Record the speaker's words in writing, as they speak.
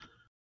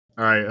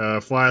All right,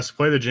 Flask,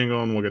 play the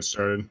jingle and we'll get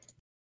started.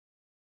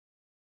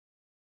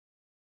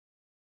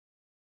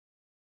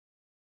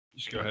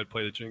 Just go ahead,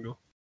 play the jingle.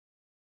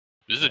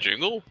 This is a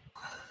jingle?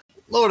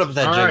 Load up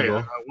that All right,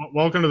 jingle.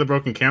 welcome to the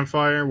Broken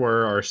Campfire,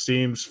 where our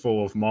Steam's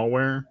full of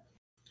malware.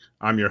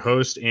 I'm your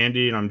host,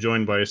 Andy, and I'm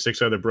joined by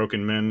 6 other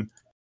broken men.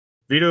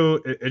 Vito,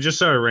 it just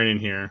started raining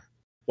here.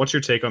 What's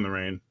your take on the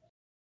rain?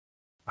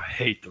 I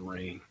hate the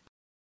rain.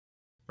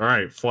 All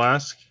right,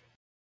 Flask,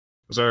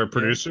 as our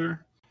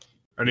producer,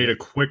 I need a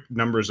quick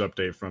numbers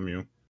update from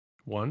you.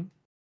 1.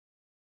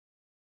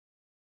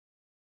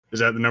 Is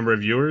that the number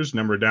of viewers,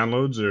 number of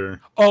downloads, or?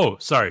 Oh,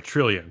 sorry,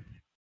 trillion.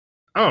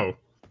 Oh,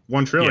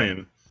 1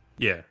 trillion.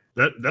 Yeah.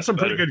 That's a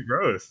pretty good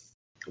growth.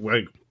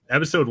 Like,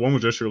 episode 1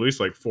 was just released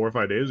like 4 or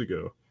 5 days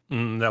ago.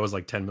 That was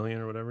like 10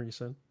 million or whatever you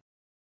said?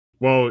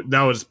 Well,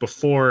 that was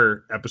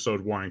before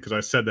episode 1, because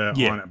I said that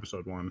on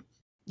episode 1.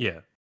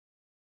 Yeah.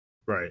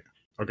 Right.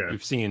 Okay.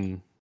 We've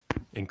seen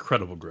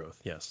incredible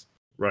growth, yes.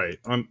 Right.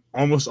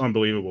 Almost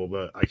unbelievable,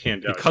 but I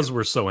can't doubt because it.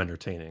 we're so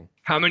entertaining.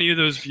 How many of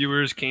those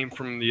viewers came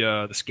from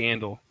the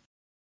scandal?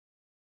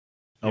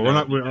 Oh,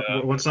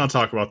 let's not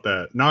talk about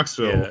that.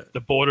 Knoxville, the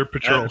Border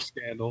Patrol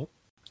scandal.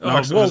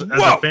 Knoxville,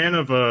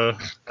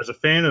 as a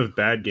fan of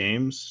bad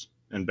games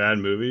and bad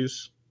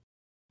movies,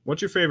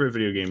 what's your favorite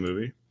video game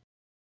movie?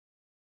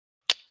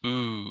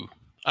 Ooh,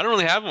 I don't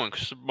really have one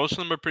because most of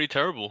them are pretty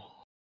terrible.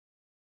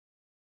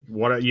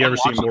 What you ever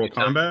seen Mortal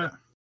Kombat?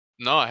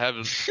 No, I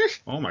haven't.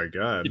 Oh my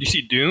god! Did you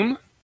see Doom?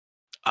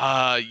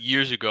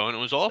 Years ago, and it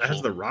was awful. That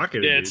has the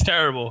rocket. Yeah, it's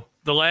terrible.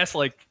 The last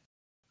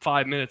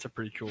 5 minutes are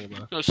pretty cool though.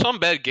 You know, some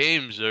bad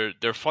games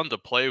they're fun to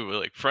play with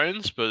like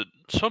friends, but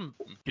some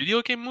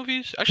video game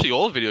movies, actually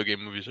all video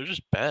game movies, are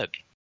just bad.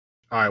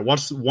 All right,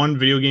 what's one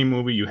video game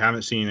movie you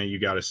haven't seen that you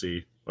got to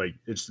see? Like,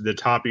 it's the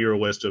top of your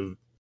list of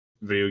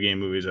video game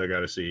movies I got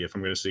to see if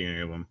I'm going to see any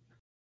of them.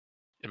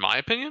 In my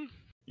opinion,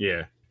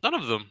 yeah, none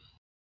of them.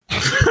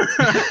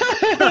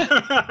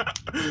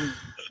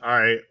 All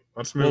right,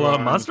 let's move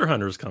on. Monster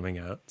Hunter is coming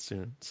out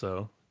soon,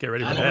 so get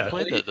ready for that. I haven't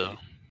played that though.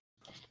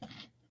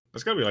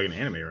 That's got to be like an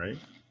anime, right?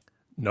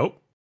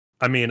 Nope.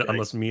 I mean,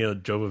 unless Mia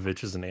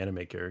Jovovich is an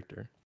anime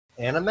character.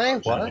 Anime?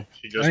 What?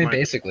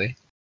 Basically.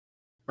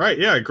 Right,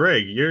 yeah,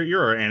 Greg,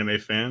 you're our anime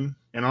fan,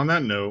 and on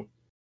that note,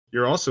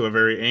 you're also a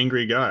very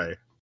angry guy.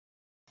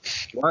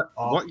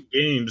 What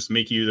games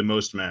make you the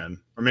most mad?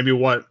 Or maybe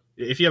what,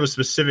 if you have a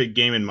specific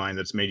game in mind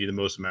that's made you the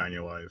most mad in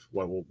your life,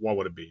 what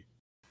would it be?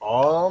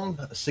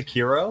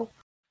 Sekiro.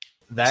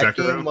 That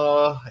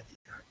Sekiro? game,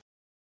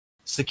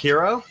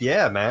 Sekiro?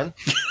 Yeah, man.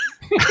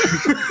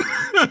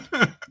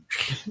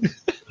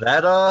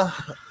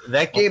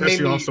 That game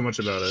made me so much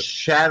about it.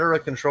 Shatter a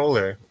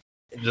controller.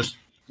 It just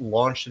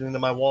launched it into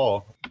my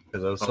wall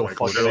because I was so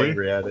fucking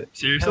angry at it.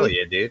 Seriously? Hell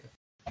yeah, dude.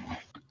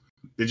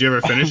 Did you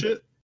ever finish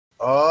it?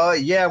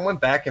 Yeah, I went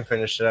back and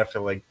finished it after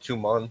 2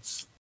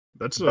 months.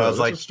 That's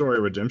a story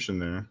of redemption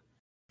there.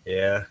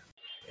 Yeah,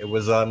 it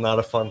was not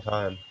a fun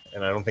time,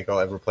 and I don't think I'll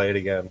ever play it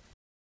again.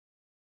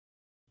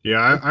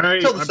 Yeah,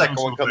 Until the second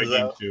one comes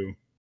out too,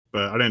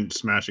 but I didn't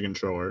smash a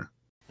controller.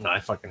 No, I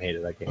fucking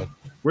hated that game.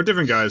 We're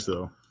different guys,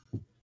 though.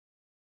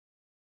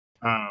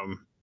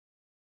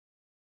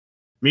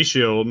 Me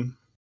Shield.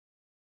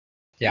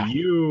 Yeah.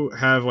 You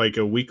have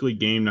a weekly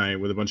game night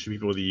with a bunch of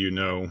people that you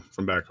know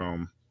from back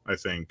home, I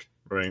think,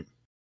 right?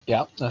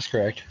 Yeah, that's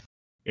correct.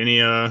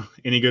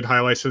 Any good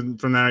highlights from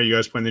that? Are you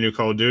guys playing the new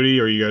Call of Duty,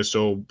 or are you guys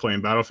still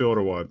playing Battlefield,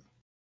 or what?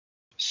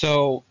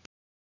 So,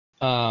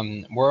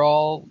 we're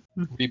all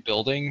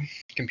rebuilding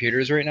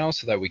computers right now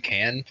so that we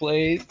can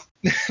play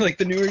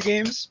the newer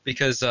games,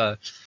 because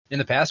in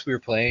the past we were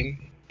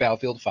playing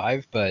Battlefield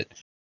 5, but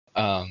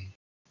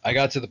I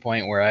got to the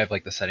point where I have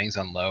the settings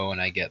on low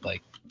and I get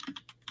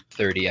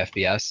 30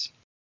 FPS.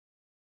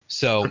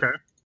 So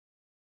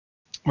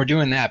we're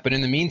doing that, but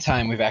in the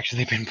meantime we've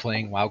actually been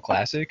playing WoW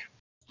Classic.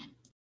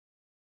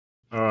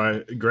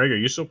 Greg, are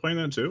you still playing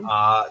that too?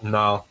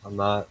 No, I'm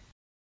not.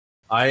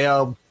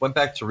 I went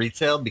back to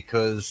retail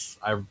because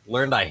I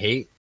learned I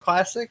hate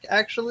Classic,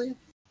 actually.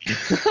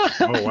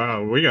 Oh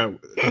wow, we got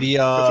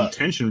some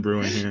tension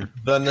brewing here.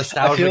 The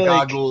nostalgia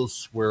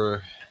goggles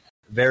were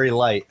very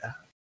light,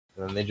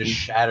 and they just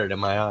shattered in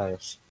my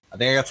eyes. I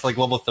think I got to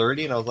level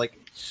 30, and I was like,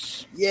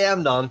 "Yeah,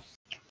 I'm done."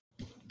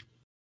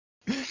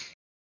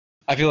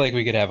 I feel like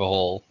we could have a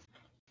whole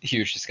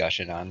huge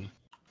discussion on.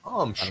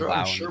 Oh, I'm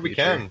sure we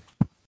can.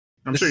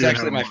 This is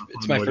actually my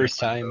first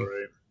time.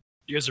 Right?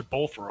 You guys are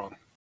both wrong.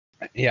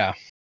 Yeah,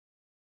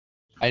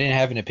 I didn't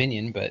have an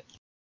opinion, but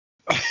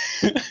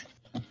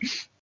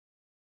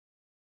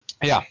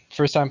yeah,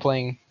 first time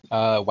playing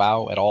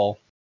WoW at all,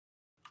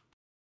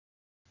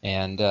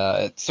 and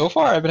so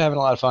far I've been having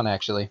a lot of fun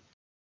actually.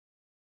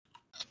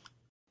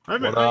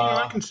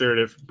 I considered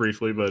it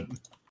briefly, but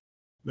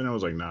then I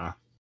was like, nah.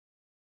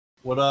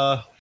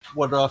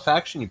 What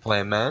faction you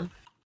playing, man?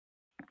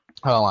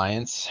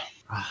 Alliance.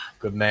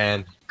 Good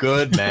man.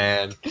 Good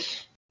man.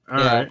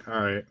 All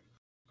right.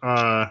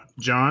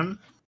 John,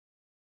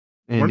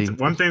 Andy,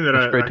 one thing that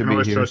I can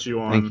always trust you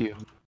on. Thank you.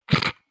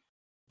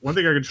 one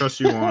thing I can trust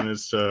you on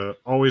is to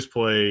always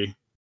play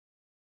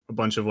a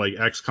bunch of like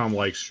XCOM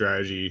like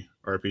strategy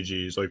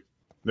RPGs. Like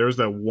there was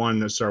that one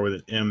that started with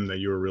an M that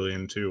you were really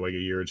into like a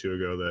year or two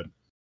ago that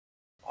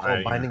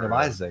Binding of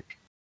Isaac.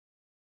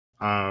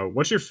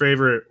 What's your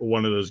favorite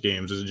one of those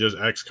games? Is it just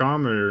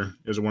XCOM or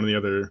is it one of the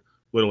other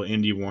little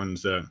indie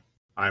ones that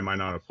I might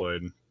not have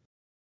played?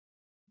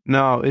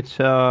 No, it's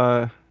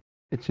an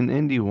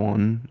indie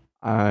one.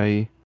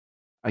 I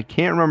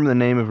can't remember the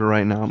name of it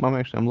right now.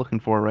 I'm looking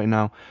for it right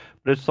now.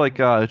 But it's like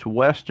it's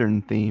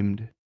Western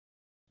themed.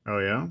 Oh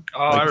yeah. Oh,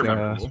 I Like,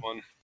 remember this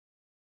one.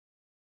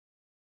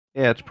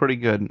 Yeah, it's pretty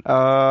good.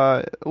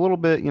 A little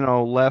bit,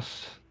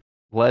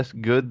 less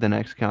good than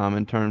XCOM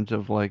in terms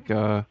of like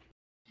a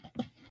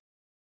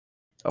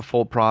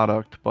full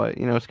product, but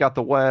it's got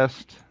the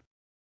West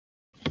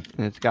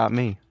and it's got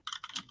me.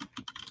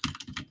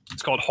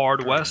 It's called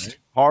Hard West.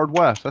 Hard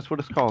West, that's what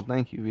it's called.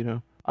 Thank you,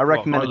 Vito. I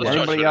recommend it to Let's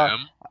start anybody with out.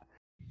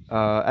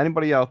 M.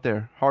 Anybody out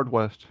there, Hard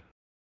West.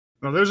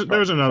 No, there's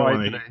another Try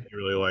one that today. you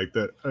really like.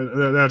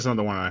 That's not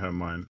the one I have in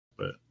mind.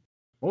 But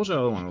what was the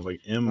other one? It was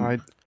like I Your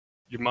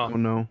don't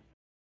mom. know.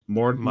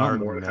 Mordheim.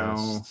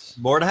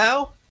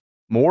 Mordhau?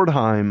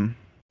 Mordheim.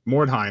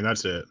 Mordheim,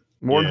 that's it.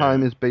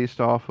 Mordheim is based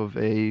off of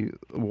a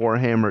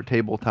Warhammer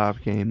tabletop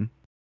game.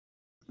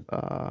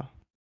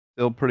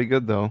 Still pretty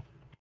good though.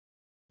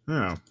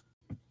 Yeah.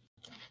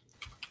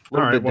 A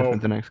little All bit right, well,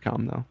 different than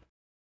XCOM though.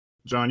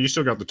 John, you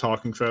still got the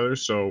talking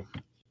feathers, so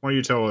why don't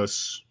you tell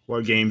us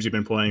what games you've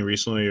been playing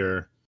recently,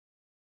 or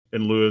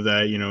in lieu of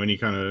that, any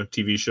kind of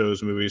TV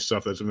shows, movies,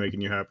 stuff that's been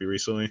making you happy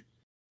recently?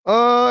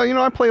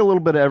 I play a little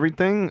bit of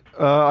everything.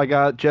 I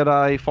got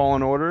Jedi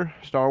Fallen Order,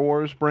 Star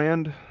Wars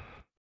brand.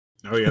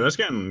 Oh yeah, that's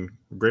getting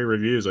great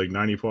reviews, like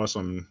 90 plus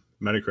on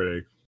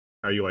Metacritic.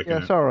 How you liking Yeah,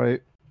 it? it's all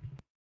right.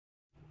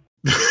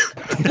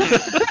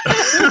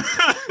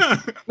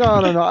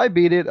 No, I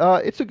beat it.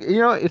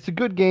 It's a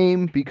good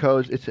game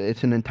because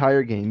it's an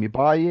entire game. You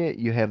buy it,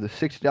 you have the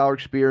 $60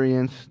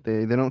 experience.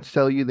 They don't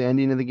sell you the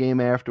ending of the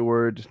game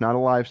afterwards. It's not a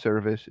live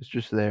service. It's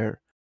just there.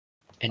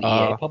 And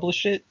EA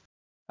published it?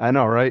 I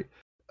know, right?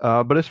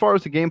 But as far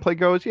as the gameplay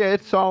goes, yeah,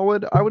 it's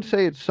solid. I would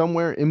say it's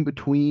somewhere in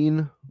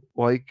between,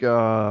 like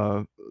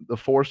the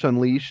Force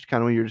Unleashed,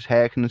 kind of when you're just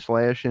hacking and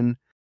slashing,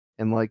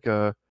 and like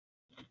a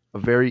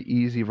very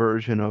easy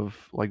version of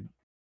like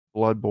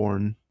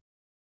Bloodborne.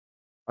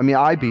 I mean,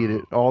 I beat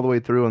it all the way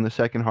through on the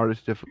second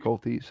hardest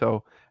difficulty,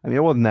 so I mean,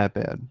 it wasn't that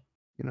bad,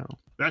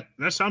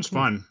 That sounds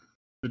fun.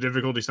 The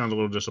difficulty sounds a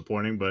little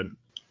disappointing, but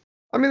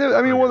I mean,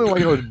 it wasn't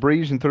like I was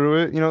breezing through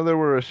it. There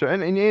were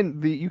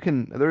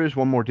there is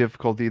one more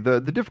difficulty.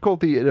 The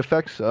difficulty, it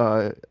affects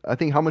I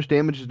think how much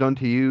damage is done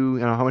to you,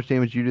 how much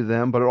damage you do to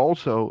them, but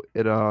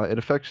it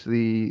affects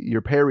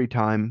your parry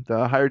time.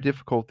 The higher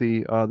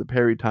difficulty, the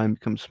parry time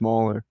becomes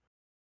smaller.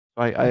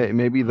 I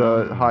maybe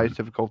the highest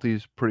difficulty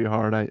is pretty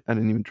hard. I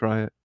didn't even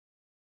try it.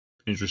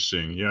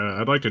 interesting. Yeah,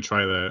 I'd like to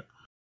try that.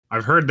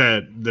 I've heard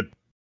that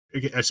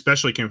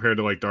especially compared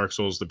to like Dark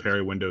Souls, the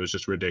parry window is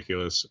just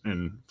ridiculous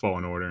in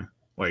Fallen Order.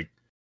 Like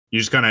you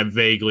just kind of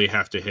vaguely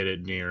have to hit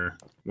it near.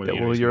 When Yeah, the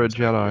well, enemy's you're a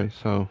gonna attack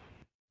Jedi, so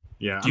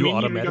you. Yeah. Do you got the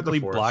automatically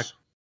Force. block?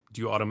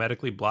 Do you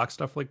automatically block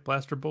stuff like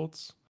blaster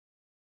bolts?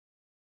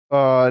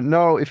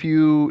 no. If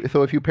you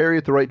parry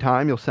at the right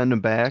time, you'll send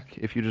them back.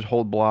 If you just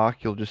hold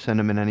block, you'll just send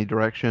them in any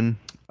direction.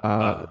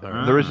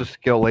 There is a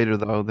skill later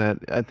though that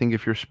I think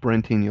if you're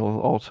sprinting, you'll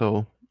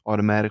also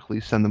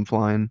automatically send them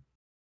flying.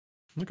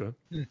 Okay.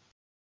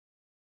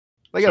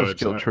 They got So a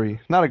it's skill tree.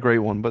 Not a great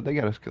one, but they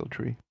got a skill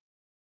tree.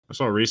 I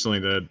saw recently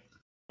that,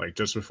 like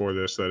just before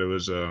this, that it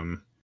was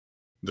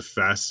the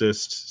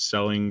fastest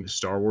selling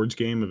Star Wars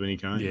game of any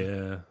kind.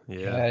 Yeah.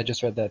 I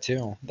just read that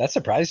too. That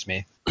surprised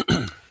me.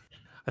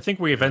 I think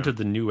we have entered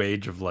the new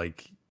age of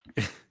like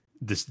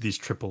these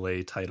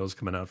AAA titles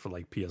coming out for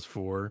like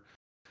PS4.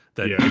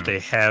 That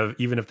Yeah.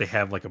 even if they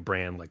have like a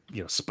brand like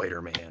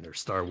Spider-Man or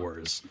Star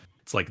Wars,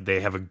 it's like they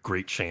have a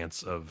great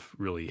chance of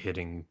really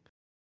hitting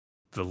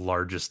the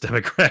largest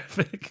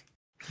demographic.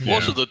 Yeah.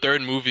 Also, the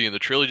third movie in the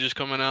trilogy is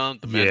coming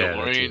out. The Yeah,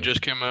 Mandalorian too.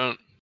 just came out.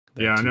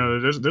 Yeah, I That know.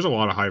 too. There's a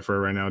lot of hype for it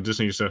right now.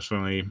 Disney's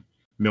definitely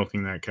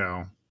milking that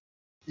cow.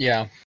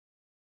 Yeah.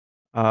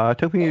 It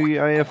took me.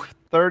 I have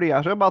 30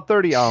 hours. About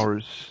 30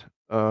 hours.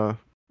 No,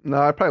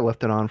 I probably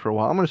left it on for a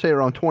while. I'm gonna say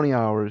around 20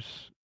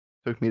 hours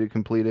took me to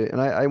complete it, and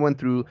I went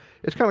through.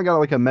 It's kind of got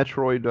like a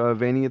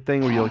Metroidvania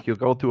thing where you'll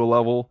go through a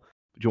level,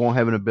 but you won't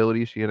have an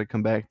ability, so you got to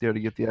come back there to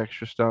get the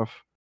extra stuff.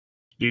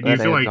 Do you That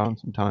feel adds like on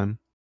some time.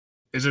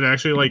 is it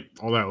actually like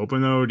all that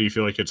open though? Or do you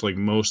feel like it's like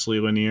mostly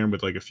linear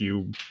with like a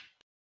few,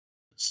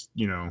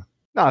 No,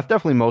 it's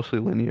definitely mostly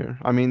linear.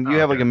 I mean, you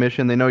have like Okay. a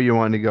mission, they know you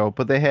want to go,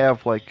 but they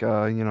have like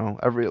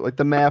every like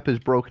the map is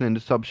broken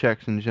into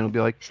subsections, and it'll be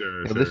like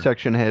Sure, this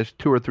section has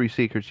 2 or 3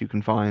 secrets you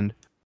can find.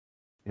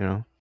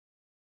 That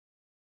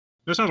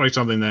sounds like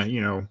something that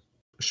a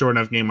short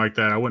enough game like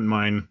that, I wouldn't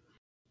mind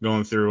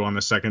going through on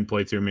the second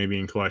playthrough, maybe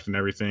and collecting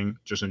everything,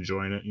 just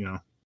enjoying it.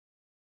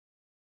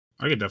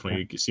 I could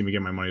definitely see me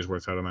get my money's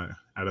worth out of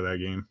that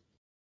game.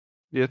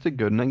 Yeah, it's a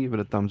good, and I give it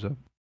a thumbs up.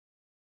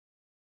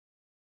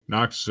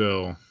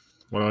 Knoxville,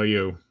 What about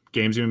you?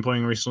 Games you've been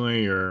playing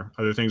recently, or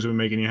other things that have been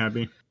making you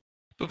happy?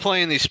 Been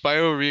playing the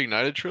Spyro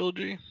Reignited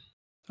trilogy,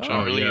 which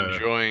I'm really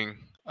enjoying.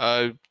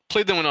 I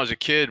played them when I was a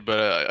kid,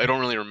 but I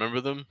don't really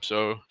remember them.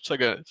 So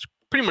it's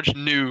pretty much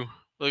new,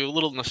 like a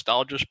little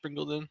nostalgia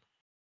sprinkled in.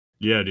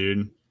 Yeah,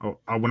 dude.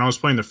 When I was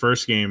playing the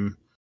first game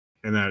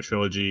in that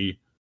trilogy,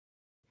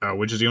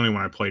 which is the only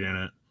one I played in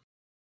it,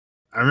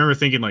 I remember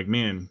thinking like,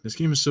 man, this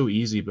game is so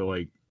easy, but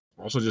like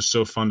also just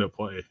so fun to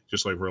play,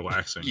 just like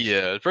relaxing.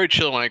 Yeah, it's very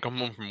chill when I come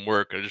home from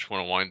work. I just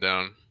want to wind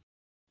down.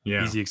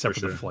 Yeah, Easy except for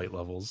sure. the flight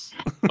levels.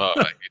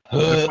 The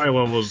flight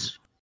levels,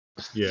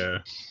 yeah.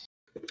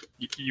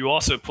 You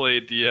also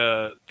played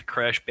the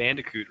Crash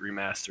Bandicoot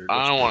remastered.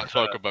 I don't want to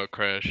talk about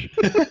Crash.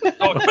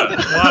 Oh,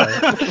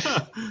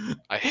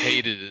 I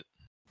hated it.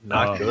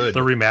 Not good. The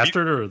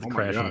remastered or the Oh my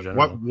Crash in God.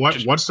 general?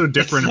 What's so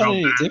different It's about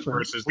not that any different.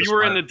 versus we the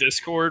were in Spyro? the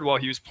Discord while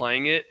he was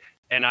playing it,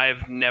 and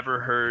I've never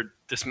heard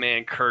this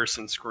man curse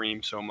and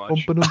scream so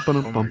much.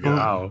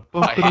 Wow.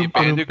 I hate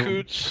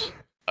bandicoots.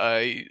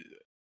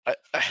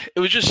 It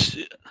was just,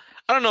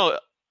 I don't know.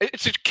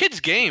 It's a kid's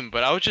game,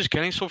 but I was just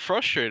getting so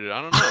frustrated.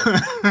 I don't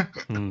know.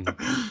 Hmm.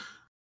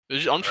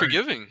 It's just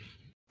unforgiving.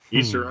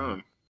 Each their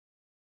own.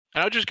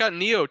 And I just got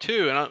Neo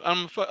too, and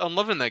I'm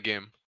loving that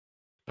game.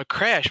 But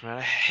Crash, man,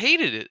 I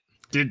hated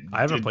it.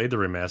 I haven't played the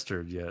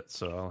remastered yet,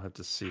 so I'll have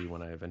to see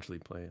when I eventually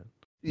play it.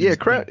 Yeah,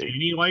 Crash.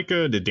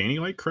 Did Danny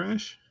like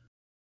Crash?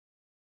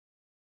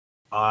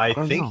 I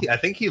don't think know. I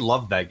think he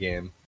loved that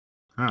game.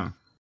 Huh.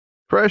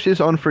 Crash is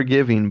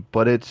unforgiving,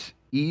 but it's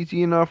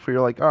easy enough where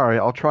you're like, all right,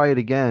 I'll try it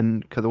again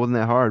because it wasn't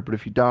that hard. But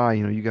if you die,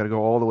 you got to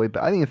go all the way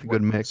back. I think it's a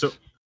good mix. So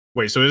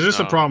wait, so is this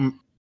a No. problem?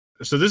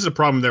 So this is a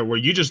problem there where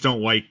you just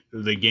don't like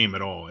the game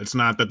at all. It's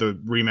not that the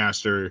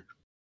remaster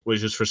was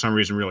just for some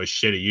reason really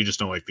shitty. You just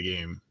don't like the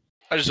game.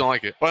 I just don't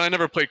like it. Well, I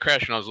never played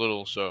Crash when I was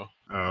little, so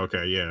Oh,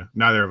 okay, yeah.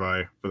 Neither have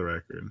I, for the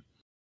record.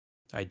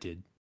 I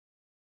did.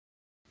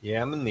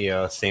 Yeah, I'm in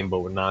the same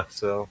boat with Nox.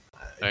 So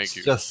Thank it's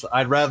you. just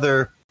I'd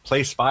rather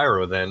play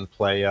Spyro than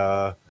play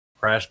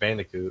Crash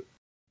Bandicoot.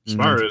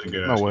 Spyro is a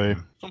good. No ass way.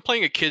 game. if I'm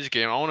playing a kid's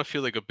game, I want to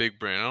feel like a big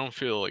brain. I don't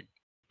feel like,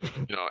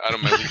 out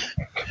of my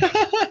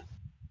league.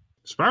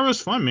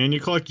 Spyro's fun, man. You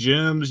collect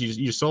gems.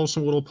 You solve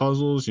some little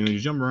puzzles. You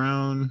jump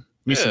around.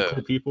 Meet some Yeah.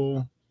 cool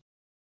people.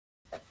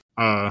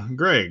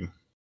 Greg,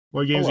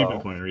 what games have you been Hello.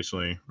 playing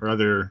recently, or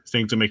other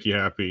things to make you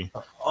happy?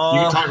 You Uh,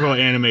 can talk about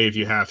anime if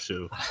you have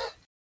to.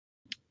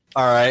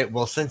 All right.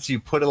 Well, since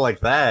you put it like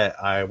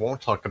that, I won't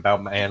talk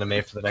about my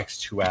anime for the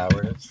next 2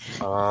 hours.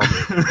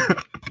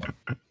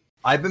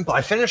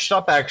 I finished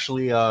up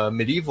actually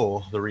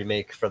Medieval, the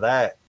remake for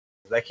that.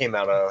 That came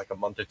out like a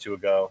month or two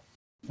ago.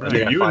 Dude,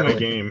 Yeah, you and the finally.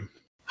 game.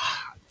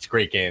 It's a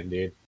great game,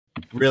 dude.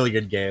 Really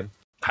good game.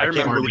 I can't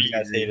remember believe you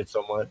guys hate it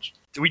so much.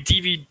 we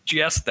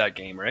DVGS that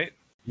game, right?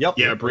 Yep.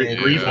 Yeah,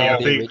 briefly. Yeah.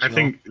 I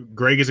think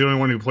Greg is the only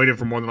one who played it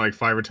for more than like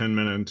 5 or 10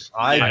 minutes.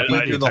 I Yeah, beat I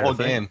through did the whole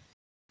entire thing. game.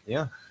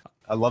 Yeah,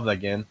 I love that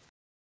game.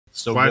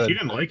 So Flash, good. you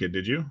didn't like it,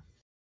 did you?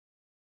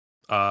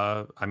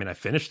 I mean, I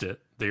finished it.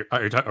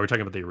 Are we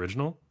talking about the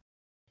original?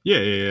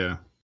 Yeah.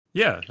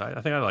 Yeah,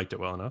 I think I liked it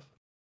well enough.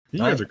 You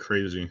guys are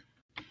crazy.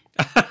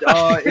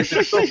 If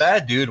it's so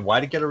bad, dude,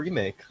 why'd it get a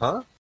remake,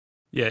 huh?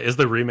 Yeah, is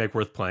the remake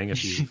worth playing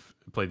if you've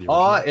played the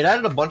original? It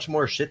added a bunch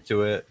more shit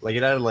to it. Like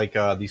it added like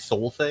these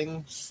soul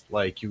things.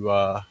 Like you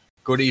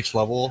go to each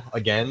level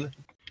again.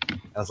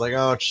 I was like,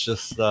 oh, it's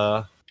just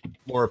more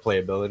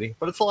replayability,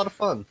 but it's a lot of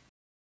fun.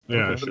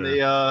 Yeah, When sure.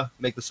 they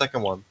make the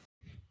second one.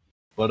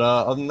 But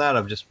other than that,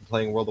 I've just been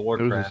playing World of There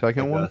was a Warcraft.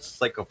 second like, one?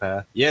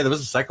 Psychopath. Yeah, there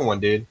was a second one,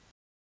 dude.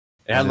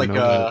 It I had like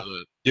didn't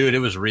know dude, it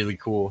was really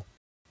cool.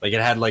 Like it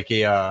had like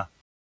a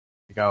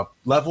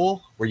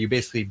level where you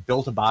basically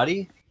built a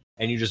body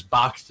and you just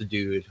boxed the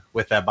dude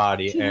with that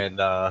body and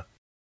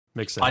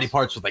Makes sense. body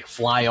parts would like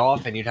fly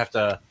off and you'd have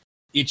to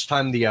each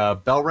time the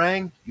bell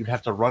rang, you'd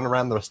have to run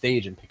around the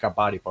stage and pick up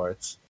body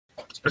parts.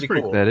 It's pretty,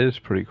 pretty cool. That is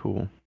pretty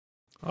cool.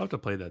 I'll have to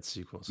play that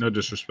sequel. No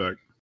disrespect.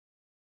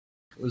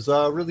 It was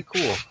really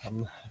cool.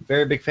 I'm a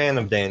very big fan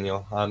of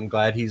Daniel. I'm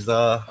glad he's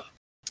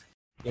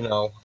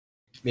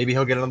maybe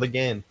he'll get another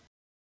game.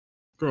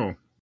 Cool.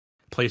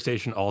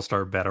 PlayStation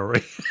All-Star Battle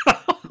Royale.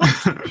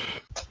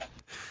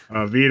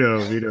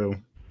 Vito.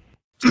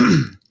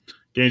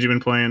 Games you've been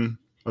playing?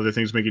 Other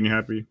things making you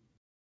happy?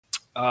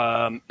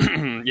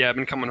 Yeah, I've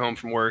been coming home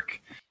from work,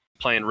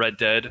 playing Red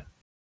Dead,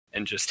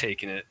 and just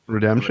taking it.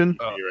 Redemption?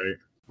 You're right.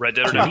 Red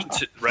Dead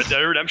Redemption. Red Dead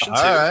Redemption 2.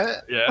 All right.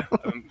 Yeah,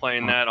 I've been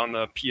playing that on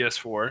the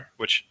PS4,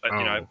 which Oh.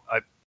 I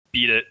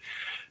beat it.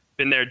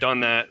 Been there, done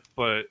that,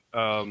 but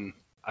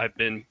I've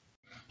been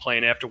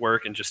playing after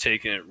work and just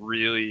taking it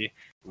really,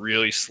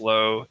 really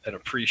slow and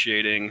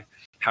appreciating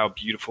how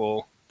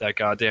beautiful that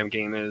goddamn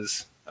game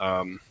is.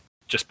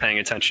 Just paying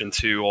attention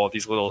to all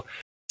these little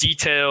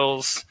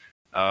details.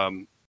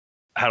 I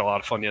had a lot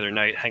of fun the other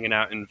night hanging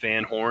out in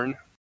Van Horn.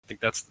 I think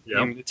that's the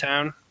name of the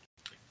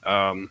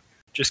town.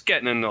 Just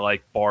getting into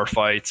like bar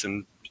fights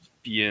and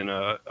being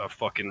a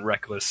fucking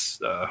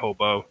reckless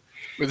hobo.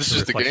 Wait, this It's a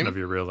is the reflection game? of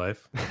your real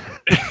life.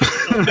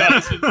 and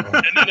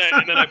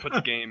then I put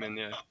the game in.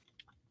 Yeah.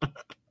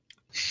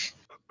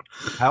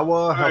 How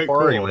Alright,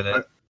 far are you cool. in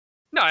it?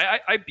 No,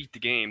 I beat the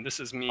game. This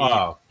is me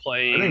Oh,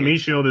 playing. I think Meat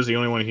Shield is the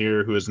only one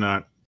here who has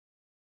not.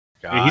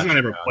 He's not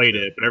ever played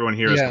it, but everyone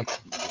here Yeah.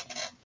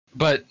 has.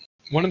 But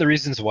one of the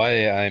reasons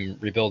why I'm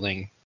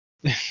rebuilding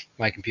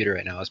my computer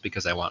right now is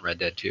because I want Red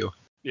Dead 2.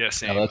 Yeah, Now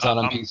same. that's out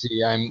on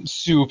PC. I'm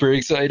super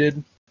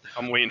excited.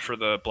 I'm waiting for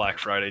the Black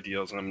Friday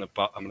deals, and I'm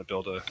gonna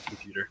build a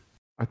computer.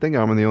 I think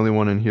I'm the only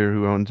one in here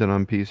who owns it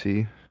on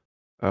PC.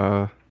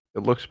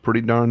 It looks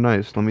pretty darn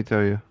nice, let me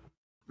tell you.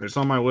 It's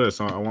on my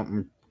list. I'm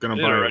gonna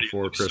It buy already it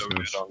for looks so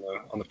Christmas.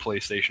 good on the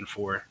PlayStation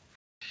 4.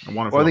 I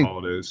want it Well, for I the think-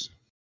 holidays.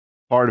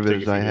 Part of it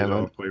Take is a I few have days a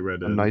off, play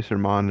Red a Dead. nicer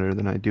monitor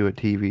than I do a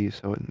TV,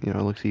 so it it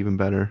looks even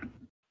better.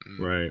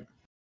 Right.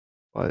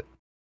 But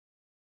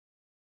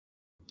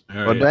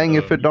All but dang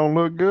if it don't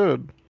look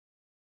good.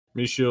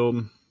 Meat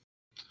Shield.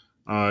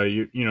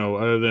 You know,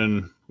 other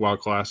than WoW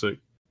Classic,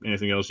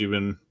 anything else you've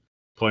been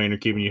playing or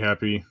keeping you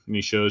happy?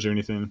 Any shows or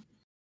anything?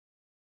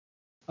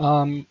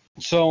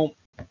 So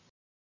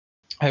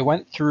I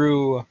went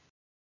through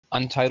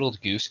Untitled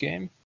Goose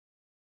Game,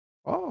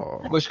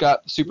 Oh, which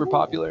got super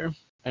popular,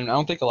 and I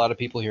don't think a lot of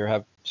people here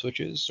have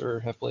Switches or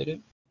have played it.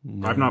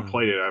 I've not No.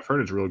 played it. I've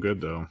heard it's real good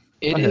though.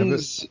 It I have it.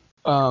 is.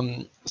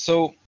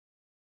 So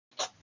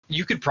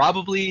you could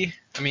probably,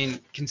 I mean,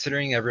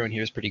 considering everyone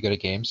here is pretty good at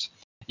games,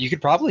 you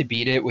could probably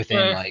beat it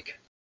within like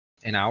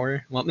an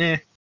hour. Well, meh.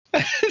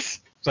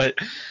 But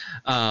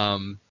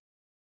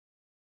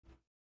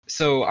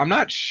so I'm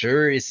not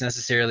sure it's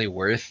necessarily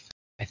worth.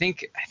 I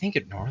think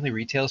it normally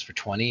retails for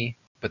 20,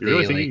 but You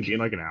really they think you like can beat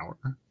like an hour?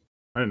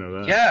 I didn't know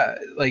that. yeah,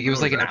 like it was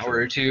Oh, like an gotcha. hour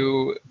or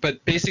two.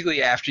 But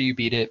basically, after you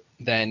beat it,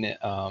 then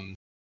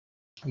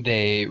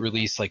they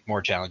release like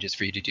more challenges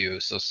for you to do.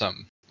 So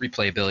some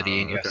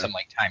replayability and you have okay. some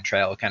like time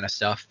trial kind of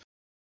stuff.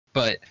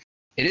 But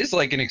it is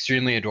like an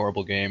extremely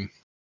adorable game.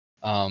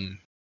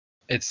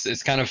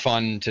 It's kind of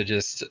fun to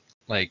just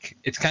like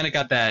it's kind of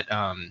got that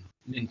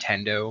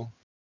Nintendo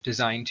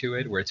design to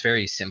it where it's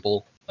very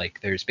simple. Like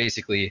there's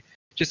basically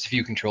just a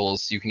few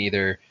controls. You can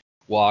either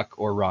walk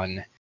or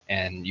run,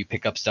 and you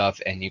pick up stuff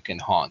and you can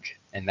honk,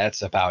 and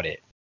that's about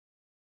it.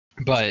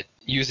 But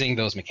using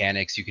those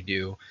mechanics, you could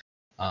do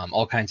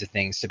all kinds of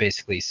things to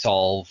basically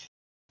solve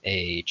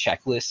a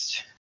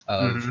checklist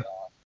of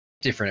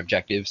different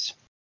objectives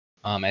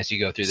as you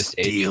go through the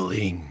stage.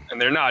 Stealing. And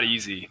they're not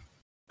easy.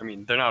 I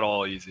mean, they're not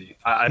all easy.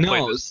 I No,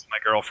 played this with my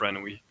girlfriend,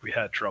 and we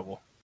had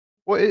trouble.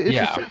 well, it's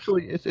Yeah.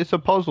 essentially it's a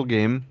puzzle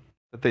game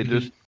that they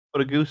just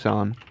put a goose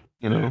on.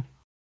 You know.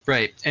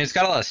 Right, and it's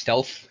got a lot of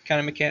stealth kind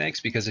of mechanics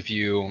because if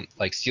you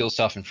like steal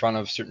stuff in front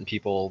of certain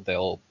people,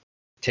 they'll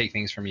take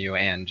things from you,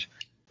 and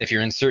if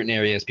you're in certain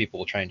areas, people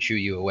will try and shoo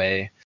you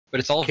away. But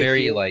it's all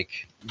very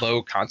like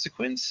low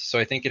consequence, so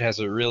I think it has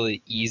a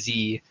really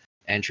easy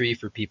entry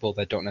for people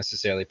that don't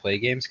necessarily play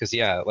games. Because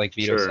yeah, like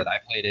Vito Sure. said, I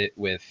played it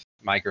with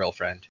my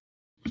girlfriend,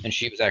 and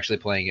she was actually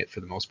playing it for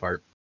the most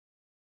part.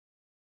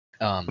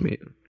 I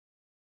mean,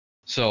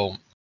 So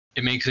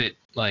it makes it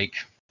like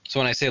so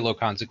when I say low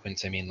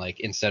consequence, I mean like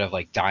instead of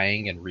like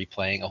dying and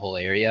replaying a whole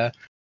area,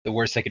 the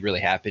worst that could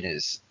really happen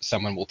is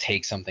someone will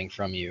take something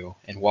from you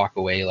and walk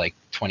away like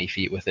 20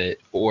 feet with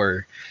it,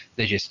 or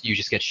you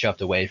just get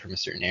shoved away from a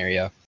certain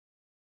area.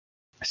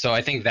 So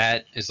I think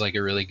that is like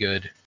a really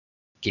good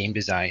game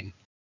design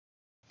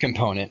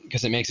component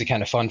because it makes it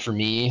kind of fun for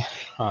me,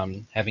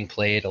 having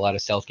played a lot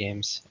of stealth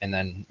games, and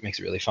then makes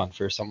it really fun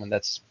for someone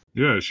that's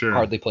Yeah, sure.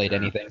 hardly played Yeah.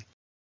 anything.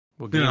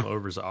 Well, game Yeah.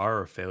 overs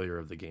are a failure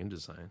of the game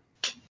design.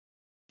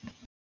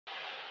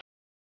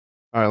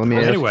 all right, let me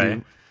ask Anyway.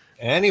 you.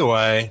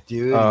 Anyway,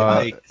 dude,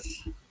 Uh,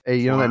 yikes. Hey,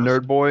 you know that Wow.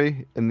 nerd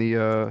boy in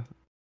the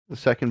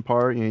second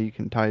part? You know, you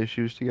can tie his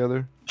shoes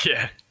together.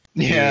 Yeah.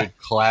 Yeah. Dude,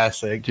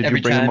 classic. Did Every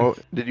you bring him? time.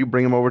 Did you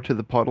bring him over to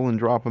the puddle and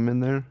drop him in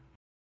there?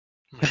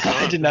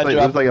 I did not Like,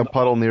 drop there's like a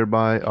puddle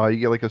nearby. You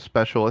get like a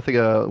special. I think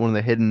one of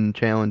the hidden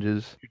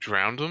challenges. You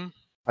drowned him?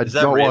 Is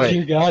that don't really? like-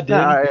 Dear God, dude.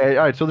 Yeah, all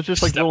right. So there's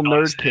just like Stepped little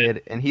on his nerd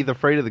kid, and he's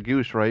afraid of the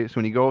goose, right? So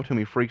when you go up to him,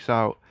 he freaks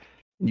out.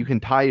 You can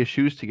tie his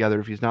shoes together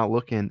if he's not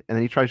looking, and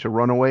then he tries to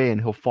run away, and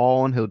he'll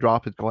fall and he'll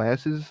drop his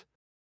glasses.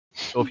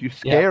 So if you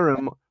scare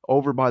him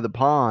over by the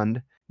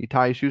pond, you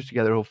tie his shoes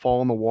together, he'll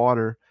fall in the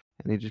water,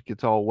 and he just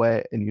gets all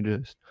wet, and you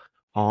just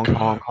honk,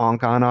 honk,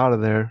 honk on out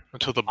of there.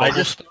 Until the I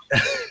bubbles. just,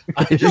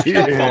 I just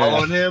kept Yeah.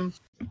 following him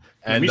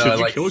and Misha, did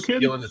you like kill a kid?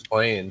 stealing his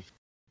plane.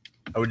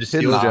 I would just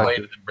Hidden steal his objective.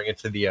 plane and bring it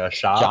to the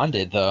shop. John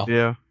did though.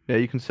 Yeah,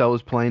 you can sell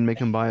his plane, make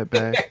him buy it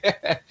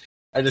back.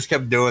 I just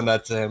kept doing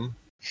that to him.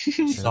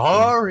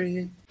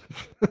 Sorry.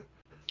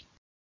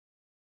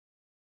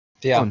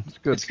 Yeah, Fun, it's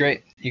good. it's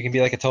great. You can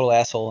be like a total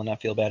asshole and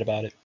not feel bad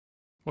about it.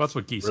 Well, that's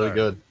what geese Really are.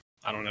 good.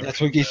 I don't know. That's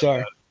what geese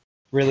are.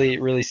 Really,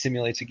 really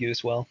simulates a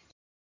goose well.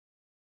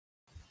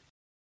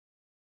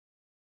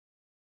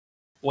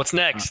 What's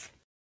next?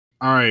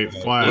 All right,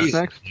 What's Flash.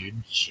 next?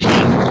 Dude.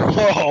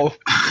 Whoa,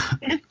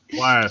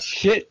 Flash.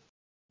 shit.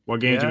 What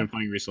games Yeah. you been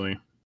playing recently?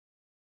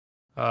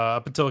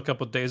 Up until a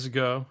couple of days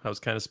ago, I was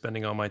kind of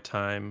spending all my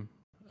time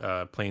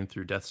playing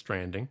through Death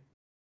Stranding.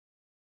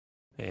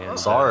 And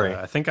Sorry.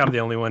 I think I'm the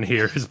only one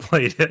here who's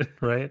played it,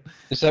 right?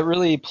 Is that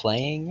really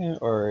playing,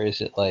 or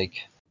is it like?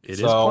 It is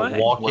so playing.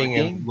 walking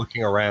and Working?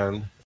 looking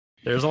around.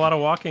 There's a lot of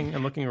walking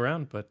and looking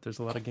around, but there's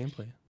a lot of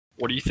gameplay.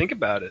 What do you think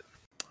about it?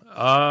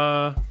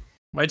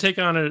 My take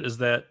on it is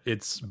that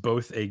it's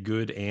both a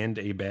good and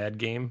a bad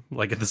game,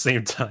 like at the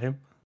same time.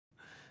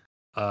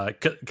 I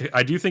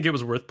do think it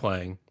was worth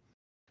playing.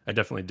 I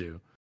definitely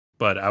do.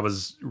 But I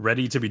was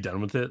ready to be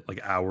done with it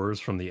like hours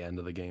from the end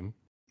of the game.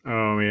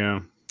 Oh yeah.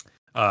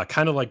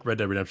 Kind of like Red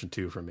Dead Redemption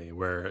 2 for me,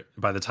 where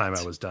by the time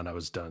I was done, I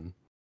was done.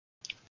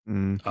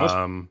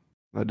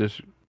 I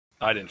just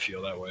I didn't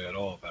feel that way at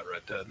all about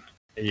Red Dead.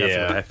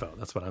 That's what I felt.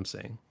 That's what I'm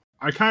saying.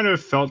 I kind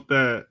of felt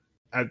that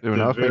at Dude,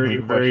 the I was very,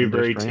 making very, questions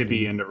very just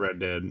tippy random. end of Red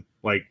Dead.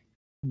 Like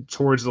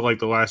towards the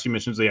last few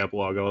missions of the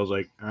epilogue, I was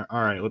like,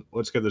 all right,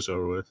 let's get this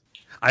over with.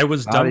 I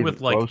was Not done even with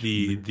like close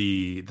to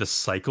the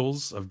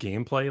cycles of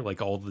gameplay,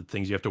 like all the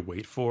things you have to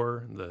wait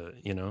for.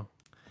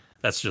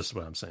 That's just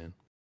what I'm saying.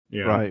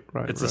 Yeah. right.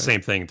 It's the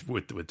same thing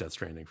with Death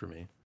Stranding for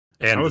me.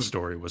 And the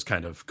story was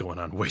kind of going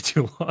on way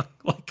too long.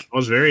 Like I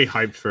was very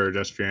hyped for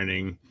Death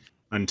Stranding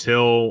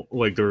until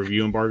like the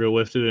review embargo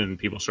lifted and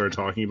people started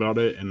talking about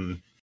it,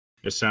 and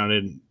it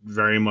sounded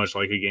very much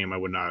like a game I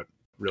would not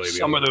really.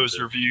 Some of those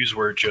reviews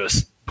were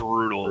just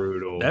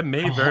brutal. that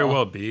may very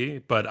well be,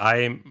 but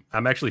I'm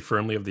actually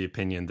firmly of the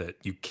opinion that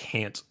you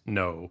can't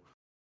know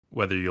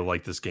whether you'll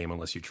like this game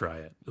unless you try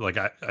it. Like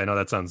I know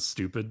that sounds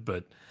stupid,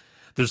 but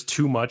there's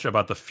too much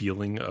about the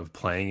feeling of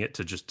playing it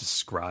to just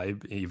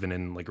describe, even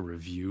in like a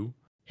review.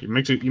 You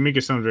make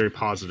it sound very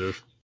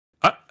positive.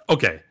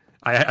 Okay,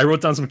 I wrote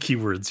down some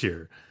keywords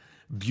here: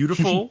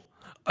 beautiful,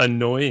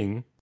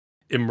 annoying,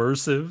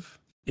 immersive,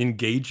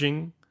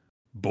 engaging,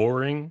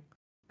 boring,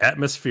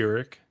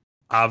 atmospheric,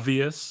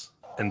 obvious,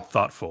 and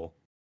thoughtful.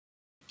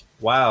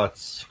 Wow,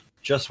 it's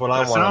just what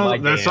I want on my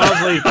That game.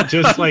 sounds like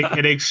just like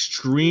an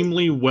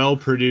extremely well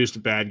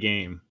produced bad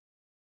game.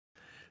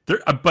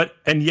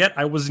 And yet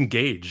I was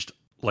engaged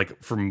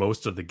like for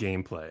most of the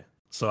gameplay.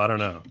 So I don't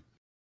know.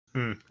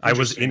 I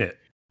was in it.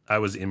 I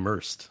was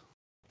immersed.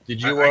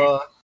 Did you?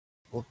 Well,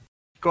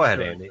 go ahead,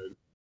 Andy.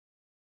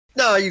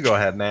 No, you go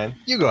ahead, man.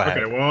 You go ahead.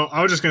 Okay, well,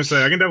 I was just gonna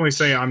say I can definitely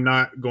say I'm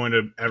not going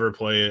to ever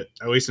play it,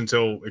 at least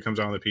until it comes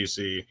out on the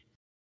PC.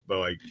 But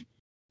like,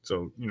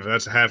 so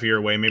that's a half year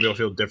away. Maybe I'll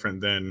feel different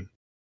then.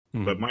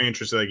 But my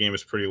interest in that game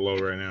is pretty low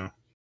right now.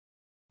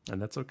 And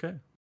that's okay.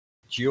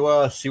 Did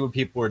you see what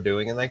people were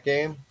doing in that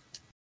game?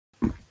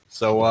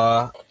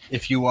 So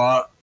if you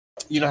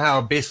you know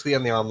how basically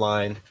on the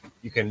online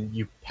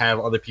you have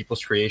other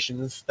people's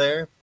creations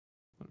there.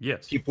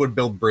 Yes. People would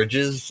build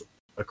bridges,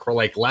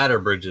 like ladder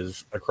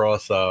bridges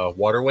across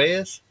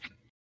waterways,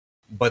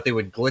 but they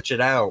would glitch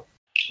it out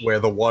where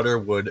the water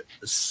would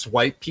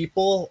swipe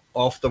people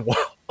off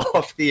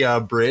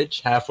the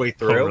bridge halfway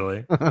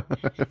through. Oh,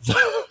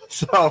 really?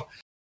 So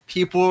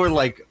people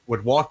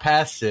would walk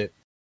past it,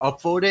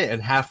 upvote it,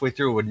 and halfway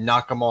through would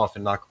knock them off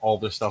and knock all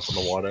their stuff in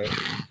the water.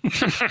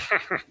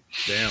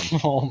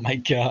 Damn. Oh my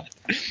god.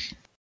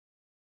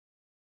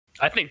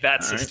 I think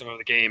that All system of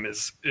the game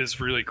is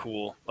really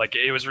cool. Like,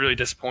 it was really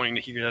disappointing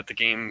to hear that the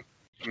game.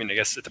 I mean, I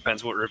guess it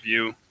depends what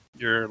review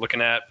you're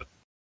looking at, but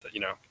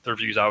the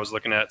reviews I was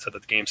looking at said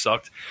that the game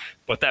sucked.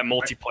 But that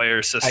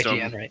multiplayer system,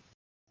 IGN, right?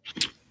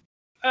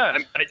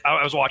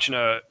 I was watching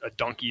a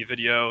Donkey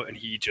video, and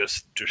he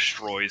just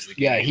destroys the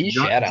game. Yeah, he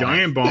shat on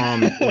Giant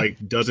Bomb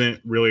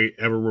doesn't really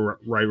ever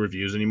write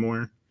reviews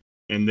anymore,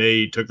 and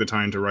they took the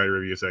time to write a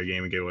review of that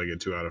game and gave it a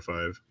 2 out of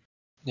 5.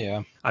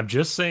 Yeah. I'm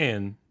just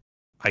saying,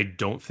 I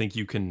don't think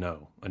you can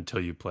know until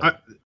you play it.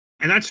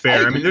 And that's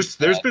fair. I mean, agree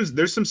with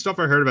there's some stuff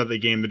I heard about the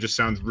game that just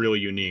sounds really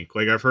unique.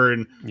 Like I've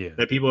heard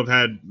that people have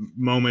had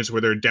moments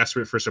where they're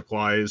desperate for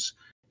supplies,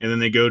 and then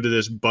they go to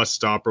this bus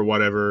stop or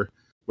whatever,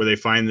 where they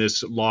find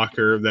this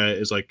locker that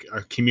is like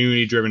a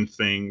community-driven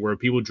thing where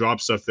people drop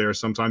stuff there.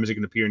 Sometimes it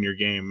can appear in your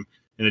game,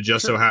 and it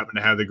just so happened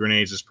to have the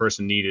grenades this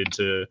person needed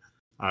to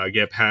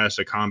get past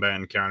a combat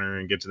encounter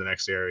and get to the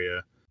next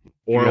area.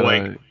 Or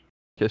like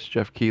kiss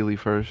Jeff Keighley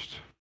first.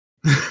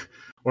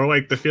 Or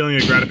like the feeling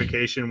of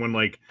gratification when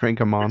Drink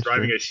a you're monster.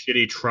 driving a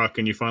shitty truck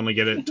and you finally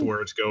get it to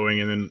where it's going,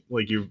 and then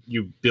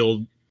you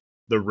build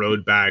the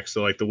road back,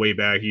 so the way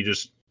back you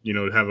just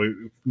have a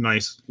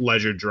nice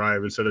leisure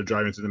drive instead of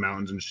driving through the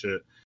mountains and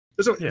shit.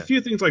 There's a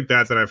few things like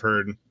that I've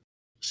heard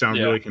sound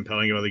really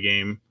compelling about the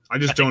game. I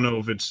just don't know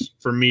if it's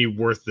for me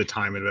worth the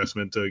time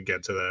investment to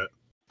get to that.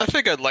 I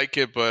think I'd like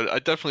it, but I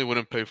definitely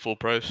wouldn't pay full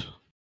price.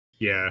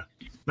 Yeah,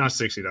 not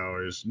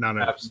 $60, not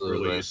a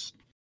Absolutely. release,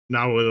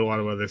 not with a lot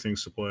of other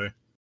things to play.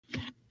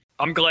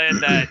 I'm glad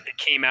that it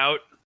came out,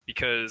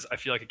 because I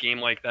feel like a game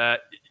like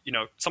that,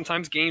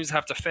 sometimes games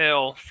have to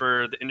fail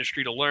for the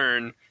industry to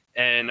learn.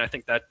 And I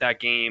think that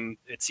game,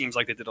 it seems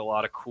like they did a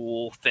lot of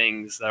cool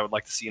things that I would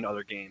like to see in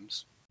other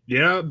games.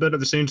 Yeah, but at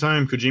the same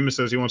time, Kojima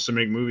says he wants to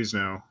make movies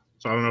now.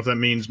 So I don't know if that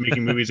means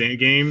making movies and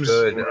games,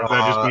 Good. or if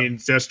that just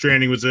means Death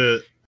Stranding was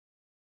it.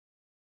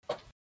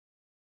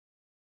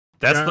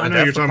 That's I the, know that's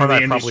you're the talking part about I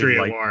the probably industry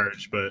at like.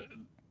 large, but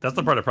That's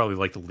the part I probably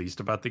like the least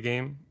about the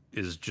game,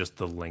 is just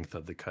the length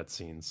of the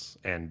cutscenes,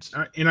 and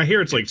I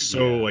hear it's like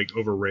so yeah. like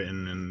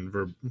overwritten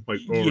and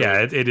yeah,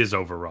 it is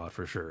overwrought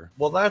for sure.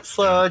 Well, that's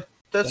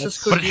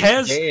just But it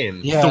has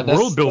games. Yeah, the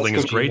world building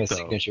is Kojima's great though.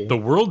 signature. The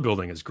world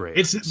building is great.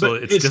 It's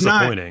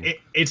disappointing.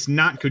 It's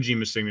not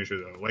Kojima's signature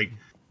though. Like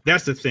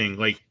that's the thing.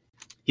 Like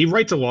he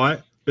writes a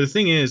lot, but the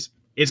thing is,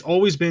 it's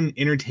always been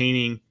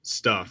entertaining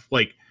stuff.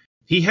 Like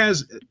he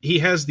has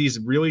these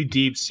really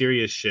deep,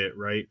 serious shit,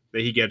 right?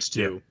 That he gets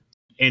to,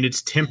 and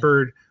it's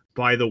tempered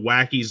by the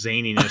wacky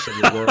zaniness of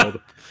the world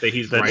that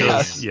he's writing.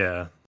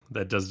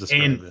 That does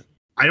describe it.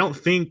 I don't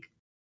think,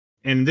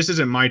 and this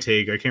isn't my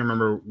take, I can't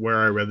remember where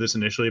I read this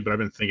initially, but I've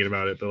been thinking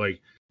about it. But like,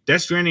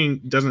 Death Stranding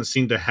doesn't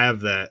seem to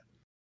have that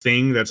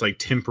thing that's like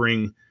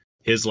tempering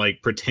his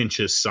like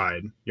pretentious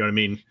side. You know what I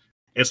mean?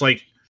 It's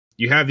like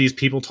you have these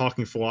people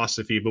talking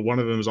philosophy, but one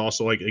of them is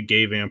also like a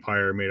gay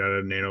vampire made out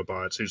of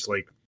nanobots who's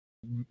like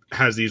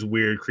has these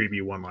weird,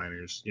 creepy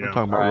one-liners. You know?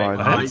 Talking about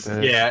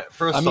Ryan. Yeah,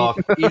 first off,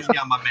 easy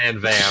on my man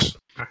Vamp.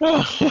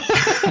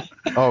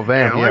 Oh,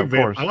 Vamp, I like of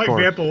Vamp. course. I like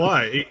Vamp a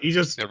lot. He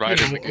just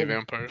Ryan's a gay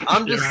vampire.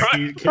 I'm just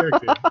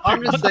character.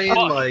 I'm just saying,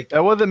 like,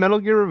 That wasn't Metal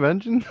Gear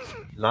Revengeance?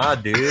 nah,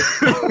 dude.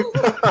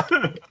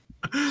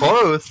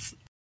 Close.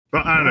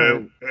 But I don't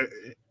know.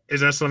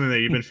 Is that something that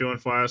you've been feeling,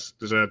 Flash?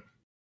 Does that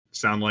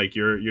sound like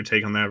your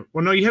take on that?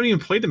 Well, no, you haven't even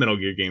played the Metal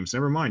Gear games.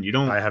 Never mind. You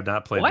don't. I have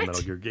not played What? the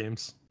Metal Gear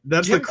games.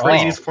 That's the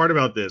craziest part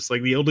about this.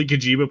 Like the only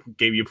Kojima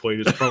game you played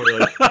is probably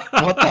like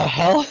What the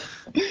hell?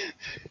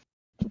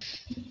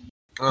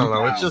 I don't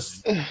know. It's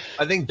just,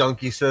 I think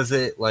Donkey says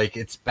it, like,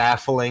 it's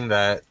baffling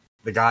that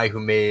the guy who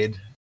made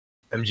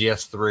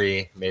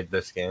MGS3 made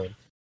this game.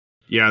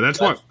 yeah. That's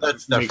That's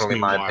makes definitely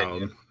me my wild.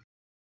 opinion.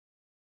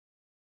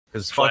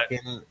 Because But-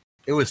 fucking,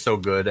 it was so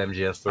good,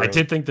 MGS3. I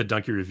did think the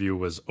Donkey review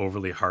was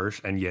overly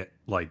harsh, and yet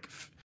like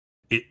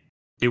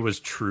it was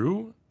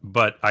true,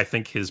 but I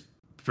think his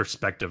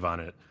perspective on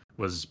it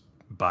was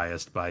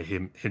biased by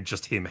him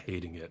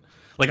hating it.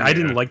 Like I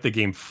didn't like the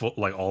game full,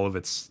 like all of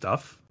its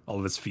stuff, all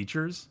of its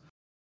features,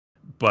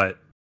 but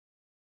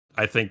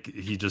I think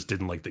he just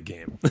didn't like the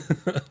game.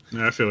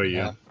 Yeah, I feel like you.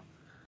 Yeah.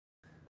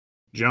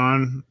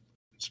 John,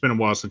 it's been a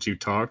while since you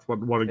talked. What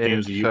games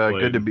It's have you played?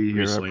 good to be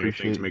here. I recently or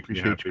things appreciate make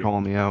you happy? you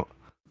calling me out.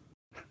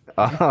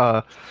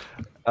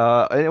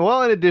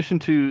 Well, in addition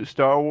to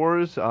Star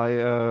Wars,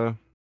 I'm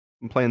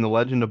playing The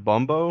Legend of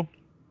Bumbo.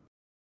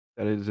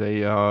 That is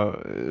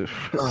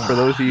for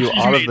those of you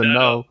out of made the that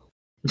know.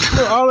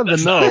 Out of the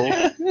That's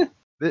know,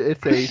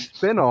 it's a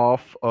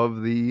spin-off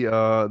of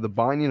the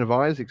Binding of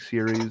Isaac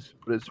series,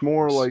 but it's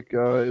more like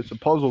it's a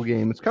puzzle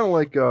game. It's kind of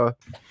like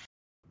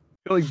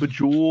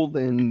Bejeweled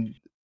and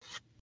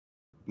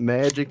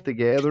Magic the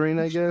Gathering,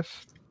 I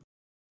guess.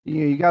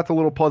 You got the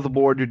little puzzle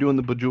board, you're doing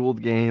the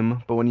Bejeweled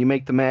game, but when you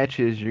make the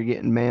matches, you're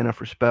getting mana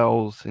for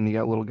spells, and you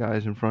got little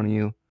guys in front of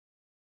you.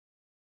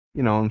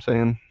 You know what I'm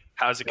saying?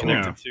 How's it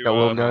connected Got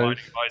little to guys.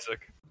 Binding of Isaac?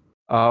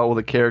 Well,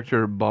 the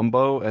character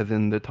Bumbo, as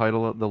in the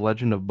title of The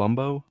Legend of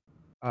Bumbo.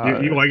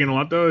 You liking it a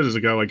lot though? Does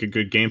it got like a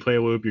good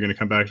gameplay loop? You're gonna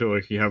come back to it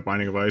like you have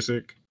Binding of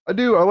Isaac? I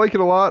do. I like it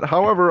a lot.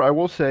 However, I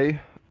will say,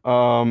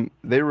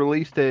 they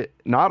released it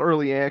not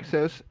early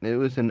access. It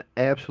was in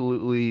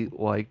absolutely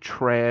like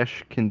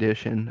trash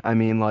condition. I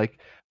mean, like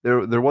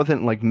there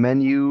wasn't like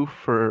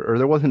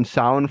there wasn't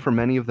sound for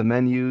many of the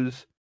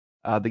menus.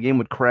 The game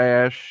would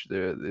crash.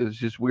 There was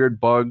just weird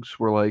bugs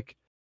where like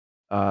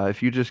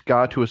if you just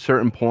got to a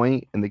certain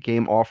point and the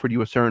game offered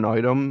you a certain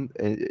item,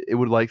 it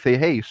would like say,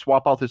 "Hey,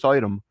 swap out this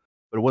item,"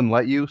 but it wouldn't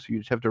let you, so you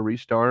just have to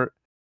restart.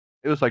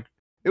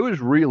 It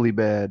was really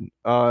bad.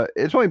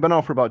 It's only been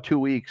out for about 2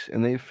 weeks,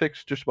 and they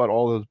fixed just about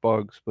all those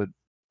bugs. But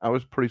I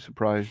was pretty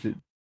surprised it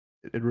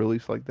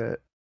released like that.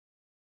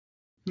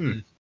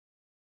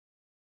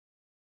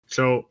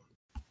 So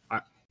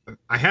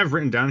I have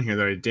written down here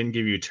that I didn't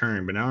give you a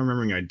turn, but now I'm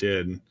remembering I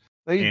did.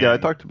 No, you did. I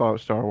And- talked about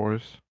Star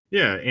Wars.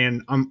 Yeah,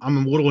 and I'm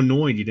a little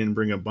annoyed you didn't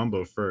bring up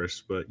Bumbo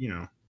first, but you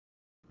know,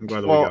 I'm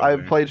glad that we Well, got I've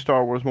there. played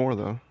Star Wars more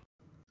though.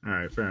 All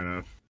right, fair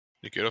enough.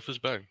 You get off his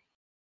bag.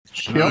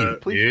 Yeah,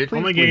 dude.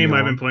 Only leave game me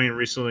I've been alone. playing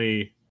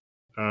recently,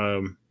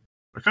 I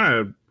kind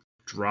of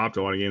dropped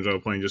a lot of games I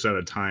was playing just out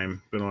of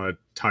time. Been a lot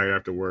tired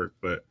after work,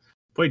 but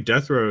played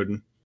Death Road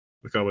with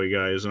a couple of you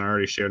guys, and I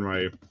already shared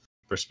my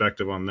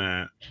perspective on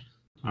that.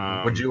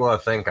 What'd you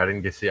think? I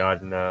didn't get to see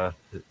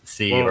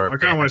see Well, or I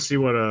kind of want to see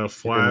what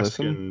Flask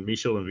listen? and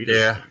Michel and Vita.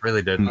 Yeah, think.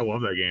 really did. I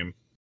love that game.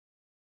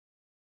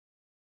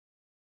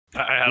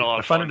 I had a lot I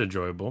of find fun. it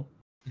enjoyable.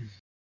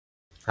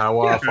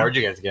 How Yeah. far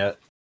did you guys get?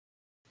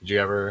 Did you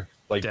ever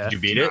did you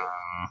Death. beat it?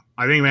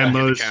 I think at Back into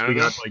most we Canada?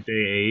 got to like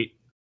day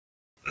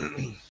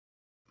 8.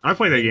 I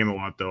play that game a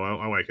lot though.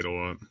 I like it a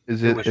lot.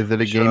 Is Which- it a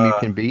which, game you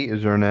can beat?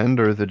 Is there an end,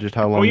 or is it just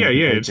how long? Oh yeah,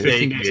 you yeah. can It's take it?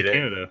 15 Yeah, days you to beat it.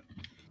 Canada.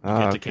 Ah,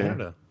 Get to okay.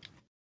 Canada.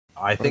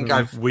 I think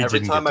We every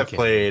didn't time get I've to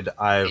played,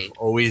 I've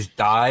always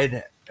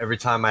died. Every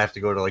time I have to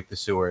go to like the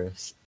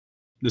sewers.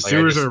 The Like, I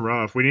sewers just- are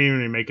rough. We didn't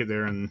even make it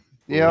there, and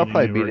Yeah, I'll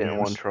probably beat it in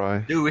one try.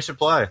 Dude, we should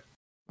play.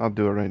 I'll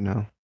do it right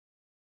now.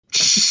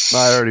 No,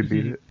 I already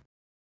beat it.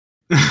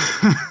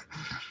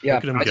 Yeah,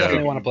 Look at him I go.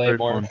 definitely want to play Very it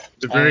more. fun.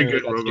 It's a very I only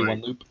good got to do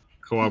one roguelike. loop.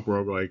 co-op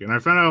roguelike, and I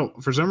found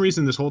out for some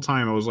reason this whole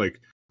time I was like,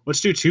 let's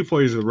do 2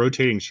 players with a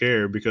rotating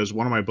chair because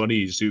one of my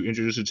buddies who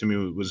introduced it to me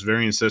was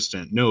very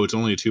insistent. No, it's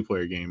only a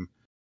 2-player game.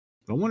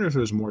 I wonder if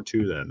there's more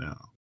to that now.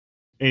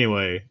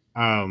 Anyway,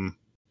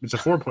 it's a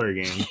 4-player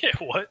game. Yeah,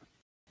 what?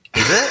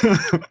 Is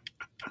it?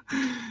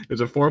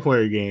 It's a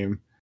 4-player game.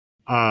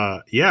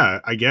 Yeah,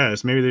 I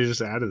guess maybe they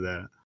just added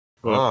that.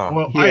 But,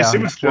 well, I Yeah,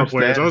 assume it's 4 just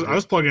players. added I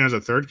was plugged in as a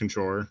 3rd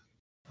controller.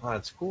 Oh,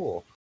 that's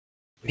cool.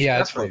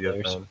 Yeah, it's 4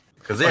 players.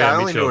 Because Oh, yeah, I me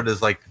only too. knew it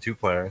as like the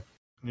 2-player.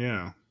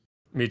 Yeah.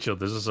 Micho,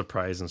 there's a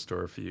surprise in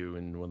store for you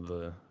in one of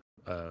the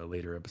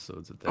later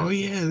episodes of that. Oh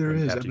yeah, there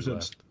is after you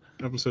left.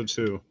 episode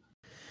 2.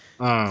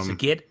 So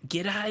get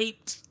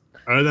hyped.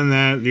 Other than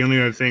that, the only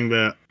other thing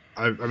that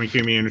I've been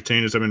keeping me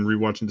entertained is I've been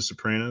rewatching The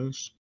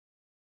Sopranos.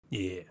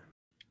 Yeah,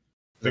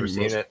 Never most-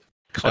 seen it.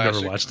 I never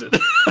Classic. watched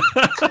it.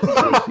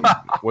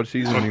 What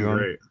season are Fucking you on?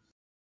 great.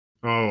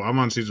 Oh, I'm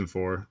on season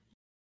 4.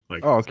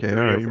 Like, Oh, okay. All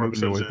 3 or right. 4 You're moving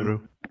your way episodes in.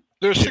 through.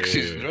 There's Yeah, 6 yeah,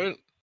 seasons, yeah. right?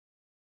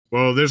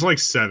 Well, there's like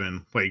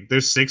 7. Like,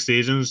 there's 6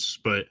 seasons,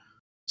 but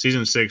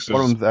season 6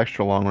 One of is them's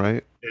extra long,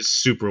 right?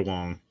 super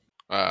long.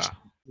 Ah,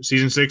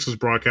 Season 6 was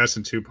broadcast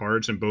in 2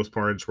 parts, and both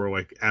parts were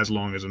like as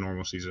long as a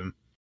normal season.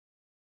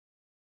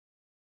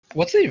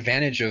 What's the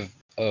advantage of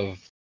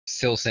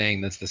still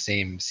saying that's the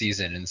same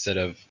season instead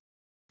of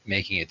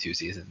making it 2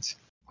 seasons?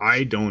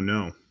 I don't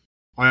know.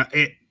 I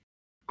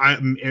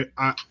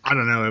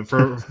don't know.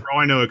 For all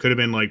I know, it could have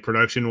been like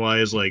production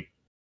wise, like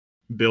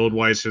build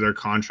wise to their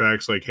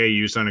contracts. Like, hey,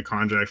 you signed a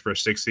contract for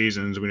 6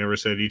 seasons. We never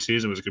said each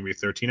season was going to be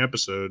 13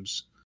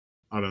 episodes.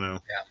 I don't know.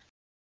 Yeah.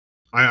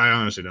 I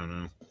honestly don't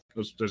know.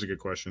 That's a good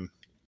question.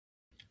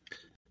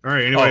 All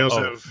right. Anybody else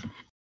have?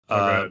 go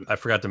ahead. I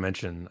forgot to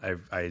mention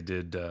I've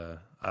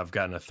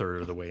gotten a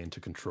third of the way into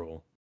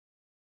Control.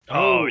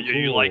 Oh,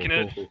 you liking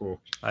it?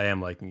 Cool. I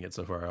am liking it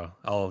so far.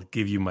 I'll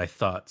give you my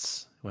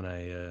thoughts when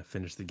I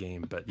finish the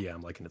game, but yeah,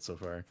 I'm liking it so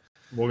far.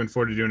 Looking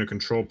forward to doing a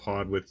Control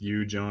pod with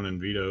you, John, and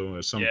Vito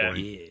at some Yeah. point.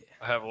 Yeah.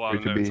 I have a lot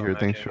Great of to be notes on here. that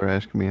Thanks game. for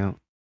asking me out.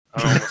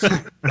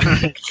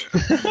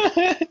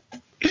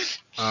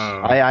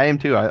 Uh, I am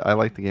too. I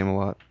like the game a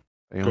lot.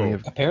 I only Cool.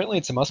 have Apparently,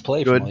 it's a must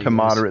play. from all good you to guys.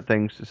 moderate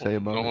things to say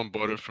about no it. one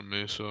bought it from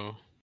me, so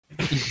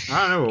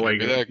I don't know. Can't Like,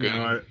 be that you good.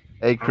 know,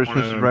 Hey,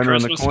 Christmas is wanna- right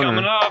around the Christmas corner.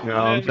 coming up, You know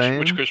what I'm man. saying?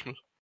 which Christmas?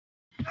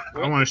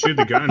 I want to shoot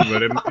the gun,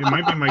 but it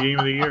might be my game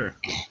of the year.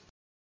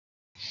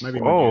 Might be my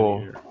game Oh, of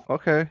the year.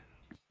 okay.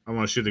 I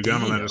want to shoot the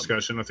gun on that Damn.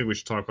 discussion. I think we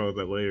should talk about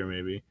that later,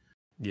 maybe.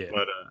 Yeah.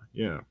 But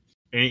yeah.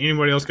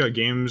 Anybody else got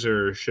games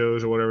or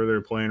shows or whatever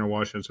they're playing or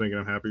watching that's making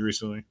them happy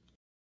recently?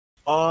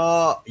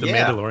 The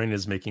Yeah. Mandalorian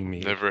is making me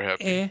Never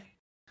happy. eh.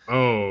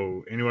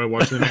 Oh, anybody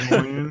watching the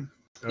Mandalorian?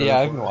 Yeah,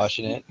 I've been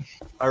watching it.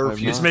 I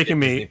refuse. It's to making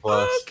get me Disney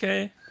Plus.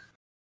 okay.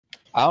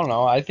 I don't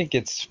know. I think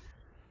it's.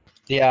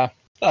 Yeah,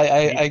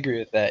 I agree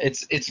with that.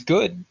 It's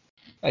good.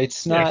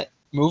 It's Yeah. not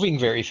moving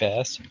very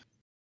fast.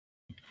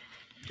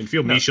 I can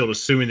feel Michelle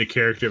assuming the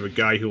character of a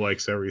guy who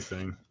likes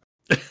everything.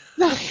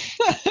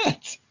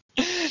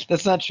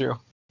 That's not true.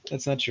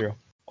 That's not true.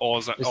 All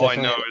It's I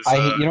know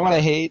definitely- is you know what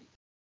I hate?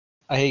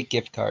 I hate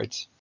gift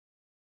cards.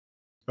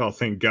 Oh,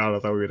 thank God. I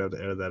thought we would have to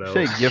edit that out.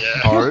 Say gift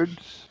Yeah. cards.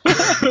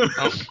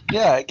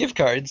 Yeah, gift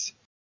cards.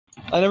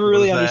 I never What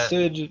really is that?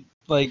 understood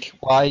like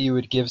why you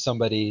would give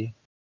somebody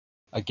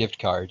a gift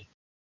card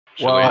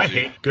Well, I Lazy.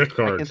 hate gift I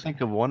can cards.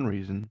 think of one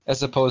reason.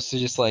 as opposed to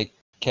just like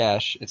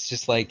cash. It's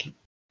just like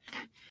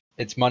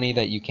it's money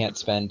that you can't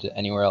spend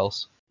anywhere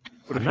else.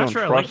 What if I'm you not don't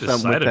sure I like trust this them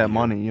side with of that you.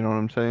 money? You know what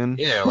I'm saying?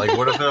 Yeah, like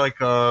what if they're like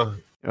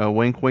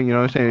Wink, wink. You know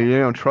what I'm saying? You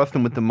don't trust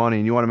them with the money,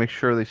 and you want to make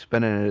sure they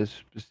spend it at a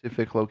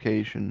specific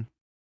location.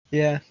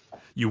 Yeah.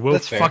 You will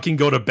That's fair. fucking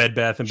go to Bed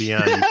Bath and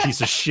Beyond, you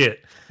piece of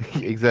shit.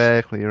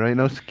 Exactly. Right?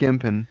 No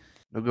skimping.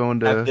 No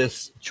going have to.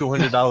 this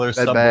 $200 Bed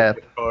Subway Bath.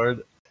 gift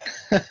card?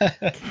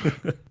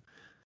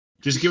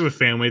 Just give a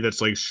family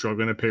that's like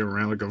struggling to pay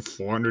rent like a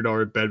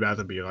 $400 Bed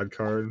Bath & Beyond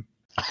card.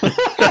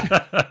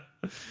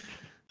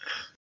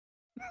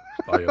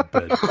 Buy a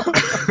bed.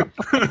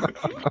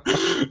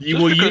 You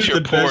will Because use you're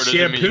the poor best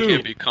doesn't mean you shampoo.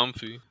 can't be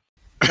comfy.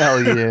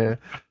 Hell yeah.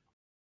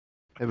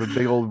 Have a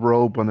big old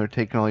robe when they're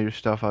taking all your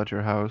stuff out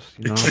your house.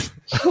 You know.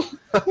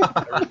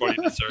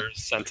 everybody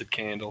deserves scented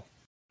candle.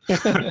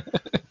 I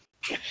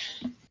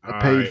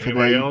paid for that.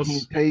 Anybody You else?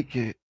 can't take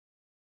it.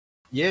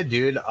 Yeah,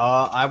 dude.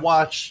 I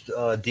watched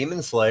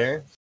Demon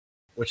Slayer,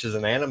 which is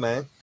an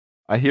anime.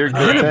 I hear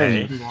good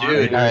Anime? things. Dude, All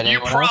right, You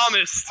anyone else?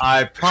 promised.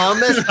 I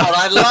promised, but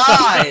I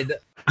lied.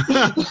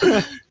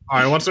 All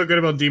right, what's so good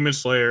about Demon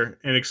Slayer?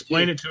 And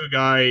explain it to a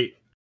guy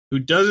who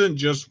doesn't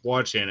just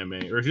watch anime,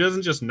 or who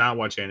doesn't just not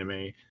watch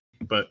anime,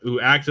 but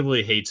who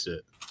actively hates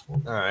it. All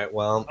right,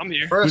 well, I'm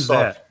here. first Who's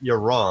off, that? you're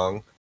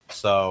wrong.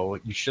 So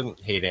you shouldn't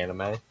hate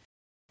anime.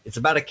 It's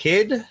about a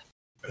kid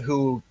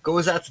who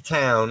goes out to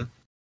town,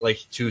 like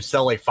to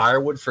sell like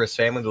firewood for his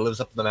family that lives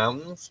up in the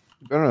mountains.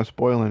 You better not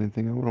spoil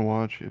anything. I want to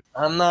watch it.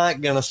 I'm not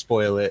gonna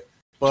spoil it,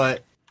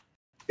 but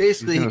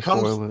basically You're he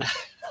gonna comes. spoil it.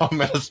 I'm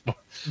gonna spoil.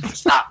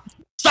 Stop!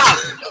 Stop!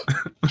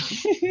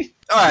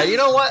 All right, you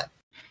know what?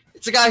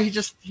 It's a guy.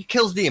 He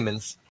kills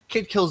demons.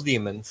 Kid kills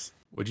demons.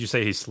 Would you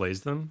say he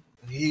slays them?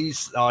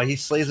 He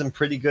slays them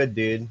pretty good,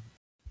 dude.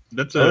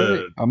 That's All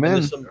right, I'm in.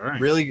 There's some All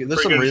right. really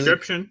there's pretty some good really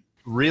description.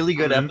 really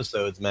good I'm in.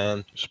 episodes,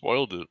 man.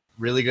 Spoiled it.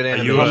 Really good You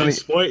animation.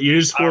 just I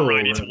don't spoiled really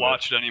it a need to little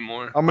watch it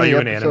anymore. How Are many you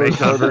an anime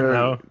episodes are convert there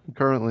now,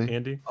 currently?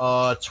 Andy?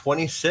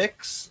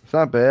 26. It's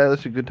not bad.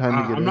 That's a good time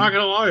to get I'm in. not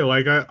gonna lie,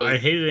 like I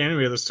hated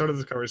anime at the start of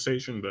this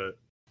conversation, but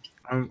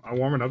I'm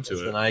warming up to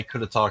Listen, it. I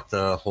could have talked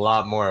a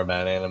lot more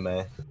about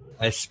anime.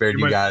 I spared You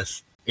you might-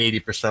 guys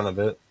 80% of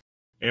it.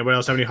 Anybody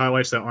else have any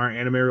highlights that aren't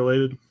anime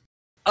related?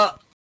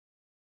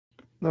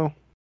 No.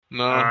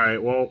 No. All right,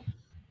 well,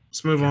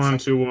 let's move on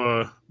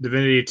to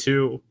Divinity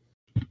 2.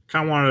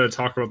 Kind of wanted to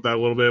talk about that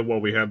a little bit while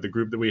we have the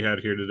group that we had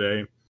here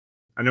today.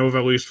 I know of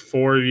at least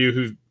 4 of you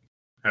who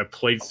have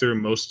played through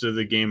most of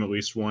the game at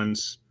least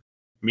once.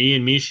 Me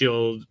and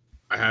Mishield,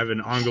 I have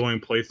an ongoing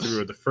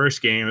playthrough of the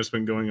first game. It's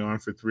been going on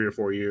for 3 or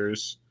 4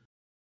 years.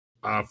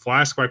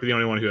 Flask might be the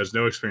only one who has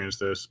no experience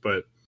this,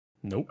 but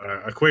Nope.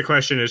 a quick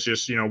question is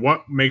just,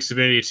 what makes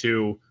Divinity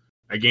 2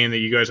 a game that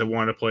you guys have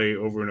wanted to play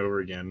over and over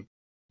again?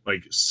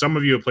 Like, some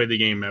of you have played the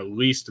game at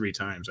least 3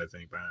 times, I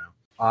think, by now.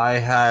 I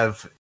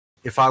have.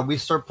 If we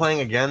start playing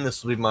again,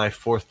 this will be my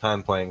 4th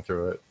time playing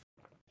through it.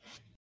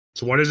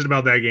 So what is it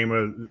about that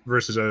game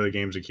versus other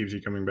games that keeps you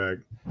coming back?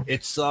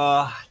 It's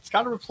got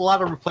a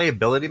lot of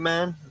replayability,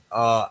 man.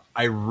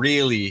 I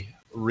really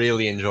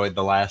enjoyed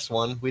the last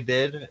one we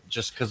did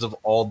just because of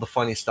all the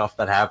funny stuff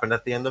that happened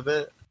at the end of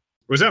it.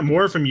 Was that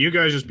more from you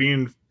guys just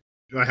being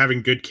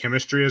having good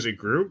chemistry as a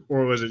group,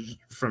 or was it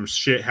from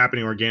shit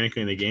happening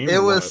organically in the game? It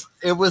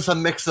or was a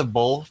mix of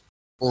both.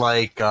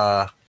 Like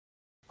a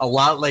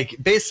lot, like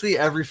basically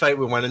every fight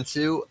we went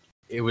into,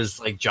 it was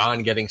like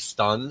John getting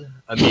stunned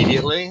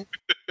immediately.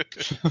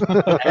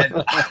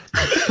 And-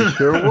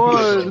 There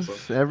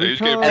was every He's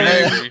getting time.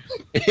 pretty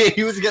angry.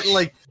 he was getting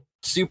like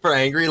super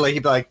angry. Like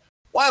he'd be like,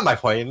 "Why am I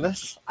playing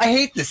this? I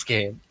hate this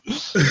game."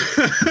 That's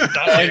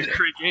a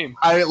great game.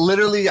 I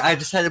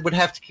just would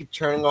have to keep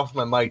turning off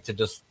my mic to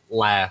just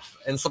laugh.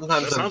 And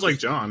sometimes That sounds like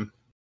John.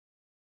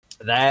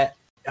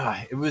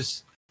 it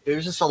was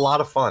just a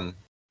lot of fun.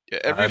 Yeah,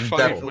 every I'm fight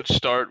definitely- would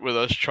start with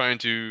us trying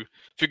to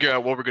figure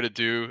out what we're gonna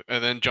do,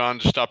 and then John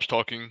just stops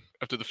talking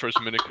after the first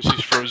minute because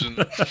he's frozen.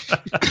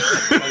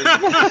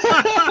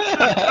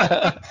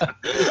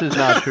 This is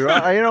not true.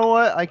 You know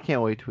what? I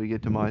can't wait till we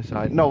get to my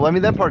side. No, I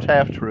mean that part's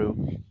half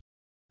true.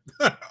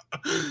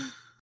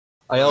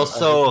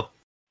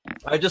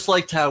 I just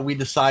liked how we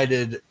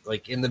decided,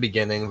 like in the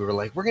beginning, we were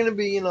like, we're gonna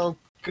be,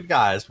 good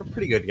guys. We're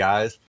pretty good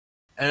guys.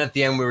 And at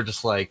the end, we were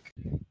just like,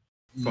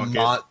 Fuck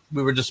it.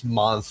 we were just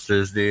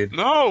monsters, dude.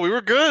 No, we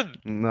were good.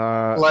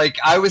 Nah. Like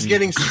I was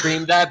getting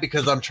screamed at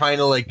because I'm trying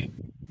to like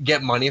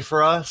get money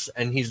for us,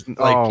 and he's like,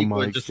 Oh people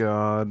my are just.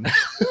 god.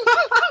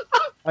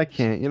 I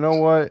can't. You know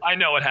what? I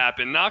know what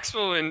happened.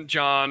 Knoxville and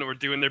John were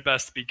doing their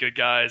best to be good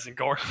guys, and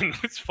Garland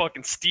was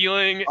fucking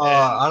stealing.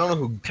 I don't know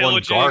who one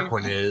pillaging.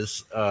 Garquin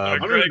is. I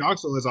don't know who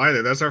Knoxville is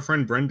either. That's our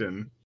friend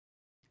Brendan.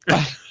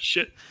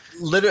 Shit.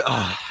 Literally,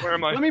 Where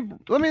am I? Let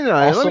me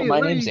Also, my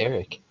name's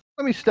Eric.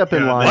 let me step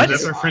in Yeah, line.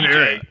 That's our friend Okay.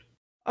 Eric.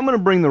 I'm gonna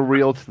bring the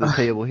real to the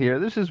table here.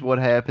 This is what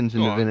happens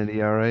in Go on.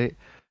 Divinity, all right?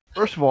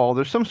 First of all,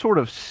 there's some sort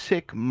of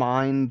sick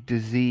mind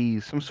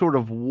disease, some sort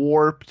of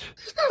warped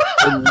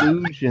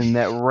illusion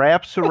that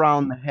wraps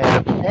around the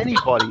head of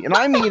anybody, and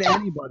I mean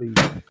anybody,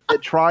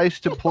 that tries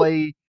to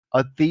play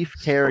a thief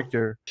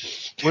character,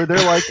 where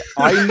they're like,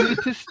 I need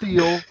to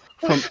steal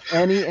from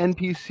any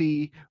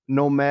NPC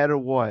no matter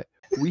what.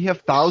 We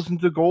have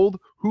thousands of gold.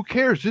 Who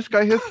cares? This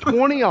guy has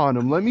 20 on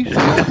him. Let me steal.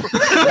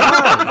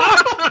 Why?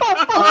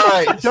 all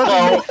right. It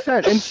doesn't make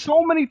sense. And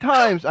so many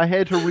times I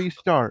had to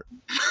restart.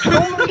 So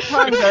many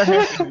times I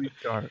had to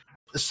restart.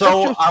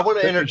 So I want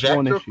to that's just interject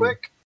one real issue.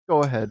 quick.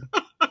 Go ahead.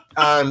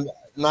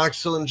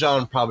 Knoxville and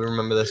John probably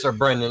remember this, or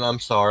Brendan. I'm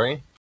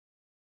sorry,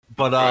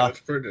 but That's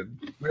Brendan.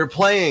 we were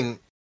playing,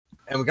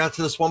 and we got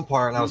to this one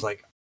part, and I was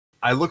like,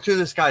 I looked through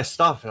this guy's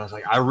stuff, and I was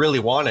like, I really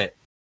want it,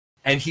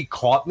 and he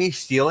caught me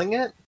stealing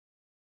it,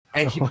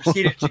 and he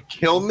proceeded to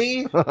kill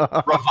me,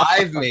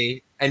 revive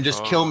me, and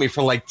just kill me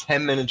for like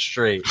 10 minutes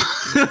straight.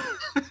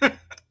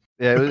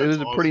 Yeah, it was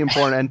That's a pretty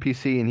important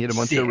NPC, and he had a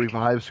bunch Sick. of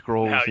revive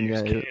scrolls, How and you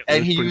yeah, scam. it And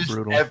was he pretty used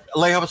brutal.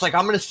 like I was like,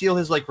 I'm gonna steal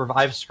his like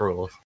revive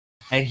scrolls,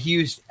 and he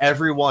used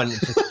everyone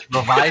to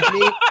revive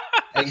me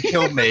and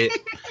kill me.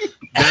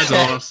 That's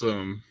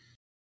awesome.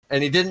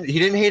 And he didn't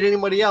hate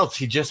anybody else.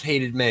 He just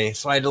hated me.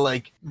 So I had to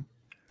like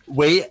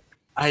wait.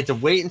 I had to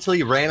wait until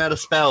he ran out of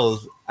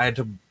spells. I had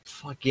to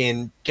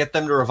fucking get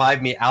them to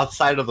revive me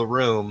outside of the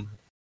room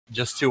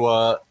just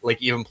to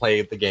like even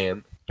play the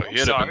game. But he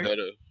had a Sorry.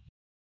 vendetta.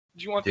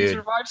 Do you want these Dude.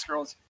 revive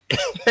scrolls?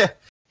 And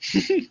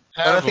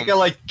I think I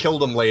like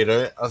killed him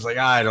later. I was like,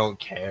 I don't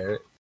care.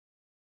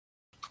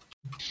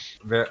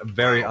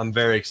 I'm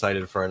very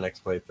excited for our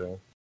next playthrough.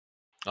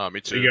 Me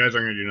So too. you guys are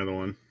gonna do another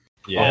one.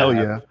 Oh, hell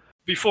yeah.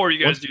 Before you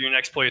guys What's- do your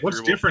next playthrough, What's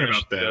we'll different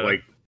finish about that? the-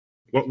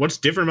 Like, what's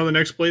different about the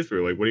next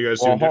playthrough? Like, what do you guys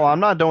Well, do? hold on, I'm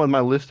not done with my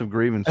list of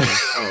grievances.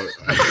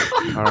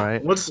 Oh. All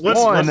right. let's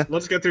One.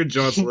 let's get through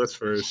John's list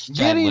first.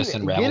 Giant list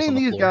and rattles Getting on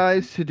the these floor.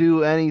 guys to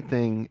do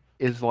anything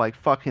is like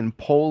fucking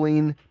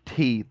pulling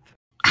teeth.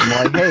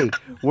 I'm like,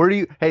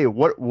 hey,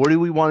 what do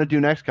we want to do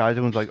next, guys?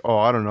 Everyone's like, oh,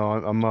 I don't know.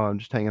 I'm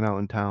just hanging out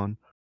in town.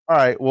 All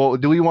right, well,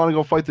 do we want to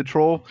go fight the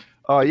troll?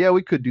 Yeah,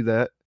 we could do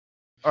that.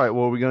 All right,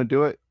 well, are we gonna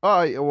do it?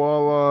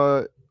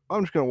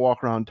 I'm just gonna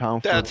walk around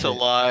town. That's a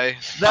lie.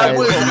 That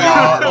was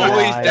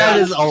always. That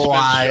is a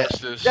lie.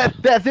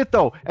 That's it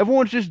though.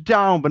 Everyone's just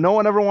down, but no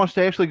one ever wants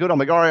to actually go down. I'm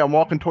like, all right, I'm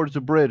walking towards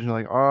the bridge, and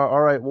like, all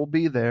right, we'll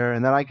be there.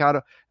 And then I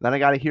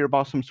gotta hear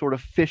about some sort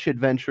of fish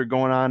adventure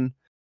going on,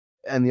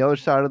 and the other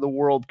side of the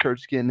world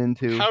Kurt's getting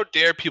into. How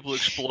dare people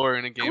explore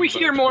in a game? Can we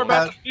hear more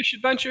about the fish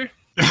adventure?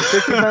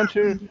 Fish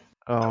adventure?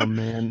 Oh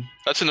man,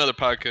 that's another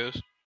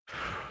podcast.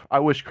 I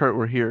wish Kurt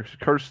were here.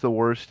 Kurt's the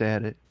worst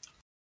at it.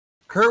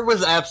 Kurt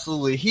was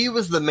he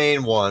was the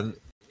main one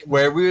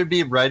where we would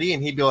be ready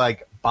and he'd be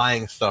like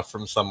buying stuff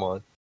from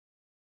someone.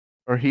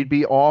 Or he'd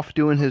be off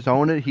doing his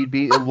own he'd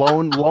be a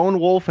lone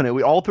wolf in it.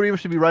 We all three of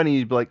us would be running.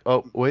 He'd be like,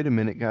 "Oh, wait a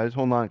minute, guys,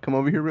 hold on, come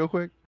over here real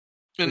quick.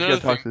 Another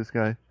thing, talk to this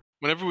guy."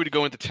 Whenever we'd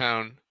go into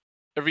town,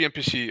 every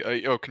NPC,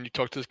 can you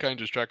talk to this guy and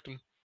distract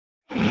him?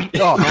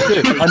 Oh,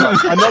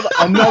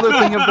 another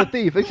thing of the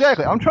thief.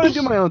 Exactly. I'm trying to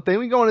do my own thing.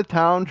 We go into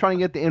town, trying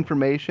to get the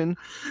information.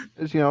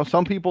 As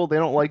some people they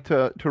don't like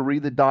to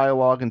read the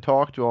dialogue and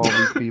talk to all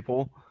these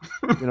people.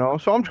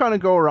 So I'm trying to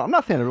go around. I'm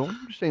not saying everyone.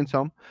 I'm just saying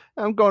some.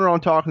 I'm going around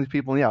talking to these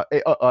people. And yeah,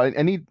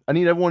 I need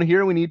everyone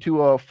here. We need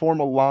to form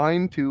a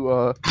line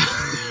to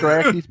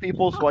distract these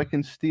people so I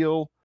can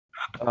steal.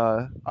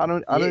 I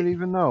don't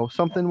even know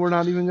something we're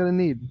not even gonna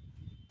need.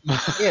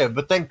 Yeah,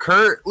 but then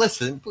Kurt,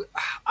 listen,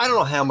 I don't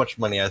know how much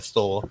money I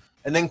stole,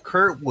 and then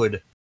Kurt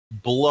would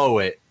blow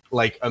it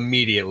like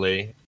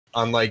immediately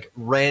on like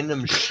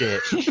random shit.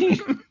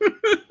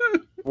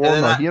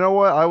 Well, no, you know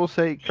what? I will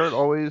say Kurt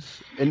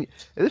always, and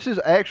this is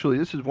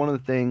one of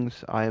the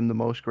things I am the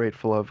most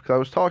grateful of, because I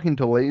was talking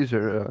to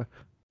Laser,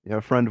 a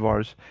friend of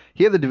ours.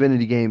 He had the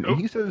Divinity game, and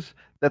he says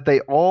that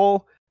they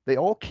all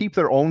keep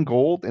their own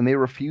gold, and they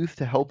refuse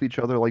to help each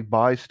other like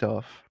buy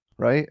stuff.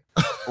 Right?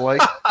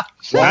 Like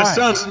that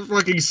sounds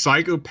fucking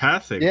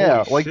psychopathic.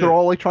 Yeah, like they're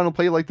all like trying to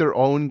play like their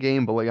own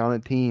game, but like on a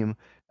team.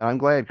 And I'm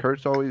glad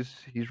Kurt's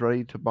he's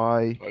ready to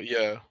buy.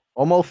 Yeah.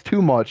 Almost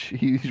too much.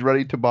 He's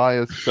ready to buy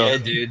us stuff. Yeah,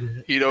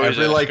 dude. He'd always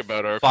ask like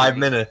about our 5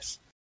 minutes.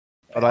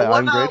 But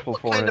I'm grateful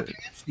for it. What kind of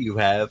pants do you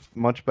have?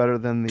 Much better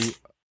than the.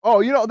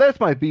 Oh, that's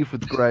my beef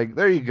with Greg.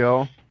 There you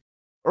go.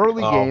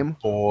 Early game,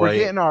 boy. We're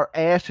getting our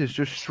asses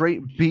just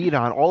straight beat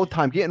on all the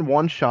time, getting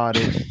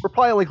one-shotted. We're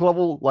probably like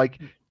level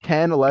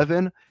 10, 11,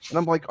 and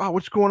I'm like, oh,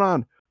 what's going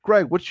on?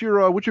 Greg, what's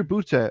your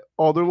boots at?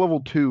 Oh, they're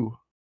level 2.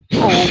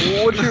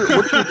 Oh, what's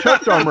your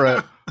chest armor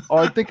at? Oh,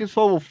 I think it's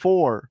level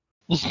 4.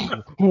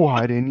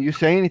 Why didn't you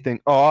say anything?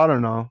 Oh, I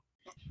don't know.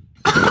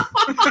 You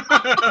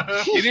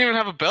didn't even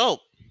have a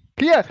belt.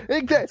 Yeah,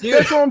 exactly.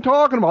 That's what I'm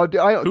talking about.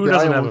 Who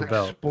doesn't have a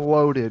belt?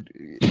 Exploded.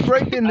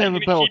 Greg didn't have a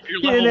belt.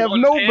 He didn't have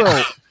no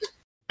belt.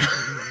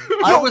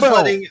 I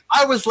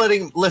was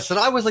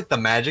like the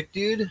magic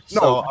dude.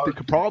 No,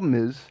 the problem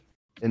is,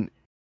 and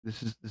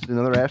this is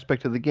another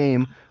aspect of the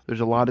game.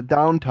 There's a lot of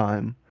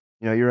downtime.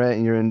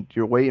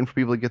 You're waiting for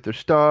people to get their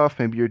stuff.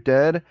 Maybe you're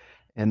dead,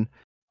 and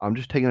I'm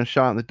just taking a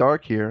shot in the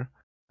dark here.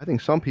 I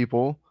think some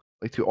people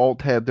like to alt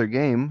tab their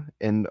game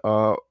and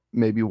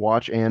maybe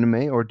watch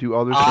anime or do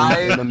other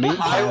things in the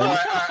meantime.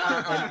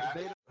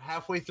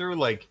 Halfway through,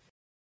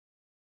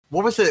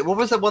 what was it? What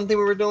was that one thing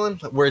we were doing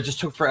where it just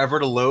took forever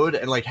to load,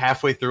 and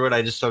halfway through it,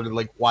 I just started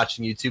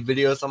watching YouTube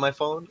videos on my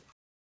phone.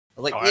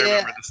 I was like, I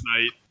remember this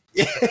night.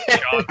 Yeah.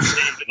 John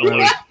stayed in the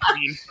loading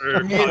screen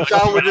for Me and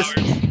John were just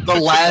the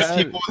last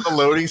people in the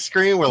loading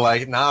screen. We're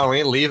like, nah, we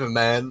ain't leaving,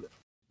 man.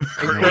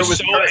 Kurt was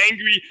so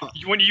angry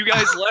when you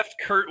guys left.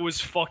 Kurt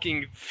was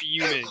fucking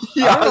fuming.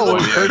 Yeah, I don't know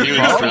what Kurt's he was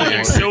problem really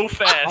was. so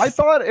fast. I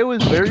thought it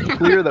was very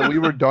clear that we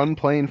were done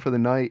playing for the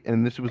night,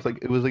 and this was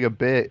like a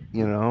bit.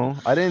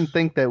 I didn't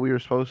think that we were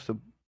supposed to.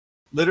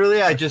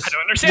 Literally, I don't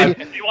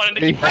understand. He wanted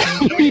to keep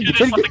playing.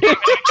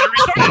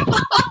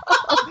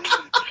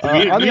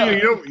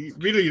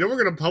 Vito,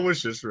 we're gonna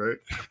publish this, right?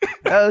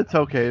 It's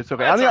okay. It's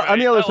okay. That's On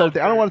the other alright. side of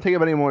things, I don't want to take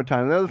up any more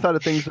time. On the other side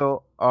of things,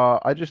 though,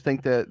 I just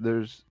think that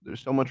there's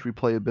so much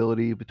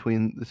replayability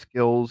between the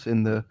skills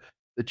and the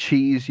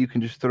cheese you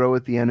can just throw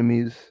at the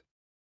enemies,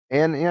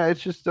 and yeah,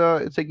 it's just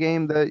it's a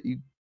game that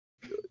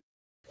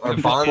our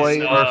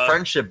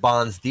friendship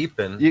bonds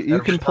deepen. You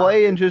can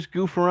play and just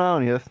goof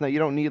around. Yeah, you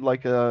don't need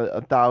like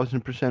a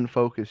 1,000%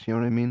 focus. You know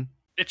what I mean?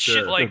 It's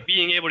shit like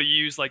being able to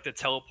use the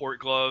teleport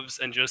gloves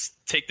and just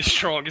take the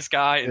strongest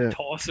guy and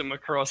toss him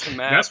across the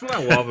map. That's what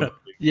I love about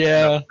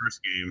Yeah. the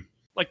first game.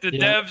 The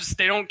devs,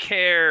 they don't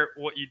care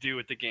what you do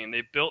with the game.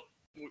 They built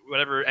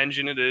whatever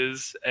engine it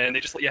is, and they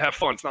just let you have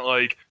fun. It's not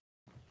like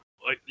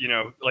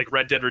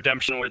Red Dead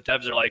Redemption, where the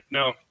devs are like,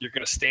 no, you're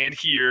gonna stand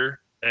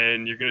here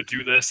and you're gonna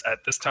do this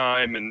at this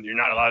time, and you're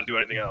not allowed to do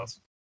anything else.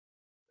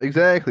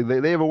 Exactly.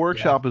 They have a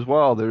workshop as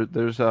well.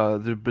 There's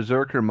the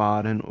Berserker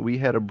mod, and we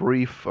had a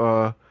brief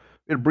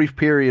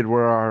period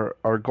where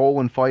our goal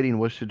in fighting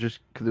was to just,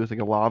 because there was a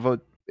lava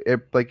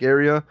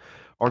area,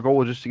 our goal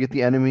was just to get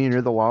the enemy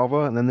near the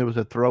lava, and then there was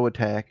a throw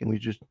attack, and we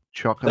just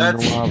chuck them in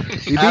the lava.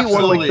 We beat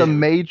one of like the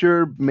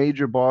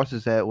major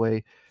bosses that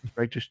way.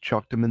 Greg just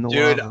chucked him in the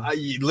lava.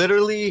 Dude,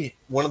 literally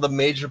one of the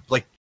major,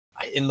 like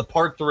in the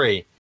part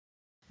 3,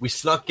 we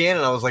snuck in,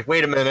 and I was like,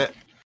 wait a minute,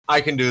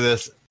 I can do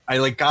this. I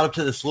like got up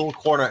to this little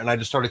corner, and I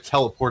just started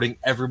teleporting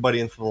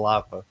everybody into the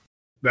lava.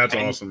 That's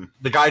awesome.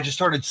 The guy just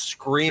started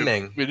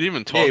screaming. We didn't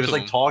even talk. Yeah, he was to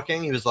like him.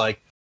 talking. He was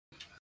like,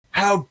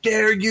 "How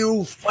dare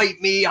you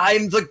fight me?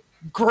 I'm the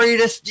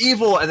greatest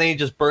evil!" And then he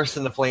just burst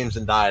into flames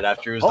and died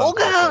after he was. Oh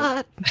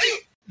done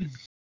God!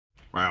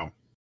 Wow.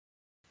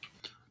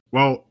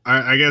 Well,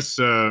 I guess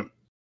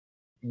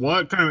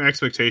what kind of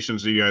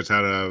expectations do you guys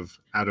have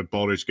out of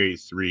Baldur's Gate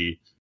 3?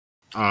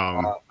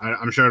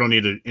 I'm sure I don't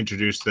need to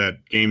introduce that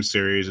game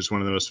series. It's one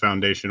of the most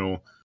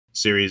foundational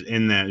series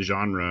in that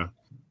genre.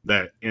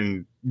 That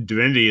in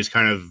Divinity is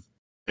kind of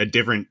a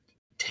different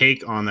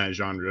take on that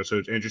genre. So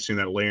it's interesting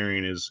that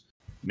Larian is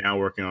now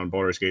working on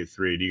Baldur's Gate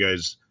 3. Do you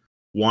guys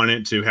want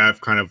it to have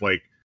kind of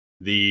like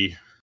the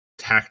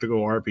tactical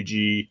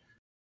RPG,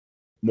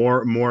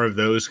 more of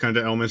those kind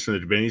of elements from the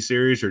Divinity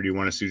series, or do you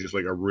want to see just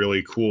like a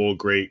really cool,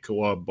 great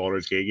co-op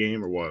Baldur's Gate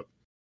game, or what?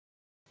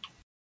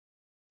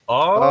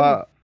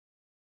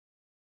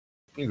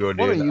 You go, dude.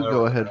 Why don't you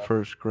go ahead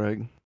first,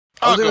 Greg?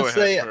 I'll gonna go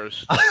say- ahead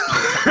first.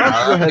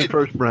 Go ahead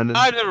first, Brendan.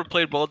 I've never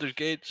played Baldur's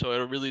Gate, so I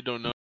really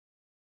don't know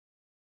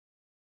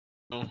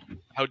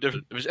how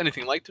different. If there's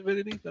anything like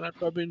Divinity, then I'd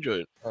probably enjoy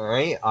it. All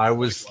right, I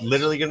was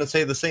literally gonna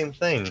say the same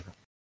thing.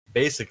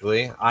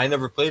 Basically, I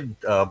never played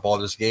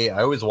Baldur's Gate.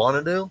 I always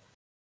wanted to,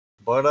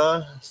 but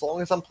as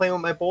long as I'm playing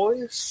with my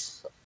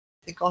boys,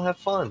 I think I'll have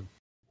fun.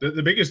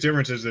 The biggest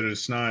difference is that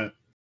it's not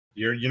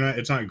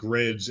it's not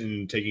grids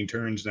and taking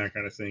turns and that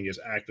kind of thing. It's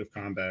active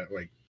combat,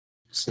 like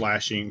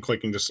slashing,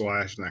 clicking to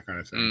slash, and that kind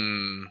of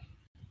thing.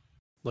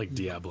 Like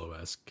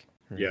Diablo-esque.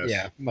 Yes.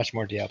 Yeah, much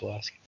more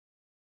Diablo-esque.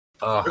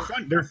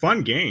 They're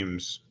fun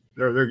games.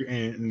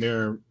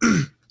 They're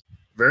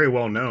very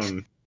well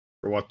known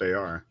for what they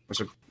are.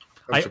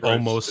 I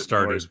almost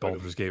started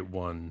Baldur's Gate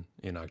 1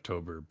 in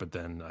October, but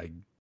then I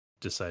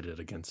decided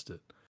against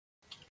it.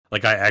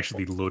 Like, I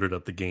actually loaded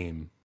up the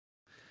game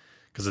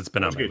because it's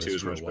been on my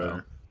list for a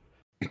while.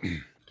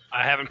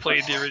 I haven't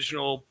played the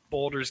original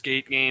Baldur's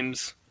Gate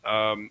games.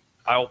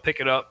 I will pick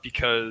it up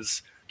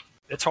because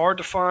it's hard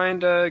to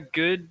find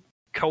good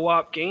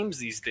co-op games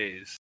these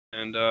days.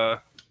 And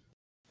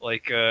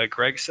like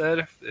Greg said,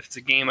 if it's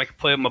a game I can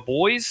play with my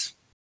boys,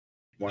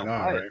 why I'll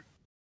not? buy it. Right?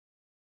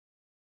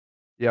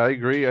 Yeah, I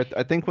agree. I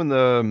think when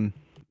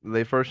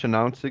they first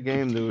announced the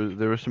game,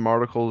 there were some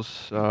articles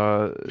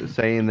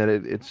saying that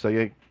it's like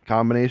a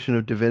combination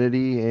of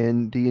Divinity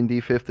and D&D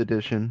 5th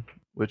edition,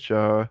 which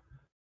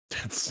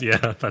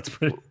that's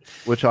pretty.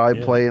 Which I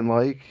Yeah. play and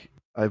like.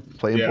 I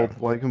play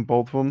in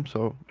both of them,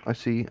 so I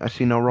see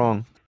no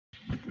wrong.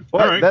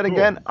 But Alright, then cool.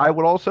 again, I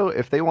would also,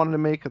 if they wanted to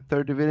make a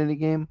third Divinity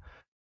game,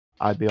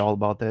 I'd be all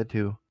about that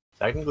too.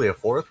 Technically, a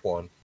fourth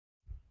one.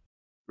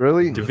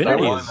 Really?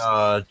 Divinity That is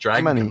one,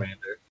 Dragon many?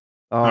 Commander.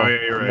 Oh, yeah,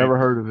 you're right. never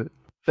heard of it.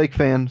 Fake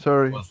fan,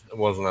 sorry. It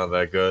wasn't not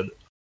that good.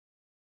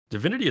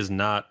 Divinity is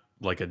not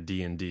like a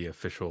D&D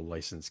official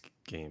licensed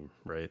game,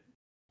 right?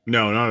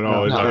 No, not at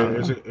all. No.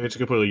 It's a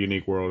completely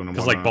unique world.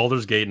 Because like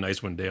Baldur's Gate and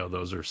Icewind Dale,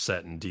 those are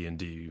set in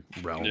D&D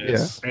realms. Yeah. and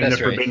the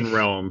That's right. Forbidden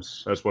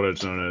Realms. That's what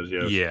it's known as.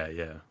 Yes.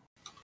 Yeah.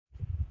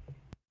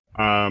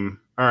 All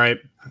right,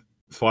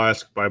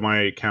 Flask. By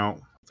my count,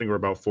 I think we're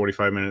about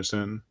 45 minutes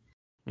in.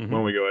 Mhm. Why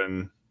don't we go ahead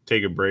and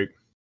take a break?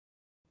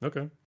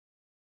 Okay.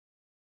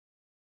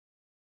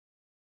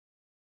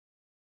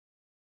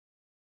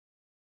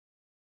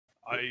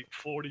 I ate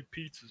 40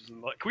 pizzas.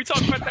 And can we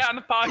talk about that on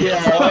the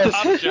podcast?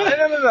 Papa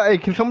John. No. Hey,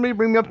 can somebody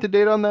bring me up to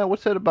date on that?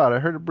 What's that about? I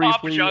heard it Papa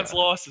briefly. John's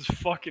lost his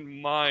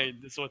fucking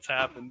mind. Is what's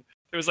happened.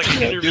 There was like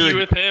an interview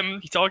with him.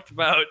 He talked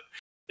about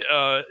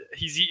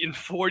he's eaten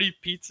 40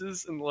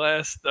 pizzas in the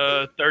last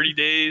 30 Hey,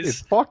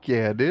 days. fuck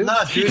yeah, dude.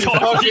 Nah, He dude,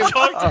 talked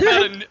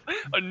fucking- about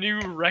a new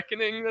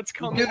reckoning that's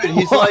coming. Dude,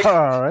 he's like,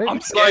 all right. I'm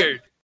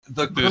scared.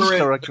 the This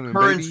current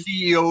baby.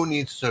 CEO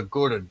needs to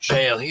go to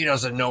jail. He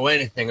doesn't know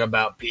anything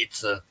about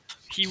pizza.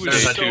 He was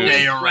There's so a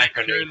day of quick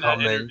reckoning during that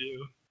coming.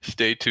 interview.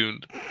 Stay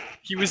tuned.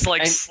 He was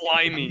like And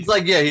slimy. He's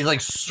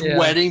like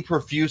sweating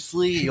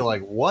profusely. You're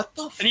like, what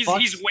the And fuck?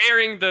 he's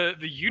wearing the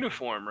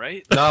uniform,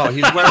 right? No,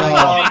 he's He wearing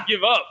didn't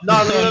give up.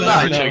 no.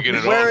 No. Taking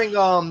He's it wearing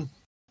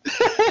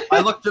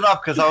I looked it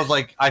up because I was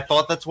like, I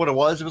thought that's what it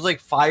was. It was like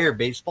Fire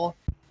Baseball.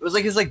 It was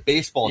like his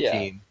baseball Yeah.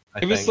 team.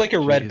 It was like a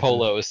red Jesus.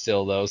 polo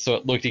still, though, so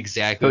it looked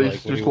exactly So like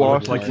he's what he just wore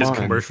lost in Like the his last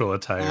Fine. commercial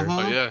attire.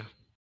 Mhm. Oh yeah.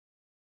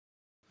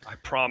 I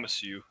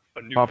promise you,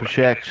 a new Papa reckoning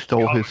Shack is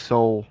stole coming. his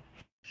soul.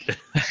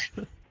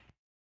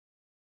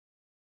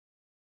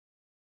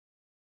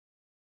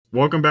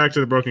 Welcome back to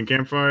the Broken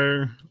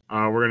Campfire.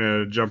 We're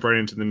gonna jump right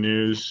into the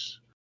news.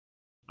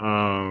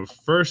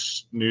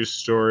 First news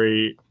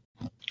story: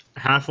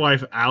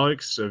 Half-Life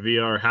Alyx, a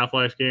VR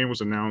Half-Life game,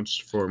 was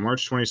announced for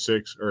March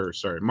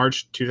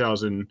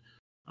 2020.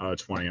 I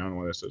don't know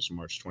why that says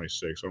March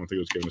 26th. I don't think it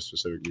was given a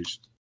specific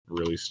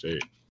release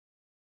date.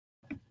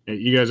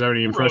 You guys have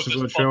any impressions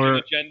of the trailer?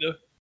 Agenda.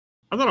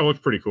 I thought it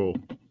looked pretty cool.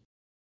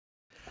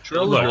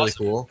 Trailer Look, really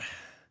cool.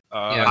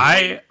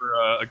 I for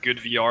a good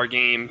VR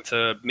game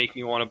to make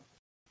me want to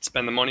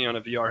spend the money on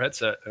a VR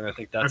headset, and I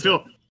think that's.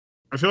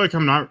 I feel like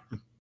I'm not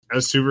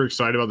as super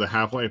excited about the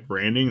Half-Life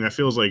branding. That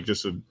feels like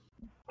just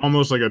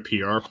almost like a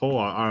PR poll.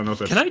 I don't know if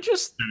that's. Can I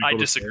just? I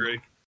disagree.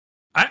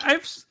 I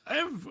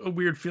have a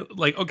weird feel.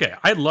 Like, okay,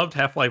 I loved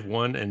Half-Life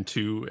 1 and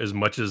 2 as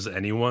much as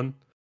anyone,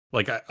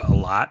 like a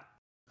lot,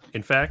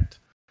 in fact.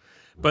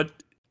 But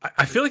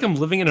I feel like I'm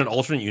living in an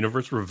alternate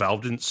universe where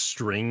Valve didn't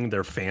string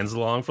their fans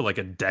along for like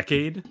a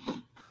decade.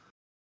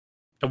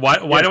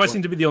 Why do I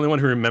seem to be the only one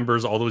who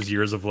remembers all those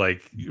years of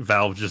like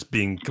Valve just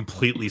being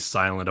completely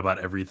silent about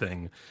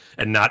everything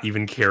and not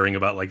even caring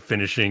about like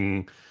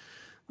finishing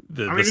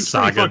the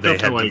saga they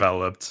had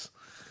developed?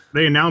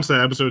 They announced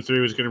that episode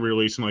 3 was going to be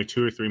released in like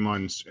 2 or 3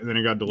 months, and then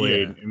it got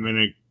delayed, and then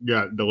it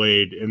got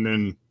delayed, and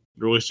then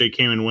the release date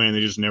came and went.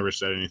 They just never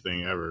said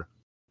anything ever.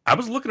 I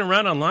was looking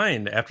around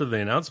online after the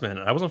announcement,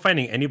 and I wasn't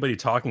finding anybody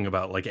talking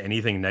about like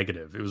anything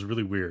negative. It was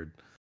really weird.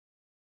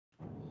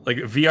 Like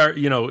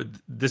VR,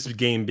 this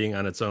game being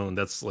on its own,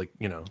 that's like,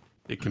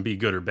 it can be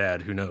good or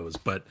bad, who knows?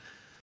 But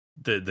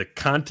the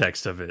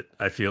context of it,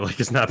 I feel like,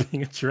 is not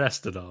being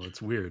addressed at all.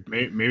 It's weird.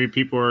 Maybe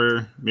people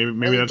are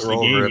maybe that's the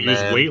game. You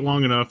just wait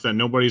long enough that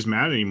nobody's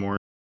mad anymore.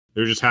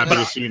 They're just happy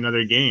to see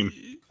another game.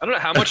 I don't know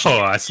how much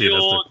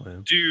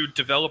do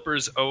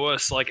developers owe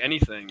us like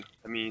anything.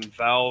 I mean,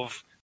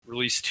 Valve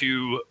released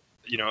 2,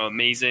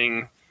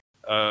 amazing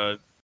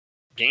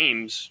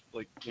games.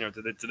 Like, do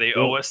they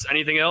owe us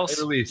anything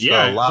else?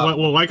 Yeah.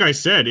 Well, like I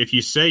said, if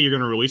you say you're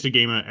going to release a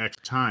game at X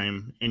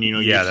time, and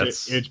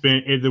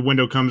the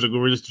window comes and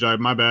goes,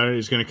 my bad,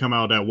 it's going to come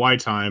out at Y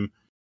time,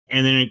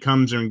 and then it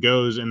comes and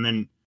goes, and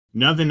then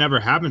nothing ever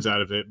happens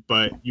out of it.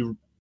 But you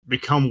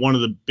become one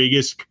of the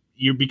biggest.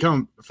 You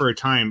become, for a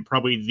time,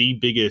 probably the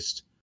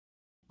biggest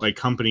like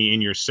company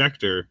in your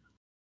sector,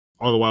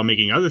 all the while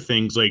making other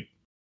things. Like,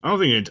 I don't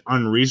think it's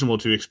unreasonable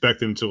to expect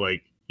them to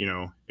like,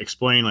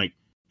 explain like,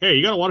 hey,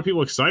 you got a lot of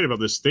people excited about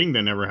this thing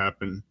that never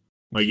happened.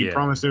 Like, you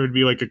promised there would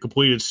be like a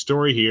completed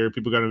story here.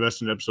 People got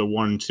invested in episode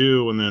 1 and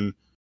 2, and then,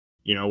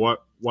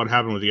 what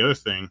happened with the other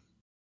thing?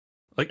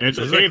 Like, and it's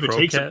okay if it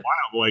takes a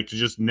while, like, to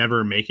just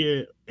never make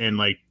it, and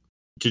like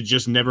to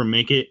just never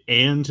make it,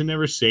 and to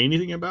never say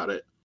anything about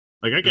it.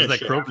 Like, I guess that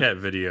Crocat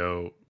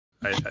video.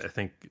 I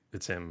think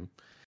it's him,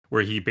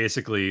 where he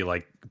basically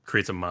like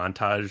creates a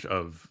montage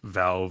of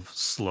Valve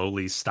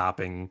slowly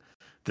stopping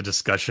the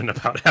discussion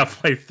about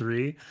Half-Life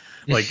 3,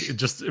 like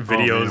just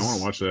videos. I want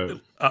to watch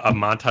that. A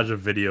montage of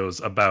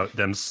videos about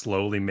them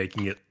slowly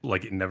making it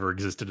like it never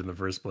existed in the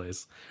first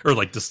place, or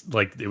like just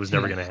like it was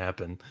never going to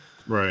happen.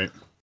 Right.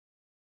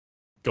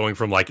 Going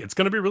from like it's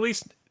going to be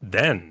released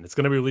then, it's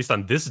going to be released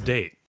on this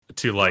date,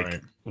 to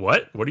like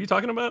what are you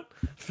talking about,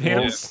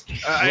 fans?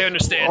 Well, I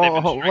understand.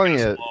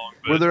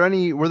 Were there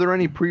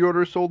any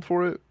pre-orders sold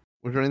for it?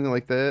 Was there anything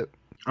like that?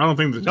 I don't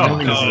think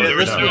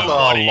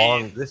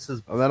This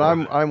is. Then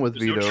I'm with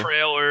Vito. No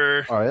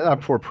trailer. All right, not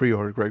before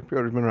pre-order, Greg.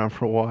 Pre-order's been around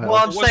for a while. Well,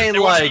 I'm saying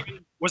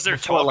was there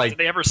talk? Did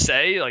they ever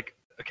say like?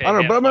 Okay, I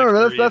don't know, but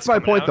remember, that's my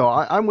point, though.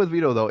 I'm with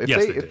Vito, though.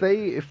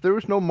 If there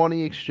was no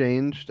money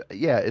exchanged,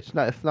 it's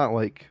not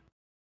like,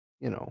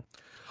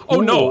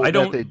 Oh no, I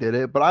don't. They did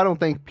it, but I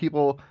don't think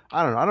people.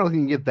 I don't know. I don't think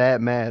you can get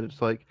that mad.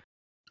 It's like.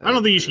 I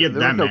don't think you should get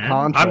that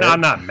mad. I'm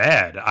not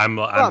mad. I'm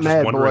just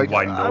mad, wondering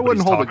why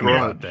nobody's talking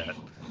about that.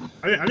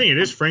 I think it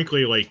is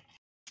frankly like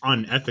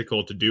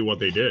unethical to do what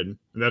they did.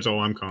 That's all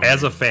I'm calling.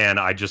 As a fan,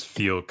 I just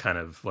feel kind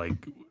of like,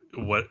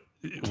 what?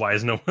 Why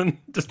is no one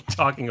just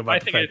talking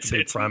about the fact that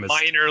they promised?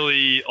 It's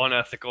minorly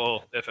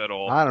unethical, if at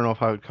all. I don't know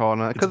if I would call it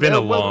that. It's been a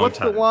long time. What's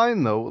the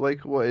line though?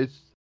 Like, what?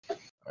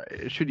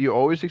 Should you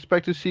always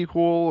expect a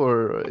sequel,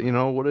 or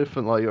what if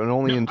like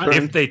only in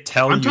certain? If they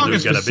tell you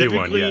there's going to be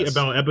one, yes.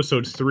 About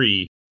episode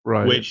 3,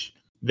 right? Which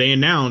they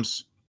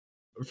announced.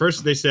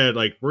 First, they said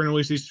like we're going to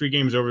release these 3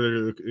 games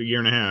over a year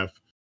and a half.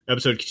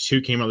 Episode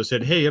 2 came out. They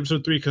said, "Hey,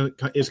 episode 3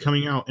 is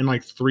coming out in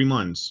like 3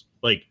 months."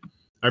 Like,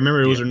 I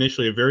remember it was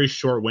initially a very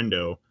short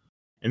window,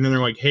 and then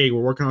they're like, "Hey,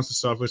 we're working on some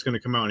stuff. It's going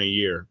to come out in a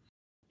year."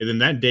 And then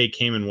that day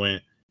came and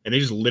went, and they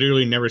just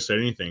literally never said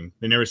anything.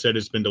 They never said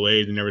it's been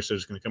delayed. They never said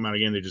it's going to come out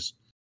again. They just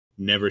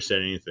never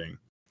said anything.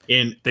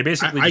 And they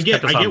basically I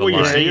get what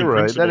you're saying. You're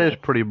right. That is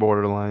pretty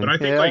borderline. But I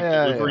think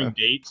delivering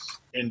dates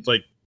and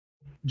like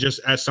just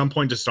at some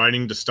point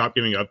deciding to stop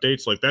giving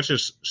updates, like that's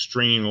just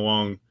stringing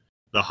along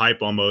the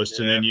hype almost.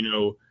 And then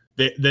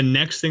the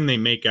next thing they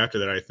make after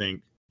that, I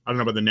don't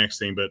know about the next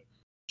thing, but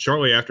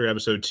shortly after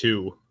episode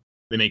 2,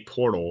 they make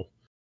Portal,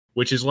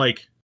 which is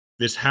like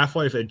this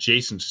Half-Life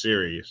adjacent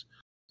series.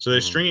 So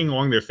they're stringing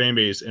along their fan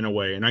base in a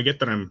way. And I get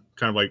that I'm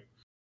kind of like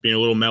being a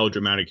little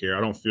melodramatic here. I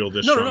don't feel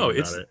this strong about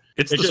it.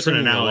 It's the just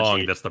stringing an analogy.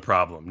 along that's the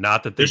problem.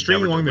 Not that they're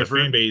stringing along their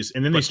fan base,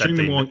 and then they string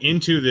them along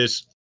into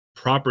this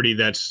property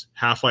that's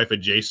Half-Life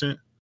adjacent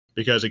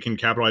because it can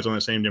capitalize on the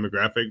same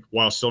demographic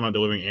while still not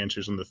delivering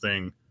answers on the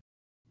thing.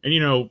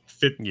 And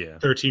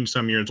 13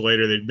 some years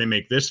later, they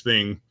make this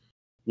thing,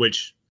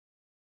 which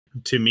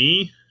to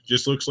me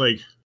just looks like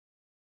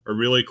a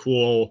really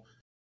cool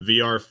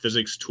VR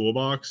physics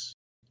toolbox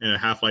and a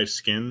Half-Life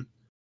skin.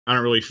 I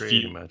don't really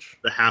Pretty feel much.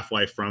 the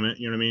Half-Life from it.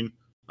 You know what I mean?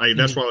 Like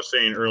that's what I was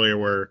saying earlier,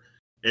 where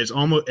it's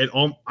almost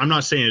I'm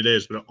not saying it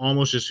is, but it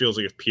almost just feels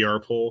like a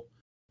PR pull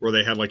where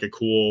they had like a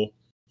cool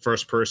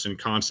first-person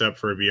concept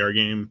for a VR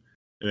game,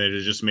 and they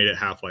just made it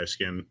Half-Life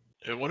skin.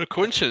 And what a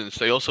coincidence!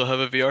 They also have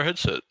a VR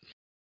headset.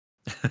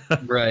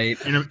 Right.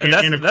 And of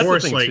that's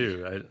course, the thing like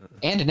too.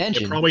 And an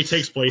engine. it probably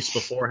takes place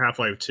before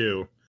Half-Life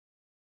 2,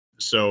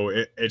 so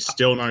it's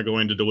still not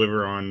going to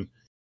deliver on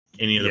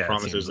any of the Yeah, it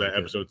promises seems that like it.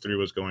 Episode 3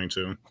 was going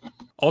to.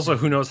 Also,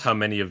 who knows how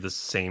many of the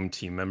same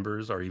team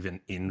members are even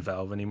in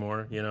Valve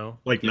anymore? You know,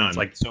 Like none. it's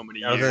like So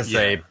many I was gonna years.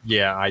 say,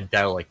 yeah, I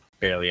doubt like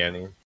barely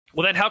any.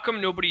 Well, then how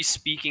come nobody's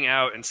speaking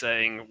out and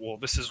saying, "Well,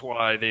 this is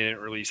why they didn't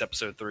release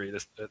Episode 3"?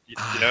 This, you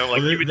know,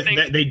 like Well, you would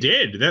think. they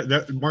did.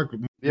 That Mark.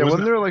 Yeah,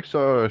 wasn't wasn't there like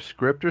a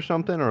script or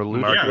something or a loose?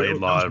 Mark Yeah, that was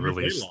Laidlaw Mark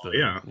released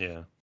Laidlaw, the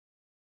yeah.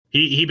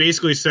 He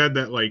basically said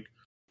that like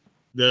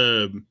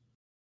the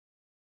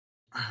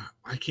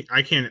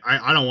I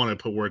don't want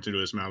to put words into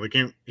his mouth. I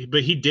can't,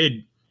 but he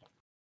did.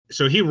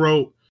 So he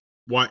wrote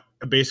what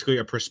basically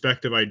a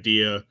perspective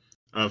idea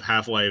of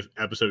Half-Life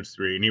Episode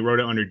 3, and he wrote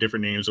it under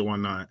different names and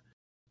whatnot.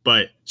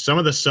 But some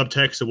of the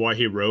subtext of what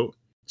he wrote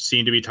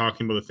seemed to be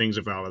talking about the things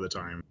of Valve at the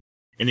time.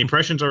 And the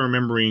impressions I'm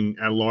remembering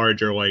at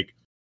large are like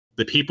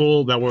the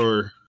people that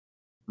were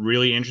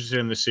really interested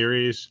in the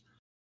series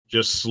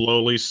just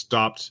slowly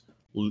stopped,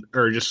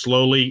 or just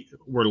slowly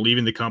were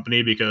leaving the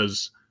company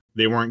because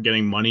they weren't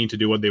getting money to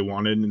do what they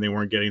wanted, and they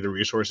weren't getting the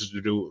resources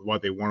to do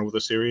what they wanted with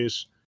the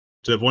series.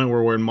 To the point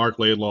where when Mark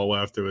Laidlaw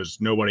left, there was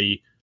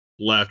nobody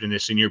left in a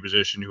senior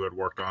position who had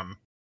worked on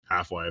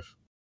Half-Life.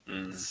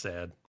 Mm, It's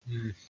sad.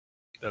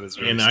 that is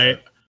really And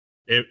sad.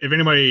 if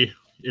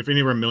any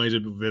of our millions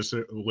of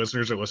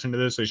listeners are listening to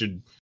this, they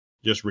should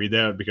just read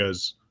that,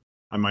 because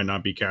I might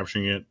not be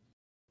capturing it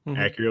Mhm.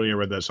 accurately. I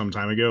read that some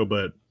time ago,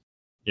 but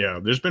yeah,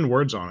 there's been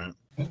words on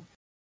it.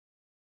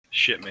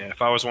 Shit, man.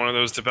 If I was one of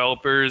those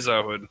developers, I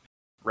would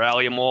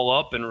rally them all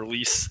up and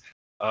release,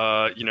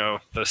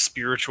 the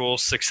spiritual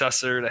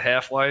successor to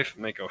Half-Life,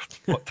 make a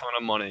ton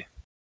of money.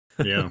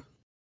 Yeah.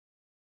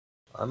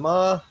 I'm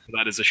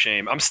That is a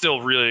shame. I'm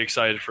still really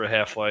excited for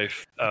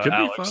Half-Life. Could be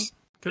Alex. fun.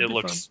 Could It be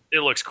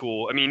looks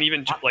cool. I mean,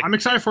 even like I'm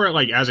excited for it,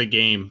 like as a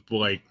game, but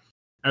like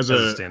as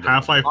As a a standalone.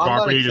 Half-Life I'm not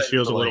property, it just excited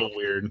feels a for, little like-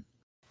 weird.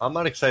 I'm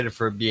not excited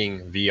for it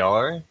being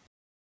VR.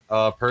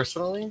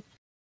 Personally,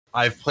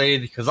 I've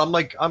played because I'm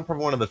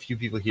probably one of the few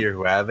people here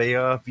who have a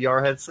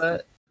VR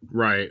headset.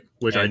 Right,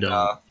 which I And,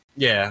 don't.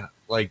 Yeah,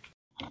 like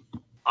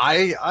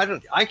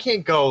I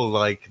can't go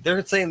like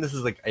they're saying this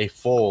is like a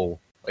full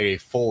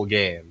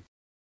game,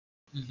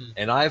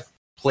 and I've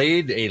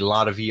played a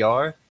lot of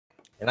VR,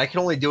 and I can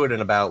only do it in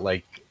about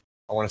like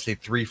I want to say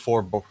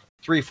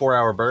 3-4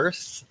 hour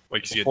bursts you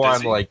get before I'm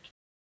dizzy. like,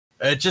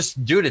 it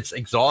just dude, it's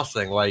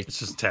exhausting. Like It's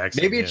just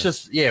taxing. maybe it's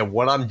just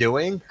what I'm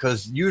doing,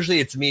 because usually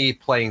it's me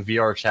playing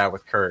VR chat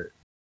with Kurt.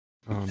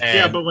 And,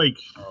 Yeah, but like,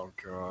 Oh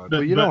god.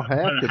 Well, you don't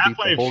have to beat the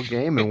Half-Life- whole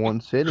game in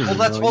one sitting. well,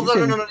 that's you well, know?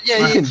 no, You no, can- no, no, yeah,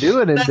 You yeah. can do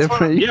it in That's what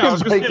different. You Yeah, I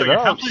was can gonna break say, it like,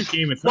 a up. Half-Life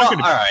game, it's Well, not all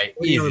gonna right,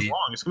 be 20 hours easy.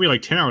 long. It's gonna be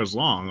like 10 hours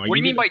long. Like, What do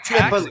you mean by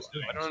Yeah, but-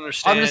 taxing? I don't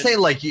understand. I'm just saying,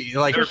 like, you,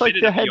 like Never Just like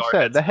fitted the a VR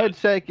headset. The headset.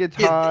 headset gets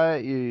Yeah,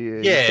 hot. yeah,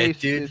 Your face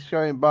dude. is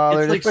getting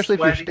bothered, It's like especially if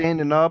sweaty. you're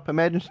standing up.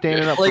 Imagine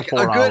standing up Like, for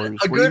 4 a good- hours. a What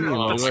do you good- mean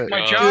Oh, by that's that? my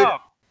Dude,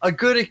 job. a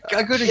good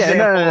example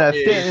Yeah,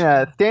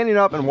 no. is Standing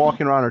up and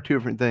walking around are two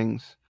different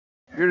things.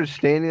 If you're just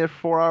standing there for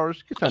 4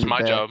 hours, get That's on your my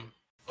back. job.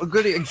 a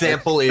good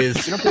example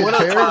is You don't get one of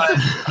the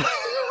chairs?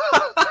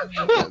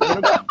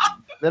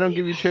 They don't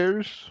give you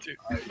chairs.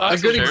 a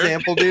good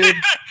example, dude.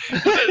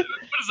 What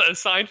is that, a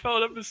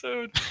Seinfeld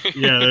episode?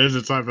 yeah, there is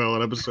a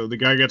Seinfeld episode. The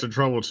guy gets in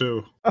trouble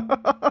too. A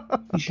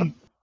good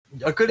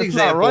That's not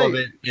example right. of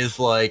it is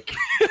like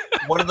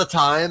one of the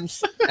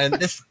times, and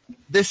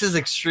this is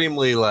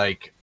extremely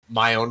like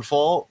my own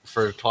fault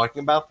for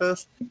talking about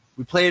this.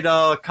 We played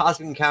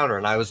Cosmic Encounter,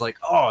 and I was like,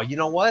 oh, you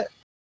know what?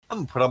 I'm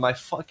gonna put on my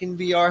fucking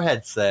VR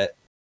headset,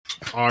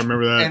 Oh, I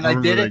remember that. And I I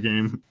remember did that it.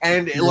 game.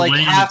 and You were like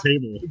laying half, on the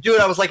table. dude,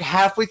 I was like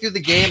halfway through the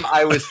game.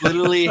 I was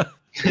literally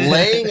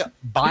laying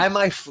by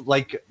my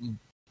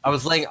I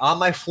was laying on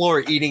my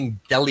floor eating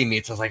deli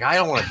meats. I was like, I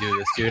don't want to do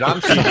this, dude.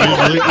 I'm so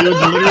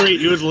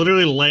He was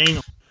literally laying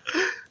on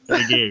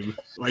the game.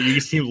 Like you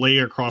can see him lay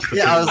across the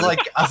yeah. table. I was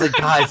like,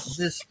 guys,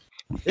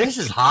 this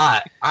is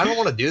hot. I don't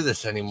want to do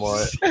this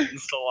anymore.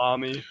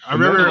 Salami. I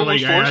remember Almost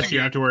like I forcing asked you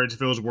you. afterwards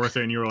if it was worth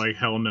it, and you were like,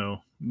 "Hell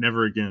no,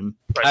 never again."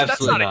 Right, that's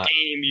Absolutely not, not. a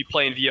game you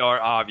play in VR,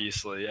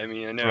 obviously. I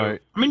mean, I know.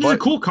 Right. I mean, it's a But-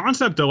 cool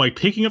concept though, like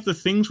picking up the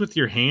things with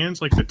your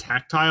hands, like the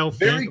tactile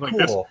Very thing.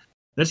 Like, cool.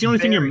 That's the only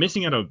thing you're Very.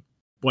 missing out of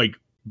like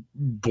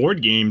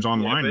board games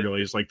online. but-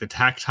 Really, is like the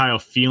tactile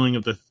feeling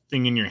of the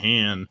thing in your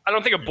hand. I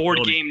don't think a board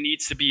Ability. game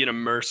needs to be an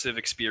immersive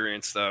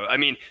experience, though. I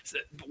mean,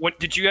 what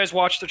did you guys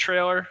watch the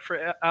trailer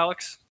for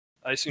Alex?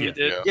 I assume you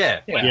did.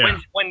 Yeah. Yeah, Yeah.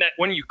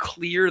 When you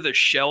clear the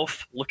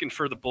shelf looking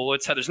for the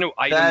bullets, how there's no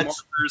item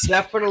That's markers.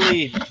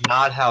 definitely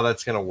not how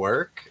that's gonna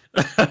work.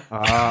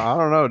 I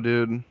don't know,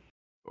 dude.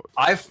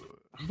 I've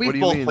What do We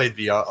you both mean? played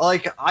VR.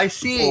 Like I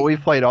see. Well,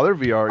 we've played other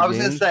VR I was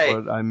gonna games, say,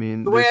 but I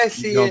mean, the way I this-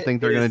 see you don't it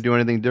think they're going is- to do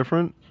anything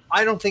different?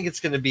 I don't think it's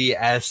going to be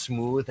as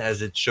smooth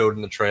as it showed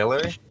in the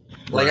trailer.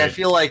 Like I Right.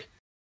 feel like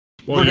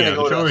Well, we're yeah, gonna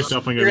go the trailer's to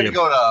definitely you're gonna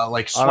gonna be. go to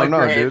like I don't swipe know,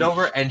 your hand dude.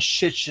 over and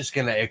shit's just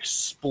gonna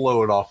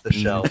explode off the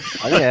shelf.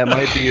 I think that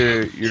might be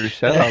your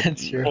setup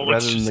That's true. Bullets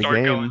rather just than the start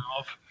going game.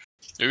 off.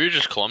 Maybe you're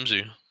just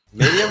clumsy.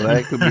 Maybe I'm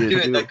That could be it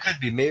dude, too. that could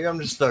be. Maybe I'm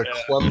just a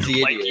Yeah,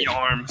 clumsy lanky idiot.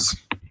 arms.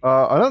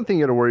 Another thing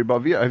you got to worry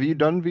about VR. Have you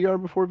done VR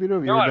before, Vito?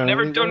 Have you No, ever I've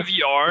never anything done like that?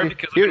 VR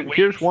because I've been waiting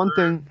Here's one for-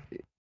 thing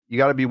you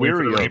got to be Wait for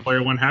wary the of. Ready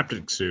Player One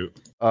haptic suit.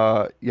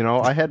 You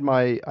know, I had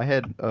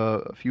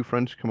a few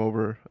friends come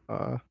over.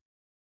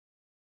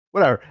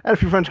 Whatever. I had a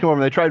few friends come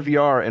over and they tried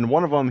VR, and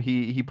one of them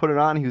he put it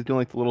on. He was doing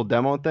like the little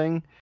demo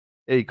thing.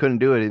 And he couldn't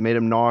do it. It made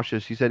him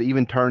nauseous. He said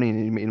even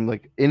turning, it made him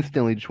like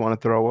instantly just want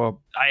to throw up.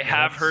 I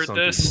have that's heard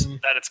something. this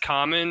that it's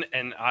common,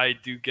 and I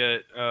do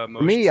get For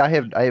motion me, I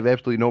have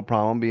absolutely no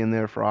problem being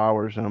there for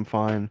hours, and I'm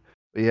fine.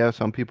 But yeah,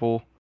 some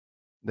people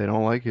they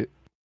don't like it.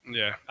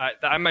 Yeah,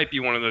 I might be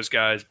one of those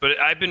guys, but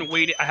I've been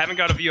waiting. I haven't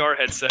got a VR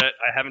headset.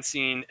 I haven't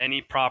seen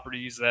any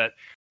properties that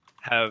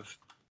have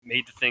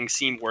made the thing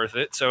seem worth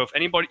it. So if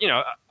anybody,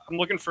 I'm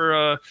looking for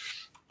a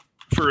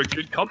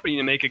good company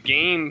to make a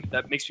game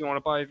that makes me want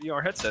to buy a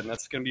VR headset, and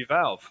that's going to be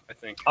Valve, I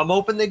think. I'm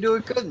hoping they do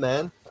it good,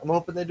 man. I'm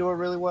hoping they do it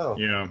really well.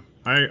 Yeah,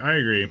 I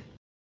agree.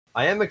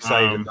 I am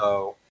excited Um,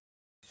 though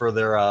for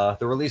their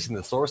they're releasing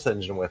the Source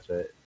engine with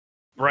it.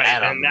 Right,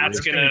 That and that's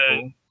It's gonna gonna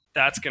be cool.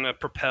 that's gonna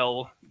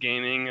propel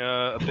gaming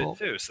a bit Well,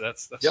 too. So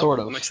that's sort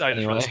of, I'm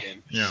excited for this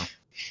game. Yeah.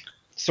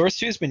 Source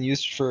 2 has been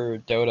used for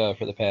Dota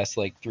for the past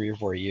like 3 or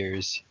 4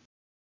 years,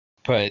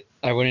 but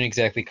I wouldn't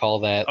exactly call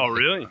that Oh,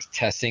 really?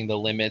 testing the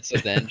limits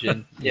of the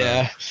engine.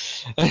 Yeah.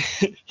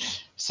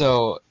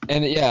 So,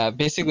 and yeah,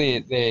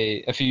 basically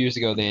a few years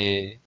ago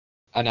they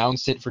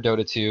announced it for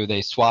Dota 2.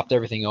 They swapped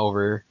everything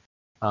over,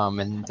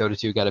 and Dota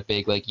 2 got a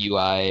big like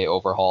UI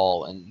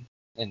overhaul and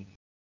It's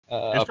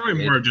probably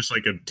upgrade. more of just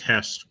like a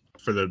test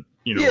for the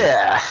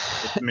Yeah,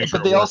 to make sure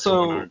but it they works and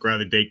also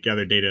whatnot,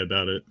 gather data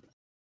about it.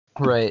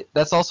 right.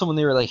 That's also when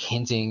they were like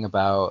hinting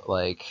about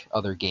like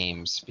other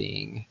games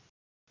being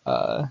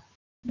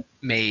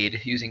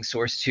made using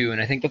Source 2,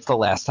 and I think that's the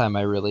last time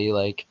I really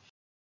like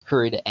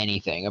heard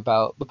anything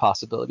about the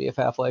possibility of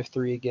Half-Life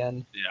 3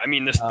 again. Yeah, I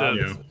mean, the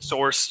Yeah.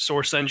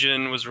 Source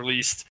engine was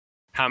released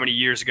how many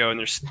years ago, and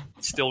there's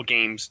still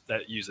games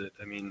that use it.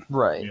 I mean,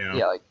 Right. Yeah.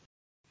 Yeah, like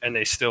and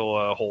they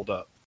still hold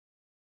up.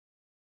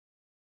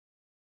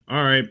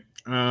 All right,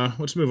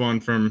 let's move on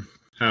from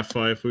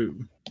Half-Life. We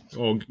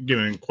all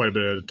given quite a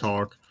bit of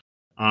talk.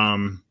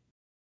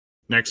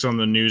 Next on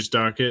the news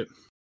docket,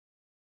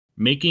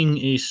 making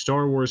a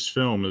Star Wars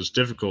film is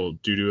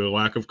difficult due to a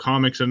lack of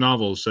comics and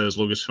novels, says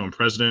Lucasfilm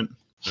president.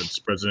 That's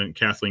President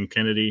Kathleen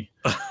Kennedy.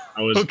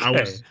 I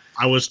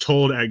was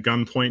told at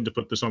gunpoint to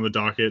put this on the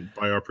docket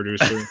by our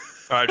producer.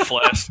 All right,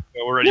 Flash,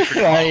 we're ready for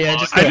Yeah, your yeah, monologue.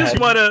 just I go just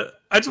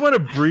ahead. want to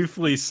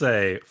briefly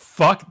say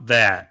fuck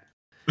that.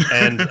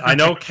 And I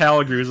know Cal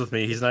agrees with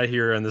me. He's not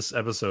here in this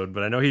episode,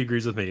 but I know he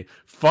agrees with me.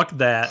 Fuck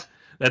that.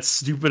 That's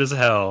stupid as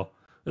hell.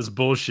 That's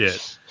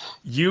bullshit.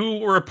 You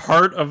were a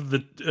part of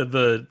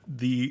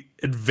the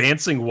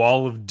advancing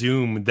wall of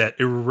doom that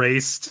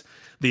erased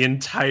the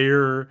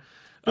entire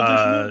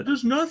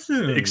There's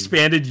nothing.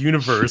 expanded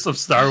universe of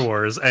Star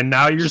Wars, and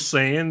now you're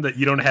saying that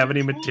you don't have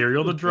any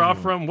material to draw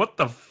from? What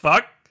the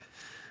fuck?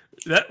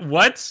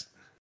 What?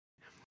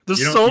 There's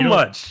You don't- so you don't-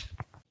 much.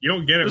 You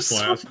don't get it, There's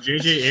so Flash.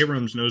 J.J.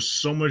 Abrams knows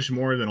so much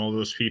more than all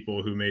those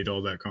people who made all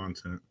that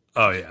content.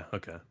 Oh yeah,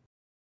 okay.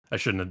 I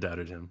shouldn't have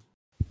doubted him.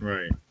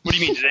 Right. What do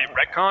you mean? Did they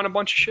retcon a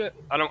bunch of shit?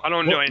 I don't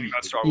know anything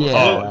about Star Wars.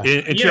 Yeah. Oh,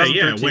 in Yeah,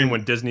 2013, yeah,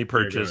 when Disney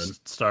Very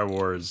purchased Star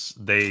Wars,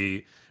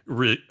 they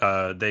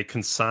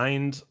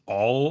consigned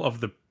all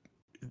of the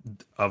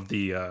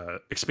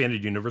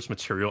expanded universe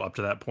material up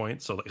to that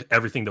point. So like,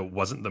 everything that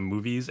wasn't the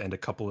movies and a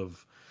couple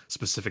of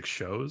specific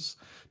shows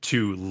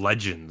to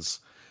Legends,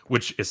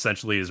 which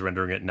essentially is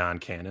rendering it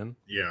non-canon.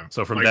 Yeah.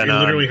 So from like, then they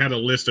on, literally had a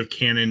list of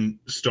canon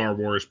Star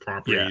Wars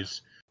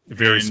properties.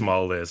 very and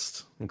small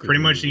list. Pretty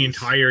including much the movies.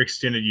 entire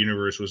extended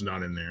universe was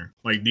not in there.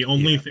 Like the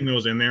only Yeah. thing that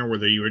was in there were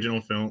the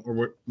original film,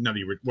 or not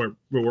the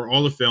were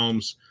all the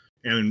films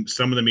and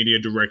some of the media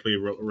directly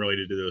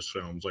related to those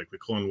films, like the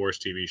Clone Wars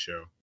TV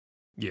show.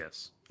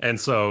 Yes. And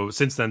so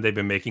since then, they've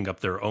been making up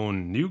their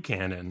own new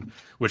canon,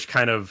 which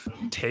kind of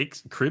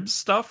takes cribs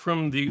stuff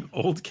from the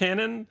old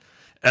canon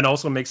and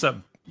also makes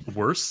up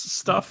worse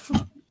stuff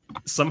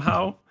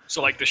somehow.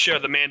 So like the show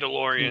The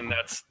Mandalorian,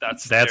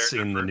 that's their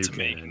in the effort new to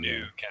make canon, new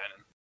yeah.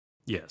 canon.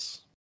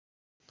 Yes.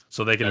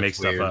 So they can That's make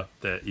stuff weird. up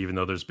that even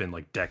though there's been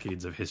like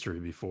decades of history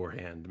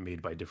beforehand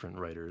made by different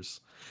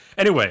writers.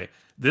 Anyway,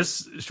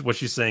 what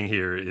she's saying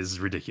here is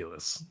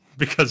ridiculous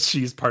because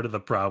she's part of the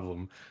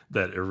problem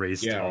that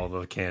erased Yeah. all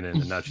the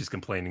canon and now she's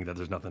complaining that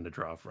there's nothing to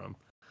draw from.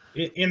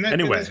 And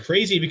Anyway. that's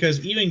crazy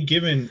because even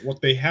given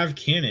what they have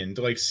canon,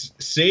 to like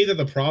say that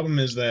the problem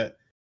is that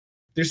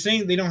they're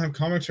saying they don't have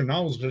comics or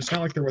novels, but it's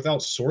not like they're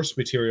without source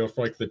material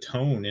for like the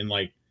tone and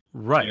like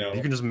Right. You know,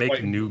 You can just make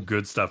like- new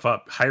good stuff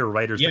up. Hire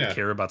writers Yeah. that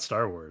care about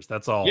Star Wars.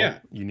 That's all Yeah.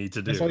 you need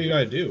to do. That's all you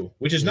gotta do,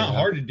 which is not Yeah.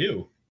 hard to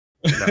do.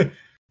 No.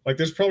 Like,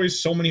 there's probably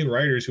so many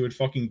writers who would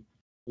fucking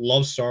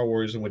love Star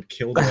Wars and would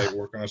kill to like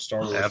work on a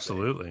Star Wars. thing.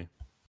 Absolutely.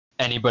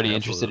 Anybody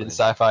interested in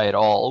Absolutely. sci-fi at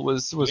all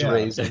was Yeah.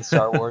 raised in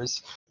Star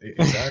Wars.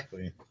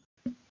 Exactly.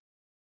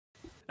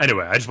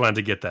 Anyway, I just wanted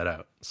to get that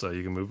out so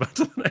you can move on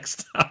to the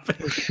next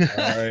topic. All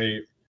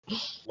right.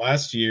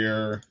 Last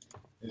year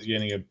is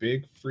getting a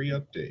big free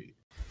update.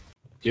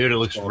 Dude, it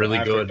looks Called really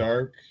After good.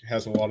 Dark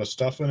has a lot of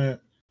stuff in it.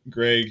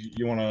 Greg,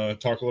 you want to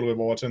talk a little bit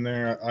about what's in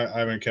there?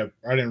 I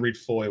didn't read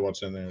fully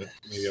what's in there. Maybe I have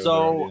a better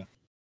So idea.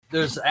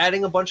 there's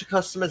adding a bunch of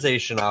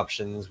customization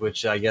options,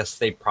 which I guess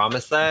they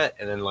promised that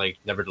and then like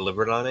never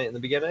delivered on it in the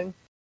beginning.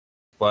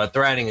 But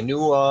they're adding a new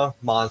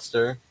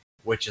monster,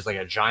 which is like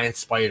a giant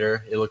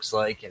spider. It looks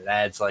like it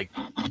adds like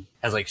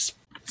has like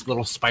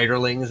little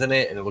spiderlings in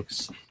it, and it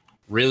looks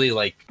really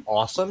like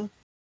awesome.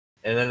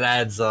 And then it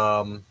adds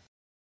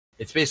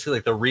it's basically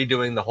like they're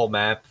redoing the whole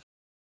map,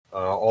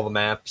 all the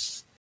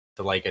maps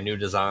to like a new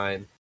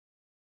design,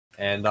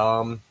 and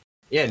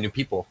yeah, new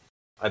people.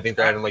 I think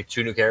they're adding like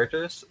 2 new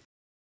characters.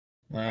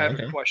 Wow, I have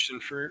okay. a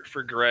question for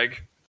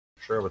Greg.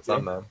 Sure, what's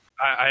up, man?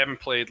 I haven't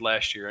played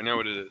last year. I know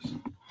what it is.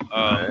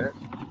 Alright.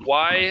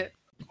 Why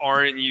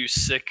aren't you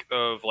sick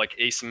of like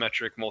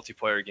asymmetric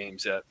multiplayer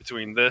games yet?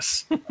 Between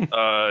this,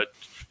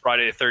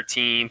 Friday the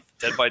 13th,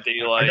 Dead by I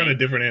Daylight, got a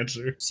different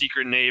answer.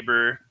 Secret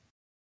Neighbor.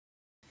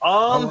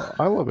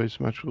 I love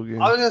asymmetrical games.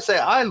 I was gonna say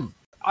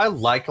I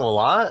like them a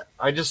lot.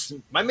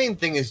 My main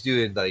thing is,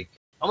 dude, like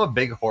I'm a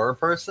big horror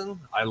person.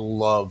 I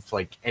love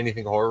like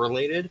anything horror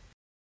related,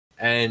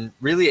 and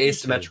really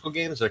asymmetrical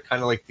games are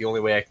kind of like the only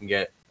way I can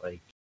get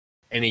like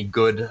any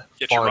good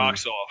Get fun. your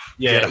rocks off.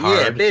 Yeah, Get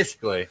hard.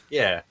 basically,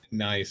 yeah.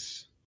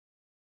 Nice.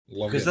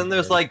 Love Because getting then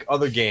there's hard. like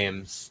other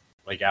games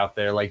like out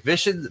there, like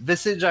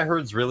Visage. I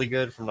heard is really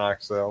good from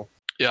Knoxville,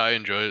 Yeah, I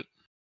enjoy it.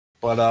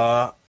 but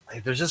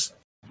like, there's just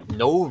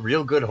no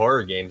real good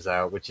horror games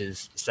out, which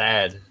is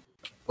sad.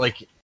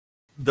 Like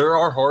there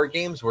are horror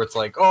games where it's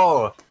like,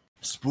 oh,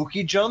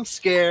 spooky jump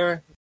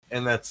scare,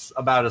 and that's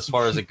about as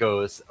far as it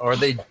goes. Or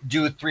they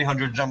do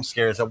 300 jump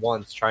scares at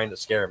once trying to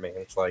scare me.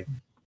 It's like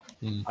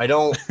I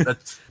don't.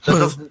 That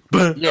doesn't.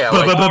 Yeah,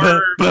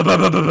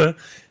 like,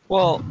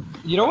 Well,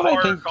 you know what I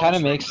Horror think comes kind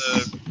of from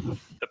makes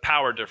the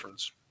power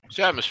difference. It's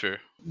the atmosphere.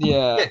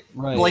 yeah, Yeah,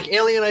 right. like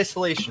Alien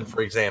Isolation,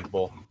 for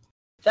example.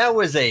 That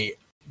was a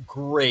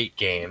great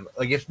game.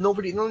 Like if none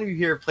of you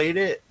here played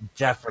it,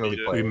 definitely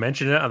We play We it.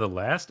 mentioned it on the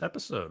last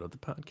episode of the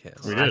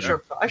podcast. We I did. should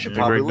Yeah,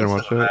 probably Greg didn't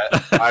listen to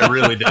watch that. I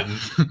really didn't.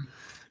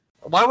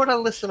 Why would I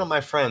listen to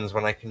my friends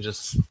when I can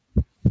just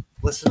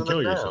listen to them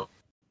Kill now? yourself.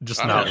 Just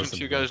I'm not listening listen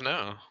to you them. guys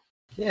now.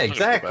 Yeah, I'll just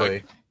go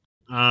exactly.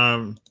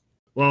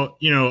 Well,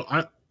 you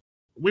know,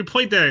 we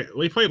played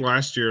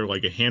last year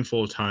like a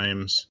handful of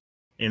times,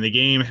 and the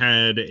game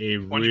had a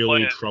When'd you play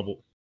really it? trouble.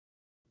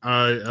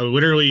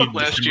 Literally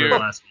Last December year.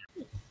 last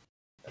year.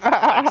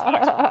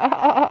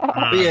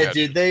 But yeah, gotcha.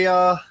 dude, they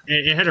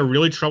It had a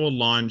really troubled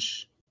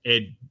launch.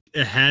 It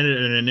had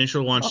an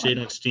initial launch date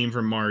on Steam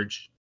for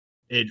March.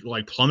 It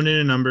like plummeted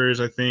in numbers,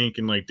 I think,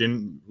 and like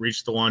didn't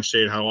reach the launch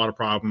date. Had a lot of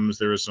problems.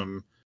 There was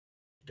some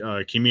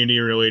community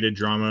related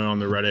drama on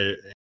the Reddit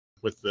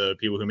with the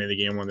people who made the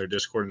game on their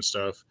Discord and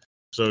stuff.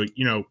 So,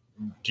 you know,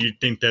 do you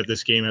think that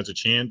this game has a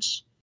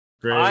chance,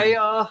 Greg?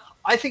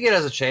 I think it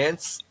has a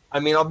chance. I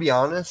mean, I'll be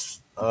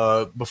honest.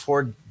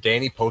 Before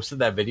Danny posted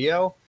that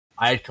video,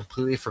 I had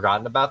completely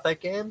forgotten about that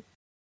game.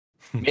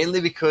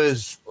 Mainly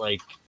because,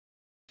 like,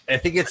 I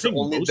think it's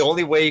the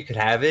only way you could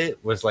have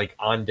it was like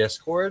on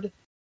Discord.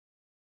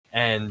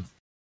 And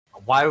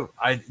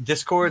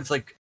Discord's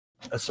like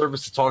a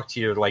service to talk to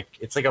you, like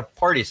it's like a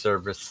party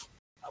service.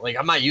 Like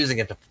I'm not using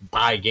it to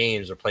buy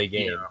games or play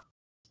games.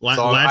 Yeah.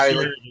 So Last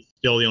year is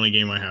still the only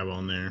game I have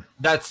on there.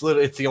 That's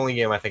literally it's the only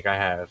game I think I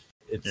have.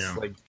 It's Yeah.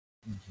 like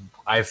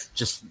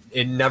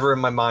it never in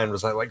my mind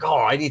was like, oh,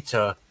 I need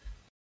to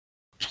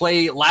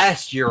play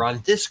last year on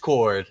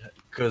Discord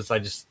because I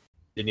just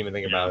didn't even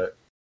think about it.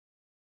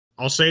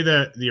 I'll say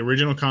that the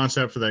original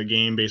concept for that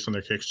game, based on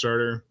their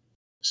Kickstarter,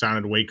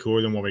 sounded way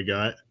cooler than what we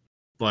got.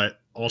 But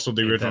also,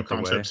 the Ain't original that the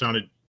way? concept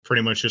sounded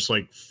pretty much just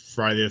like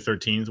Friday the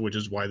 13th, which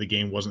is why the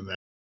game wasn't that.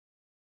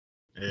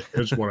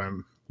 It's what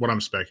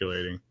I'm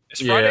speculating. Is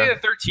Friday Yeah. the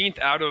 13th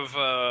out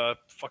of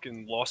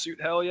fucking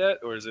lawsuit hell yet,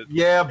 or is it?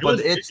 Yeah, It but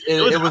was- it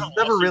it was was out of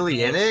never lawsuit.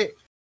 really in it.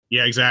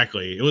 Yeah,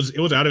 exactly. It was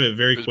out of it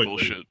very It was quickly.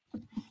 bullshit.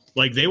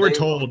 Like they were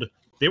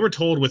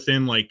told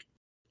within like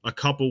a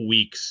couple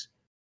weeks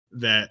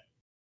that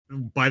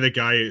by the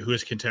guy who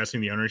was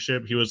contesting the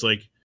ownership, he was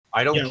like,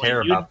 I don't "Yeah,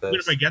 care like, about even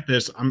this. if I get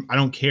this, I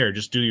don't care.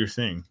 Just do your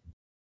thing."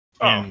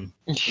 Oh. And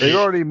They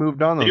already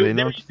moved on though. They- They they-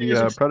 announced they-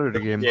 the Predator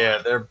game.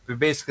 Yeah, we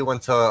basically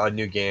went to a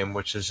new game,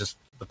 which is just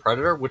the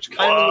Predator, which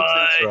kind of looks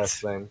What?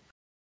 interesting.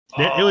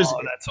 it was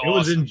that's it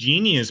was awesome.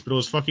 ingenious, but it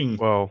was fucking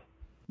Well,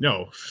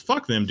 no.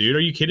 Fuck them, dude. Are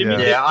you kidding Yeah.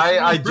 me? Yeah,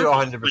 I They- do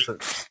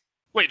 100%.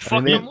 Wait, I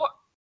fuck mean, them. What?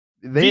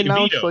 they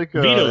announced like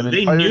Vito, an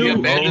they entire knew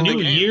abandoned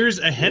the game. years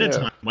ahead of Yeah.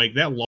 time. Like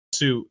that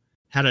lawsuit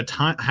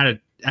had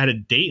had a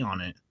date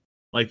on it.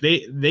 Like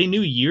they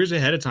knew years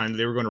ahead of time that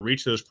they were going to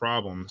reach those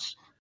problems,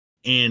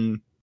 and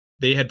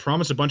they had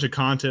promised a bunch of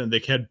content. They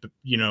kept,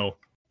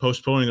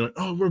 postponing. They're like,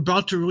 "Oh, we're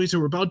about to release it.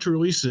 We're about to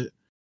release it."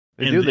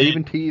 They do. They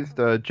even teased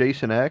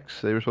Jason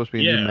X. They were supposed to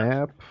be a new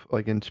map,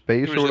 like in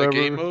space or whatever.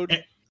 Game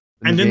mode?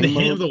 And then the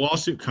hint of the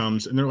lawsuit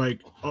comes, and they're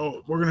like,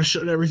 "Oh, we're gonna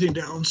shut everything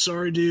down.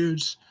 Sorry,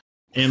 dudes."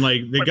 And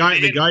like the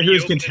guy who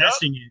was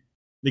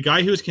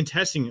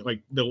contesting it,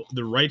 like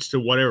the rights to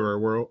whatever,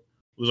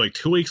 was like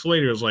 2 weeks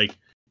later. It was like,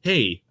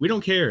 "Hey, we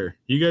don't care.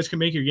 You guys can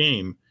make your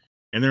game."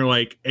 And they're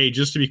like, "Hey,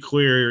 just to be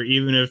clear,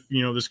 even if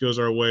this goes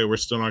our way, we're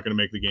still not gonna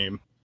make the game."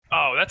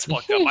 Oh, that's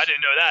fucked up. I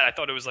didn't know that. I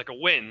thought it was like a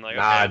win. Like,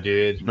 nah, okay,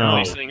 dude. No.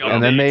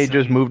 And then they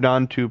just moved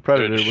on to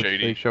Predator, which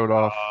they showed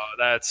off.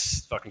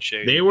 That's fucking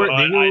shady. They were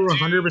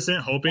 100%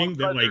 hoping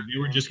that like they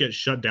would just get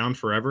shut down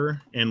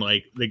forever, and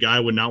like the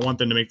guy would not want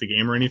them to make the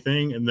game or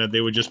anything, and that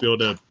they would just be able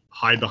to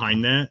hide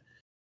behind that.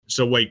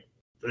 So like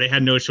they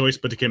had no choice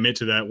but to commit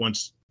to that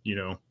once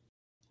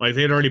like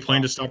they had already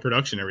planned to stop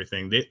production and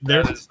everything.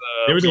 There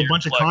was a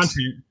bunch of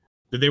content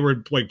that they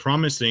were like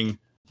promising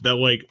that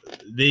like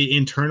they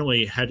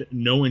internally had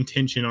no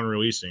intention on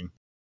releasing.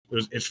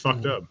 It's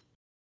fucked up.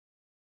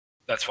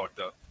 That's fucked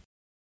up.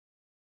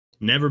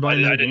 Never buy.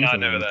 I did not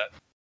know that.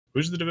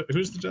 Who's the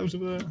devs of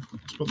that?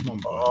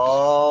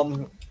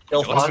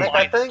 Ilphonic,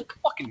 I think.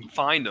 Fucking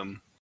find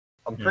them.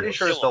 I'm pretty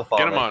sure it's Ilphonic.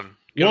 Get them on.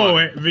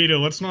 Whoa, Vito,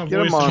 let's not Get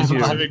voice on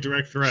specific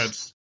direct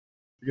threats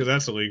because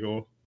that's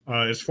illegal.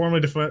 It's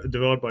formerly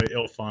developed by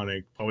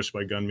Ilphonic, published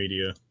by Gun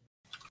Media.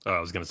 Oh, I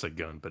was gonna say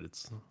Gun, but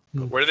it's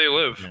Where do they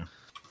live? Yeah.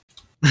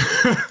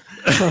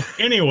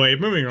 Anyway,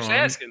 moving Just on.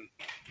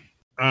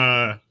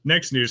 asking.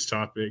 Next news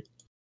topic.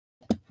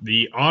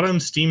 The autumn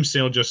Steam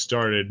sale just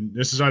started.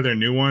 This is either a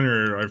new one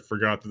or I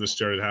forgot that this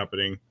started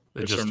happening.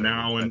 it It's just from started,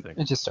 now I and think.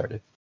 It just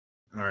started.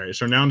 all right.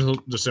 So now until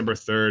December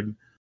 3rd.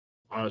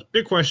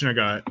 Big question I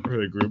got for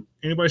the group.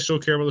 Anybody still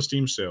care about the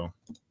Steam sale?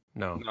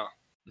 No.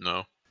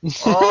 No.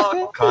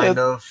 Kind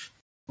of.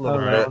 A little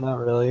Alright. bit. Not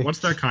really. What's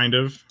that kind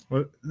of?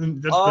 What?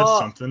 That's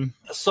something.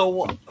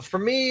 So for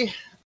me,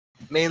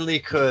 mainly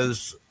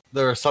because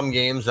there are some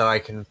games that I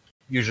can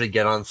usually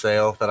get on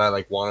sale that I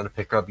like wanted to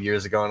pick up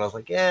years ago, and I was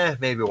like, yeah,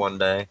 maybe one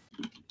day.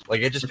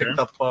 Like I just picked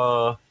up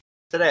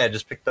today. I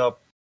just picked up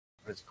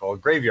what's it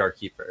called, Graveyard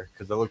Keeper,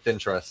 because it looked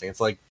interesting. It's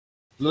like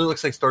it literally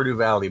looks like Stardew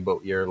Valley,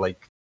 but you're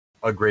like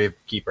a grave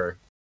keeper.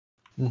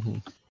 Mm-hmm.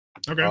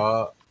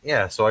 Okay.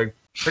 Yeah. So I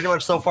pretty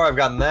much so far I've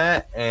gotten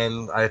that,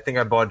 and I think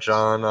I bought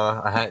John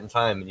a Hat in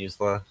Time and used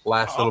the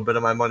last little bit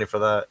of my money for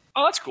that.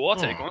 Oh, that's cool. I'll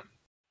take one.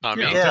 Not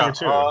me. Yeah. Yeah,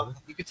 too.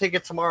 you can take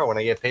it tomorrow when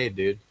I get paid,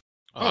 dude.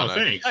 Oh, nice.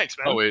 thanks. Thanks,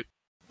 man. Oh wait.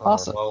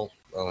 Awesome. Well,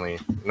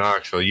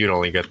 actually, you'd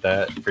only get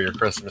that for your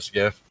Christmas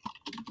gift.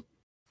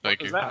 Thank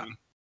What you. does that mean?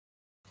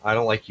 I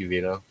don't like you,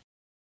 Vito.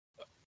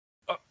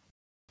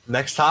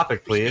 Next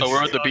topic, please. So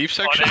we're on the beef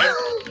section.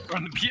 We're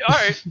on the beef. All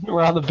right.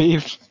 We're on the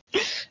beef.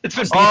 It's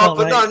been beef Oh, all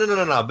but night.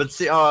 no. But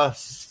see,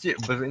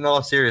 but in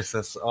all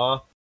seriousness,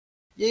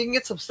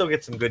 you can still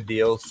get some good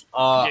deals.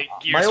 Yeah,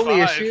 Gears my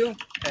only 5. issue,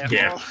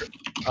 Yeah.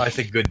 I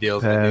think good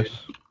deals, Pass. dude.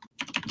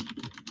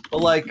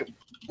 But like,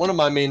 one of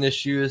my main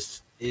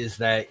issues is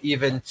that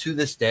even to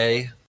this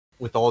day,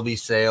 with all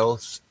these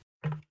sales,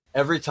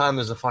 every time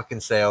there's a fucking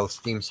sale,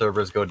 Steam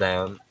servers go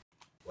down.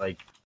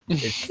 Like,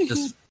 it's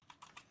just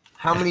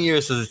how many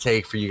years does it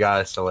take for you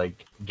guys to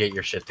like get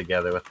your shit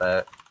together with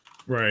that?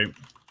 Right.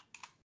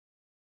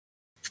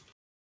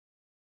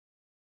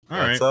 All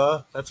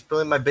right. That's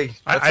really my big.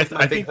 I That's my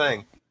think- big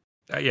thing.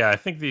 Yeah, I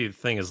think the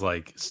thing is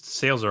like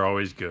sales are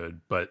always good,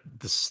 but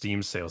the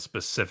Steam sale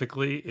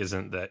specifically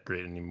isn't that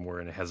great anymore,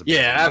 and it has a big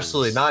Yeah, news.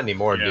 absolutely not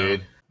anymore, Yeah.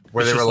 dude.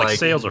 Where It's they just were like like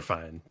sales are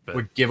fine, but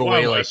would give Wild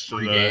away like West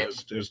free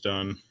games. is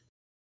done.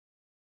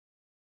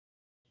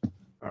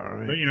 All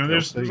right. But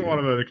there's a lot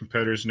of other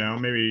competitors now.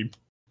 Maybe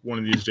one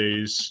of these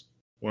days,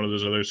 one of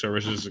those other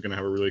services is going to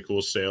have a really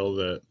cool sale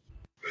that,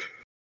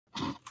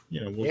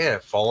 Yeah,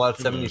 Fallout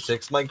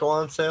 76 might go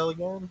on sale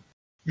again.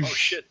 Oh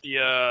shit!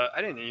 I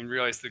didn't even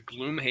realize the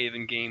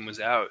Gloomhaven game was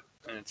out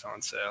and it's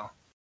on sale.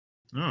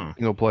 Oh,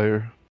 Single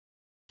player.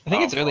 I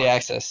think it's early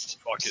access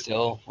Fuck it.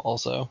 still.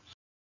 Also,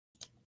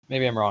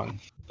 maybe I'm wrong,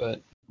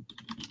 but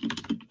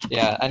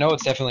yeah, I know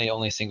it's definitely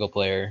only single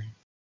player,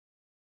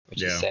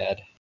 which is Yeah.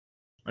 sad.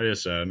 I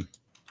just said.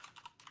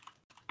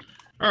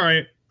 All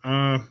right,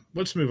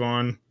 let's move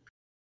on.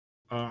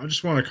 I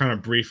just want to kind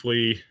of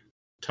briefly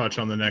touch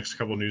on the next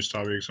couple news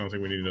topics. I don't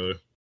think we need to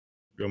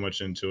go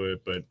much into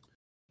it, but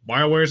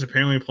BioWare is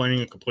apparently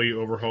planning a complete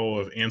overhaul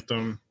of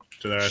Anthem.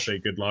 To that, I say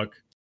good luck.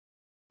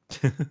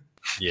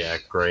 Yeah,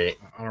 great.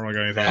 I don't really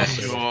got anything else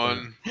to say. Go about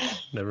on.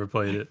 never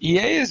played it.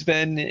 EA has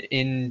been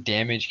in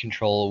damage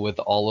control with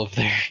all of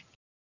their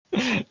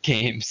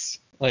games.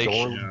 Like,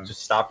 Yeah.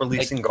 Just stop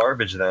releasing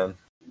garbage then.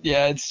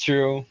 yeah, it's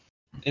true.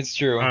 It's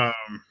true. it.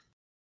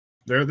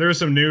 There's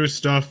some new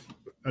stuff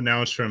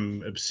announced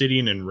from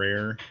Obsidian and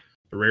Rare.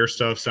 The Rare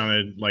stuff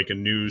sounded like a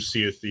new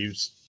Sea of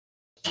Thieves.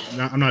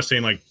 I'm not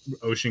saying like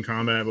Ocean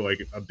Combat, but like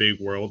a big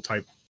world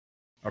type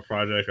of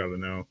project. I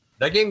don't know.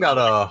 That game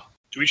got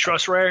Do we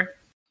trust Rare?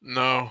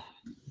 No.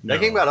 That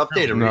game got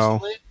updated No.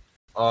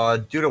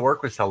 recently. Dude at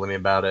work was telling me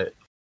about it.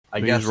 I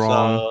He's guess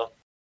wrong.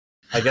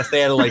 I guess they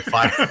had to like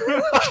fire.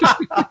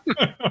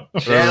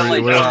 Very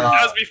like, weird.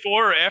 That was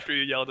before or after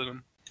you yelled at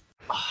him?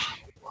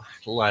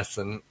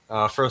 Lesson.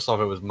 First off,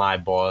 it was my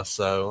boss,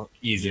 so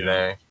easy Yeah.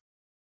 there.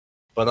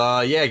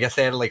 But yeah, I guess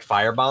they had like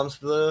fire bombs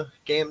for the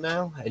game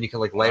now, and you can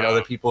like light Wow.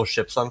 other people's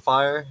ships on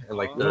fire, and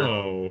like they're-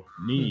 Oh,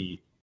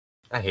 neat.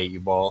 I hate you,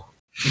 ball.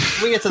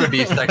 Can we get to the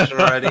beef section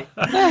already?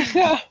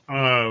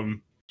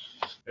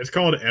 It's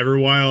called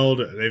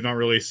Everwild. They've not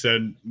really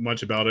said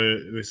much about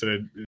it. They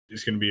said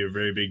it's going to be a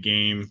very big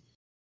game.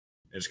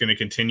 It's going to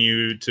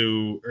continue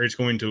to, or it's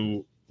going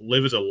to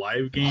live as a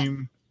live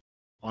game,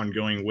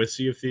 ongoing with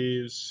Sea of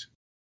Thieves.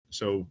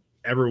 So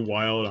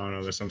Everwild, I don't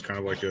know. That sounds kind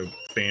of like a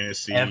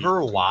fantasy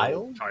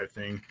Everwild? type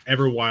thing.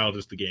 Everwild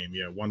is the game.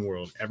 Yeah, one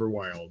world.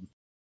 Everwild.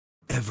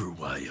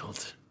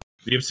 Everwild.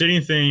 The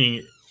Obsidian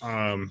thing.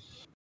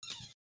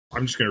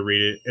 I'm just going to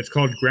read it. It's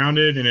called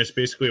Grounded, and it's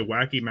basically a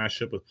wacky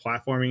mashup with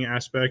platforming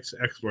aspects,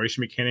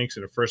 exploration mechanics,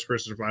 and a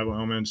first-person survival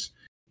elements.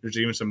 There's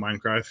even some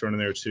Minecraft thrown in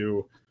there,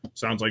 too.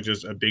 Sounds like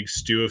just a big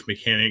stew of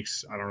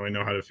mechanics. I don't really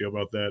know how to feel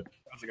about that.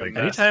 Like,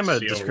 Anytime a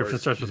see how it description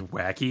works. starts with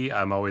wacky,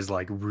 I'm always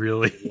like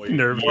really Wait,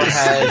 nervous. Or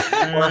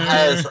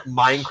has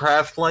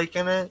Minecraft like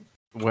in it?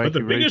 But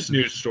the Wacky biggest racist.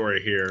 news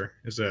story here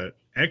is that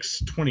X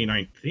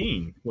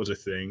 2019 was a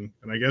thing,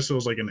 and I guess it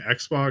was like an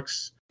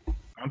Xbox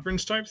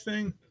conference type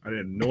thing. I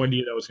had no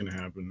idea that was going to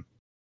happen,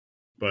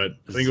 but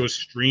I think it was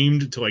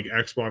streamed to like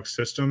Xbox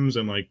systems,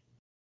 and like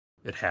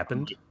It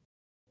happened.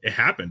 it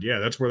happened. Yeah,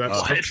 that's where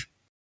that's. What?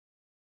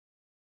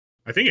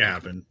 I think it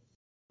happened.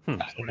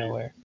 Out of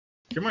nowhere.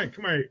 Come on,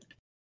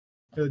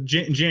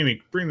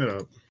 Jamie, bring that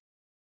up.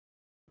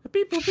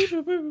 Beep, boop, beep,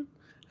 boop, boop.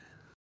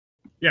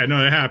 Yeah,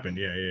 no, it happened.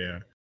 Yeah.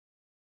 It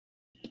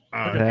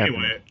happened.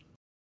 Anyway,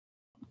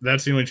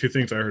 that's the only two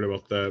things I heard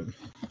about that.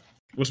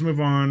 Let's move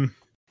on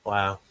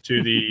Wow.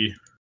 to the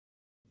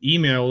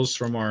emails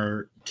from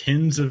our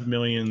tens of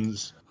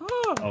millions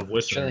Oh, of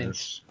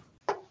listeners.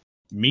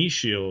 Me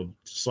Shield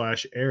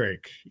 /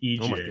 Eric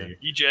Oh my EJ.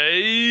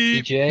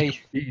 EJ. DJ.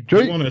 I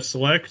Drake. want to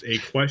select a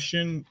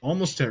question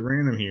almost at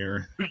random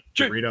here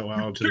to read out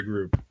loud to the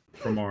group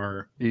from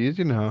our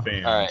Easy now.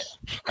 fans.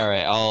 All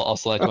right. I'll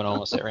select one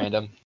almost at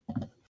random.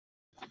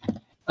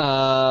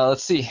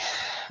 Let's see.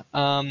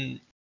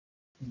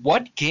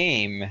 What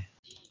game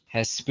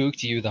has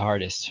spooked you the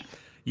hardest?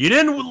 you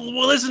didn't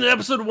listen to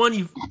episode 1,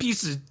 you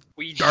piece of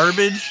We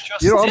garbage.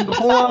 just You know, did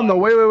hold on. No,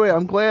 wait.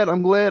 I'm glad. I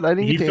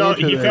didn't He get to fell.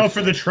 answer He this. fell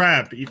for the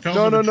trap. He fell.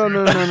 No, for the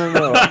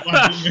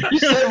no. You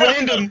said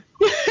random.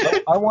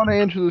 I want to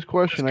answer this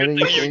question. I Good didn't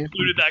thing get to you answer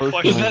included the that first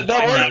question. one.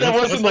 That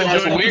wasn't the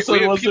last We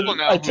episode, have was people it?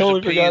 now I whose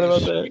totally forgot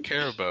about opinions we that.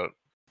 care about.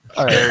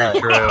 All right, Very all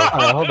right. true. All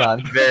right, hold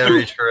on.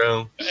 Very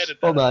true. Edit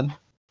Hold that. on.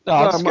 No,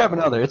 I'll No, just my- grab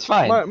another. It's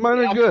fine. Mine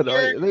are I'm good.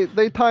 here.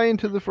 They tie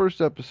into the first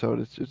episode.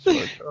 It's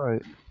all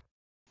right.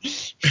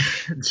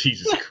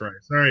 Jesus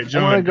Christ! All right, I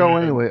John. want to go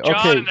ahead. anyway. John,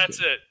 Okay, and that's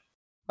it.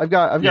 I've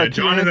got Yeah, two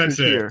John, and answers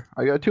that's it. here.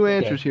 I got two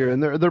answers here,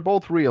 and they're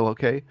both real.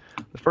 Okay,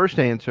 the first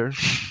answer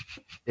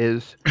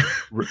is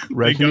Thank Resident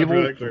God for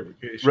Evil. that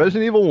clarification.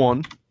 Resident Evil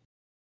 1.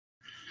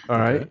 All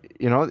right. Okay.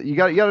 You know, you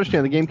got to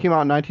understand the game came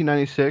out in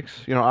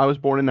 1996. You know, I was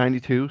born in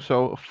 92,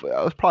 so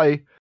I was probably,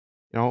 you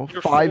know,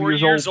 You're 5 4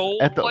 years years old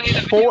old at the playing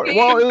a four.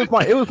 video Well,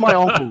 game? it was my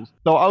uncle's.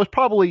 So I was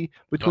probably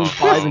between Oh,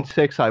 5 no. and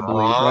 6, I believe,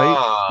 right?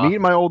 Ah. Me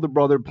and my older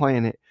brother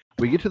playing it.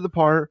 We get to the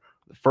part,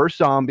 the first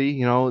zombie,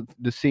 you know,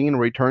 the scene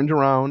where he turns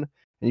around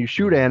and you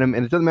shoot at him,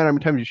 and it doesn't matter how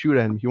many times you shoot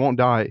at him, he won't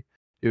die.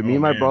 Dude, me Oh,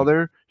 and my man.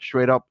 brother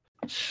straight up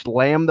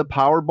slammed the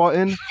power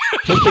button,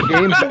 put the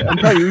game. I'm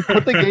telling you, we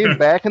put the game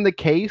back in the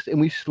case, and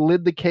we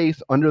slid the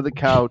case under the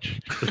couch.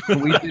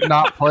 And we did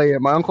not play it.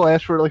 My uncle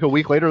asked for it like a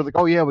week later. Like,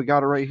 oh yeah, we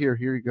got it right here.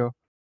 Here you go.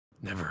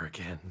 Never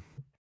again.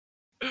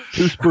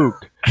 Too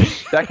spooked.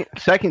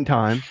 Second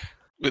time,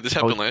 Wait, this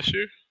happened last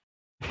year?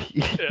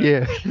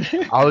 yeah,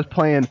 I was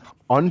playing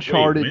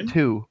Uncharted when?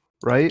 2,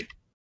 right?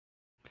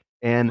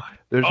 And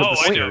there's Oh, a I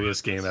point, know.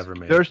 Scariest game ever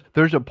made.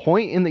 there's a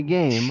point in the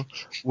game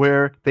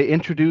where they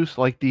introduce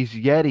like these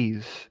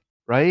Yetis,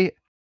 right?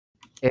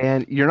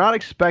 And you're not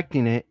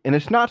expecting it, and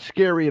it's not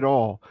scary at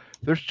all.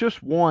 There's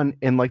just one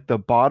in like the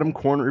bottom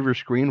corner of your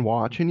screen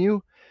watching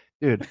you.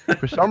 Dude,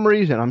 for some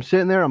reason, I'm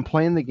sitting there, I'm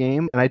playing the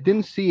game, and I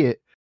didn't see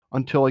it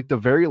until like the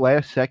very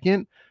last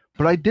second,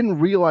 but I didn't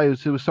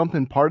realize it was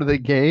something part of the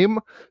game.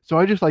 So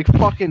I just like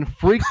fucking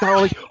freaked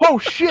out, like, oh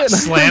shit!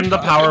 Slammed the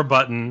power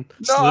button,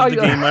 No, slid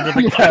the game under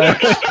the yeah.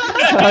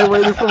 I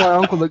waited for my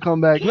uncle to come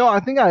back. No, I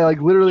think I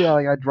like literally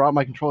I dropped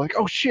my controller. Like,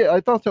 oh shit!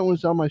 I thought someone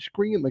was on my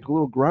screen, like a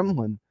little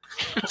gremlin.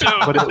 So,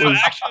 But it so was-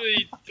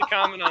 actually, to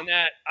comment on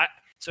that,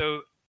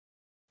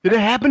 Did it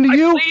happen to I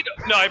you?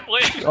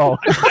 played Oh,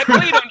 I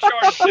played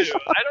Uncharted 2.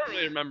 I don't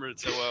really remember it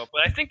so well,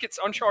 but I think it's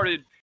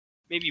Uncharted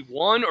maybe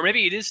 1 or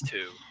maybe it is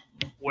 2,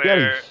 where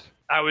Yetis.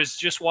 I was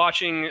just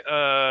watching it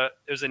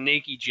was a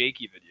Nakey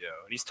Jakey video,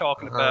 and he's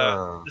talking about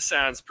Oh. this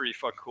sounds pretty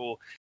fucking cool,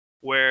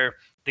 where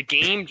the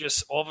game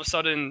just all of a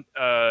sudden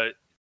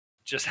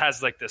just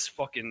has like this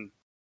fucking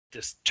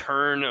this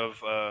turn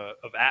of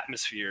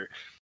atmosphere.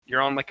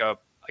 You're on like an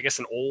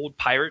old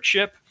pirate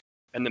ship,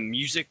 and the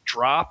music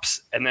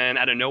drops, and then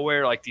out of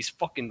nowhere, like these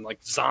fucking like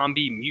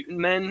zombie mutant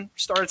men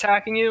start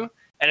attacking you,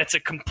 and it's a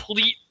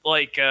complete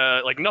like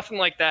nothing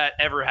like that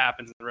ever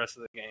happens in the rest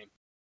of the game.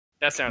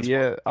 That sounds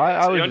Yeah, fun. I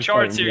was the just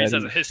Uncharted playing series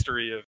has a Yetis.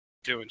 history of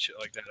doing shit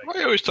like that.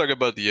 I always talk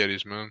about the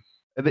Yetis, man.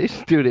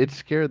 Dude, it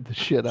scared the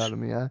shit out of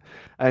me.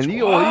 And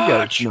you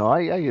guys know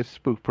I get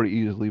spooked pretty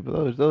easily,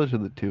 but those are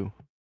the two.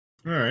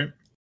 All right.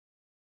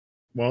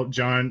 Well,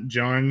 John,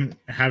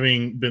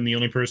 having been the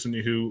only person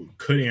who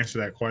could answer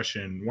that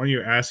question, why don't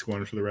you ask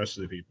one for the rest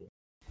of the people?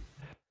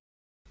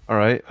 All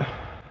right,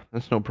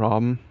 that's no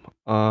problem.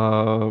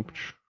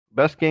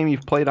 Best game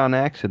you've played on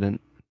accident,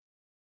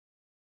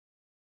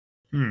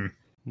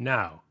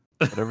 Now.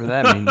 whatever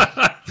that means.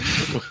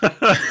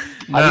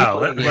 Now,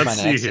 played games let's on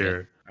see accident.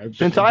 here.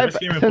 Since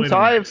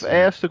I've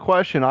asked the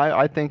question,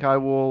 I think I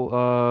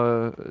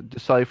will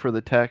decipher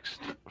the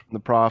text from the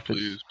prophets.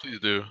 Please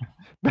do.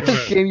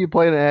 Best game you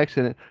played on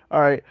accident. All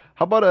right,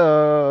 how about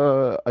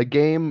a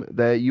game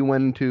that you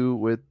went into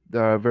with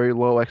very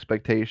low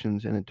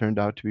expectations and it turned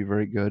out to be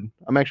very good?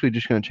 I'm actually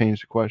just going to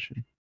change the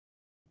question.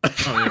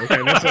 Oh,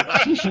 okay,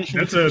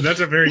 that's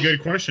a very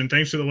good question.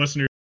 Thanks to the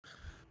listener.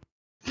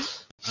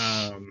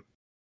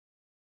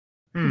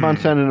 Keep on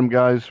sending them,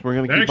 guys. We're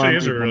going to That keep on. actually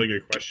is a really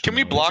good question. Can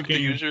we though. block What's a the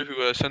game- user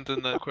who sent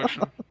in that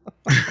question?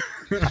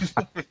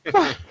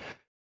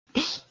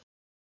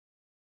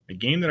 A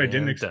game that I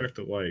didn't Yeah, expect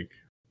to like,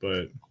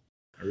 but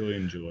I really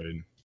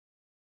enjoyed.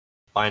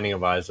 Binding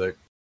of Isaac.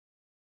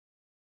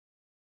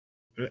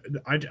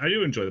 I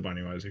do enjoy the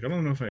Binding of Isaac. I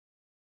don't know if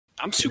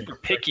I'm super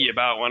picky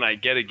about when I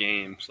get a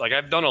game. Like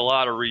I've done a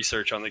lot of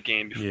research on the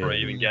game before I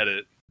even get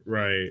it.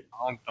 Right.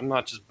 I'm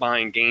not just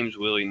buying games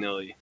willy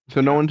nilly. So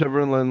no one's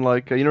ever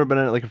like you never been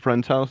at like a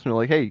friend's house and they're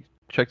like, "Hey,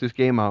 check this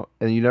game out,"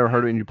 and you never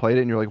heard it and you played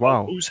it and you're like,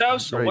 "Wow." Whose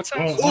house? Or Great. what's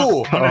house?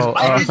 Oh,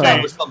 I think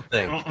that was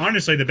something.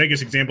 honestly, the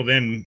biggest example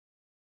then,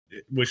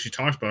 which you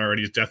talked about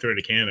already, is Death Road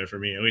to Canada for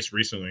me, at least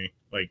recently.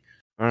 Like,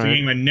 All it's a right.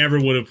 game I never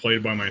would have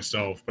played by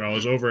myself, but I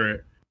was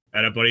over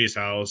at a buddy's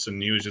house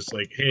and he was just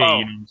like, "Hey, Oh.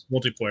 you know, it's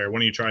multiplayer. Why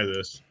don't you try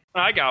this?"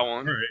 I got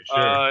one. All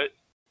right,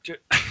 sure.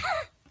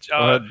 Go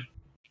ahead.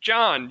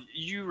 John,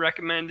 you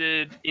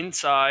recommended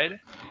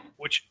Inside,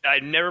 which I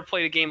never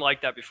played a game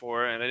like that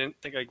before, and I didn't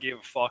think I gave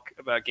a fuck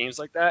about games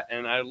like that,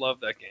 and I love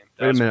that game.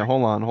 That Wait a was minute, great.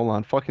 hold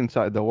on. Fuck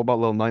Inside though. What about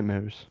Little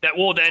Nightmares?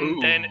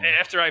 Then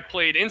after I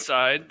played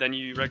Inside, then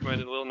you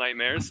recommended Little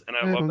Nightmares, and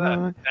I love that.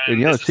 And Dude,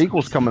 you know the this is-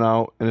 sequel's coming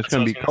out and it's that's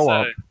gonna what be I was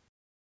co-op. say.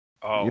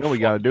 Oh, You know we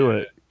fuck gotta do yeah.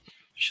 it.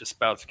 It's just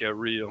about to get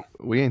real.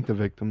 We ain't the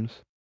victims.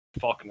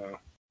 Fuck no.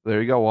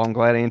 There you go. Well, I'm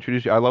glad I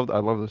introduced you. I love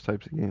those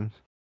types of games.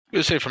 I'm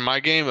gonna say for my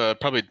game,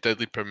 probably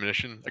Deadly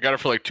Premonition. I got it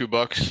for like $2. I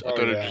Oh, thought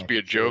it'd yeah, just be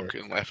a for sure. joke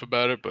and laugh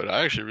about it, but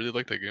I actually really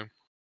like that game.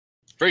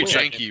 Very Cool.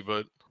 janky,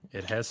 but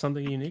It has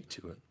something unique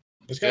to it.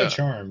 It's got Yeah. a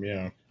charm,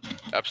 yeah.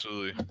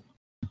 absolutely.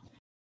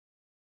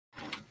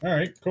 All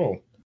right,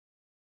 cool.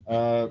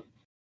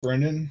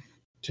 Brendan,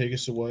 take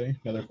us away.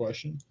 Another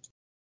question.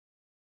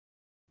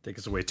 Take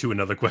us away to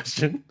another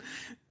question.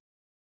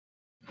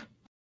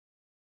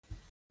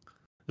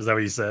 Is that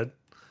what you said?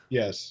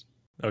 Yes.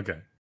 Okay.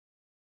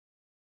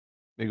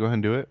 You go ahead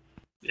and do it.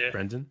 Yeah.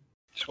 Brendan?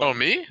 Oh,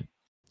 me?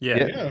 Yeah.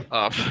 Yeah. Yeah. Oh,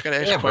 I gotta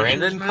ask Yeah, questions,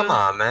 Brandon, man. come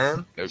on,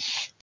 man.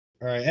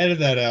 All right, edit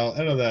that out.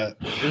 Edit that.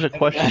 There's a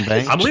question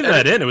bank. I'm leaving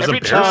that in. It was Every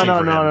embarrassing No,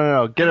 for him.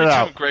 no. Get Every it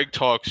time out. Greg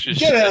talks, just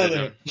Get out of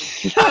edit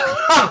there.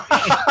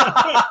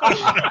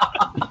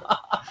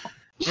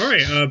 All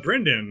right,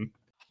 Brendan.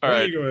 All why don't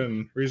right. you go ahead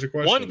and raise a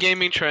question? One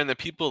gaming trend that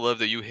people love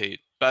that you hate: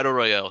 battle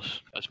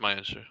royales. That's my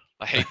answer.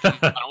 I hate them.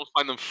 I don't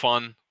find them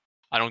fun.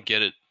 I don't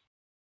get it.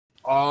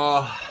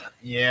 Oh,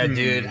 yeah,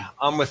 dude.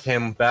 I'm with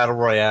him. Battle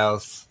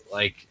Royales.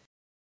 Like,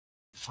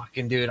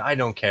 fucking dude, I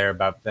don't care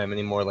about them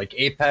anymore. Like,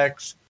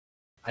 Apex,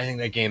 I think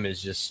that game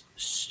is just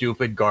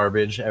stupid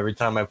garbage every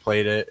time I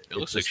played it. It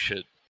looks like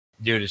shit.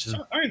 Dude, it's just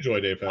I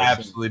enjoyed Apex.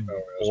 absolutely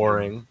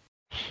boring.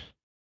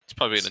 It's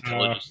probably an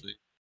intelligence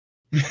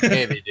thing.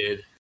 Maybe,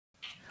 dude.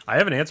 I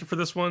have an answer for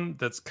this one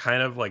that's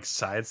kind of like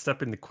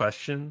sidestepping the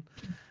question,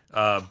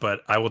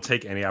 but I will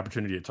take any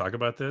opportunity to talk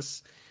about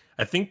this.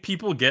 I think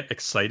people get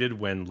excited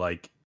when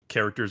like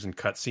characters in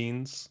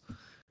cutscenes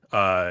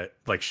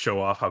like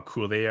show off how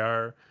cool they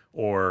are,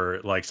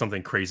 or like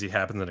something crazy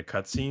happens in a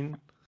cutscene,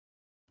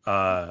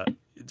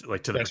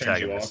 like to the That turns you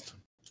protagonist.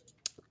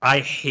 I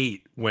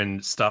hate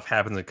when stuff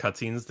happens in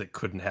cutscenes that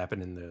couldn't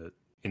happen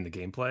in the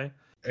gameplay.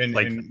 and,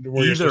 like, and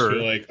where you're supposed to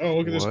be either- like, oh,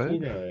 look at this What? cool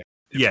guy.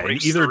 Yeah, in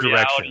Breaks either the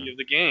reality direction. of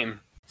the game.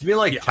 Do you mean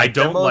like Yeah, I tech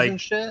don't demos like- and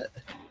shit?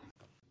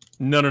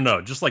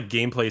 No. Just like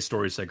gameplay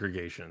story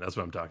segregation. That's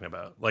what I'm talking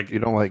about. Like You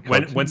don't like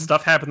when cutscenes?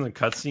 stuff happens in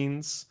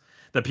cutscenes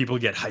that people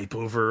get hype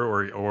over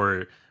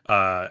or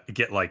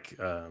get like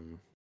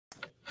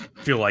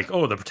feel like,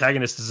 oh, the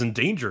protagonist is in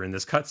danger in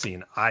this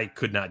cutscene. I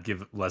could not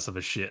give less of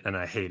a shit, and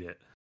I hate it.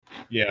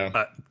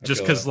 Yeah.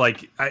 Just feel because, that.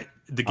 like,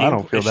 the game, I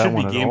don't feel it that should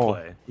be one at all.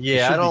 gameplay. It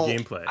Yeah, should I don't.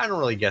 be gameplay. I don't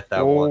really get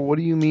that Well, one. what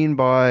do you mean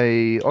by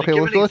okay?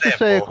 give Let's, an let's just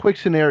say a example. quick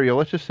scenario.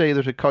 Let's just say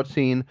there's a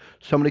cutscene.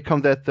 Somebody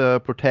comes at the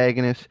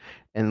protagonist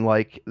and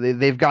like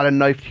they've got a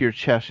knife to your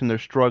chest and they're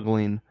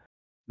struggling.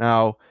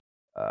 Now,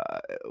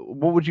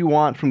 what would you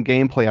want from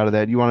gameplay out of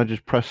that? You want to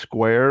just press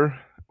square Like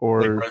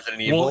or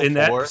Resident Evil Well, in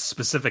 4. that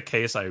specific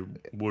case, I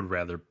would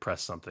rather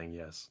press something.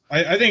 Yes.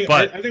 I think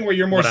But I think what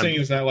you're more what I'm- saying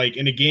is that like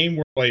in a game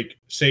where like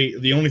say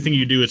the only thing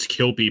you do is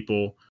kill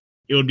people,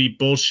 it would be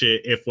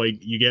bullshit if like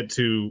you get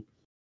to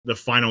the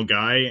final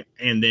guy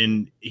and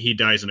then he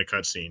dies in a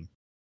cutscene.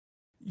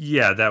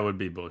 Yeah, that would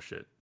be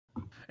bullshit.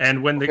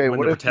 And when the okay, when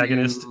what the if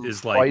protagonist you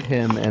is fight like,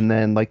 him and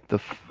then like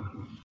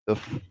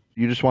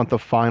you just want the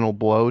final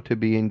blow to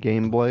be in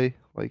gameplay?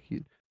 Like,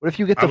 what if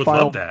you get I the would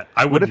final? love that.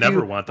 I What would if never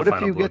you, want the what if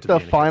final you blow get to the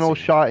be in a final cutscene.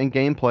 shot in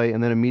gameplay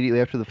and then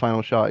immediately after the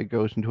final shot it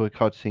goes into a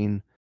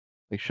cutscene,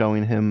 like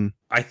showing him?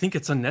 I think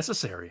it's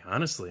unnecessary,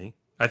 honestly.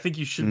 I think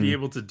you should be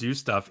able to do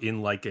stuff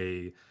in like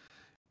an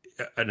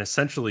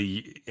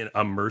essentially an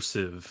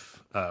immersive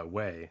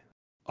way.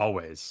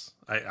 Always,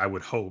 I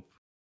would hope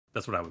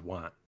that's what I would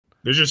want.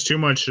 There's just too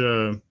much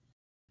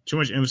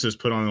emphasis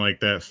put on like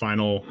that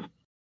final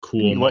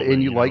cool moment.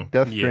 And you like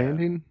Death Yeah.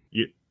 Stranding?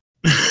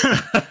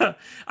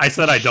 I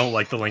said I don't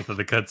like the length of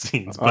the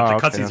cutscenes, but Oh, the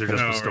okay, cutscenes are okay.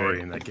 just Oh, for story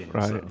right. in that game.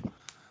 Right. So.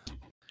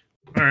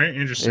 All right,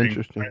 interesting.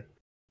 Interesting.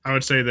 I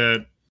would say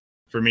that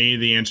for me,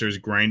 the answer is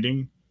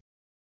grinding.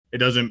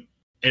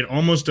 It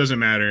almost doesn't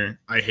matter.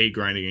 I hate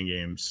grinding in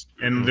games,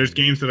 and there's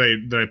games that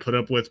I put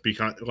up with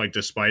because like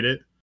despite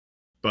it,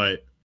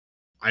 but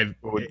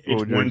What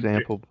would your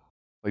example?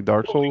 Like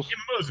Dark Souls?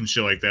 MMOs and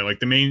shit like that. Like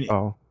the main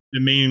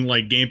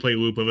like gameplay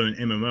loop of an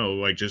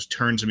MMO like just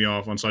turns me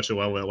off on such a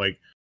level that like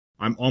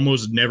I'm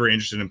almost never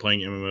interested in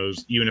playing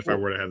MMOs, even if I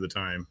were to have the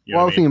time. You know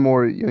Well, I what was thinking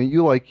more.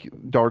 You like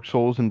Dark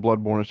Souls and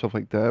Bloodborne and stuff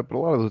like that, but a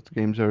lot of those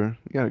games you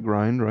gotta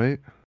grind, right?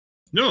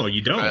 No,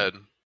 you don't. Bad.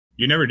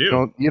 You never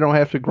do. You don't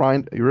have to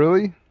grind,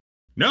 really?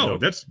 No,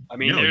 Nope. that's I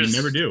mean, no, you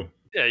never do.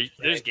 Yeah,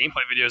 there's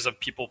gameplay videos of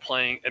people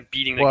playing and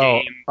beating the Well,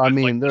 game. I with,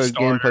 mean, like, the there's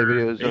gameplay starter.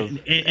 videos of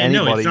And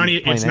no, it's anybody not.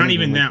 It's playing not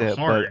even anything that like that,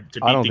 hard to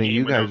but beat I don't the think game.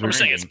 you guys without I'm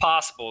saying it's grinding.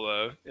 possible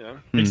though. You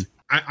know,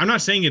 I'm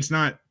not saying it's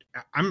not.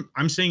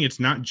 I'm saying it's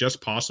not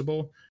just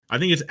possible. I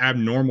think it's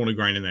abnormal to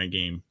grind in that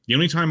game. The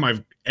only time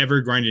I've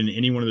ever grinded in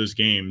any one of those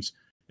games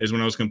is when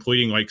I was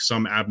completing like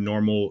some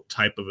abnormal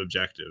type of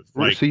objective.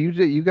 Like, so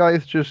you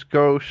guys just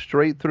go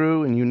straight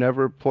through and you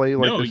never play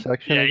like No, the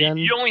section yeah, again?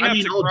 you only I have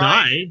mean, to I'll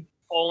grind die.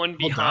 falling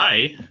I'll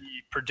behind die. the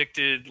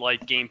predicted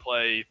like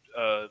gameplay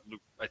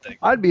loop. I think.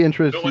 I'd be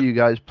interested No, to see you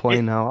guys play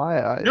it- now.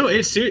 I No,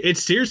 it's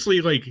seriously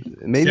like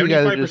maybe you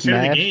guys are 75% just of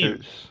the game.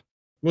 masters.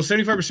 Well,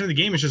 75% of the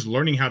game is just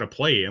learning how to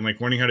play and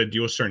like learning how to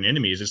deal with certain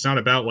enemies. It's not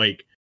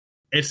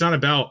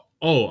about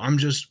oh, I'm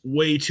just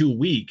way too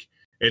weak.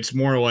 It's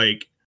more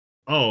like,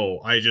 oh,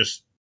 I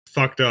just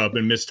fucked up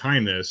and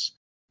mistimed this.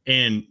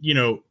 And you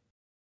know,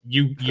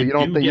 you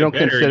don't get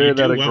better, consider you that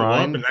do a level up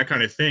grind? and that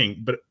kind of thing.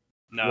 But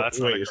No, that's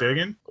wait, not. A say it grind.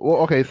 again. Well,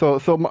 okay, so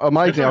my That's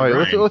not example. a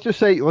grind.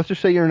 Let's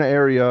just say you're in an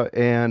area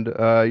and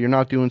you're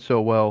not doing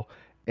so well,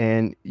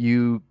 and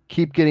you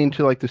keep getting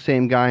to like the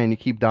same guy and you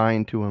keep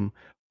dying to him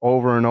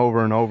over and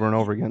over and over and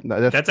over again.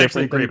 That's actually a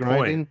different than great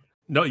grinding? point.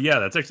 No, yeah,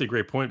 that's actually a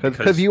great point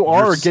Because you your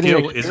are getting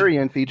skill is-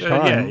 experience each Yeah,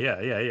 time. yeah.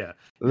 I Your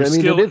mean,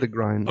 skill- it is a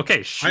grind.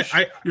 Okay,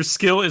 your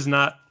skill is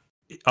not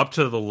up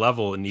to the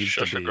level it needs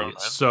Shush to your grown be. man.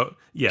 So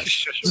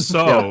yes, Yeah,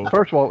 so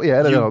first of all,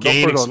 yeah, you don't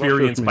gain put it on- don't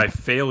experience shoot by me.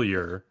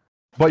 failure.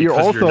 But you're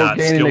because you're also not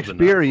gaining skilled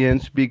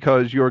experience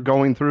because you're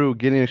going through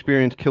getting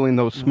experience killing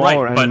those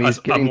smaller right, but enemies,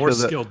 a getting more to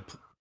the. skilled,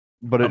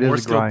 But a it more is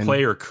a skilled grind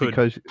player could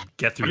because.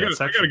 get through I that got a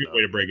section. good though.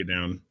 way to break it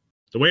down.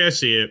 The way I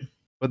see it,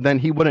 But then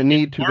he wouldn't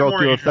need to far go more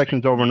through those interesting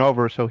sections over and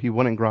over, so he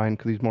wouldn't grind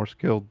because he's more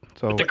skilled.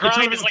 So But the it's grind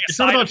not, is like a it's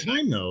not side about effect.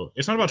 time though.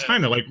 It's not about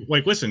time though.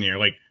 Like listen here.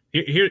 Like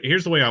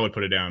here's the way I would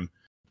put it down.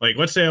 Like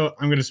let's say I'm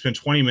going to spend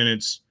 20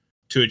 minutes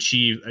to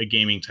achieve a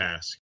gaming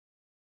task,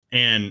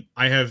 and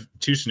I have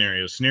two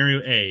scenarios.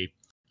 Scenario A,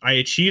 I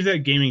achieve that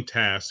gaming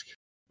task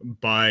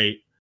by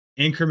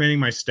incrementing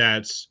my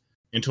stats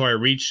until I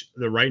reach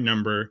the right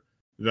number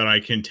that I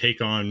can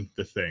take on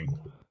the thing.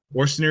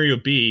 Or scenario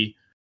B,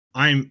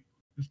 I'm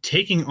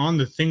taking on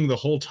the thing the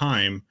whole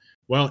time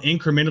while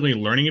incrementally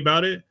learning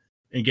about it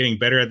and getting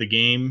better at the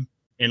game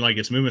and like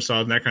its movement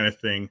styles and that kind of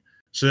thing.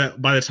 So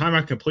that by the time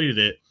I completed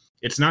it,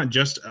 it's not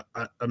just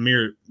a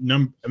mere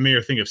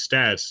thing of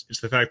stats.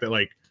 It's the fact that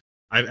like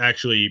I've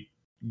actually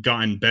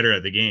gotten better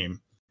at the game.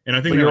 And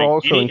I think but you're like,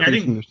 also I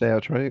increasing think, your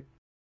stats, right?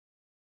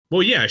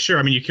 well, yeah, sure.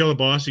 I mean, you kill a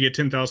boss, you get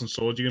 10,000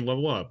 souls, you can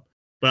level up.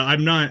 But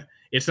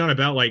it's not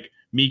about like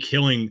me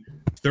killing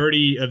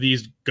 30 of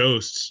these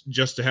ghosts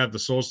just to have the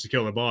souls to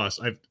kill the boss.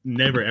 I've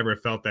never ever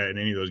felt that in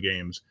any of those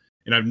games.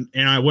 And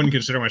I wouldn't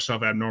consider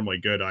myself abnormally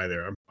good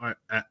either.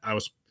 I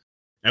was,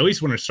 at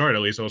least when I started,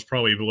 I was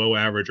probably below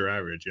average or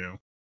average, you know?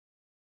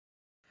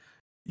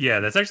 Yeah,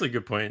 that's actually a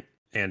good point,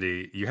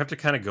 Andy. You have to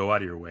kind of go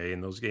out of your way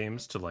in those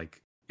games to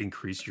like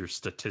increase your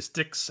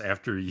statistics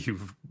after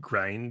you've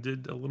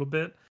grinded a little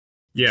bit.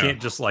 You Yeah.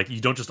 can't just you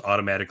don't just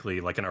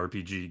automatically like an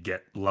RPG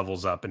get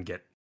levels up and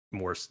get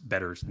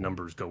better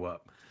numbers go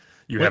up.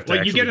 You have to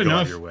actually go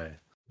out of your way.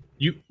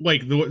 You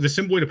like the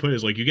simple way to put it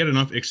is like you get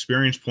enough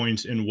experience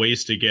points and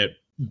ways to get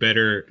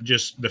better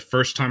just the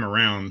first time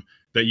around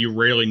that you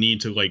rarely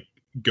need to like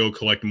go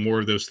collect more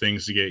of those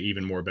things to get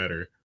even more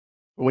better.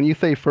 When you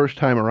say first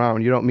time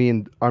around, you don't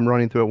mean I'm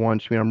running through it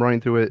once. You mean I'm running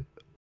through it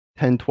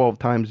 10, 12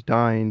 times,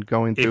 dying,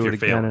 going through it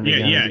again and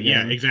again.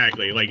 Yeah,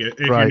 exactly. Like if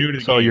right. you're new to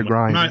the so game, you're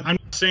grinding. I'm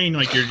not saying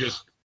like you're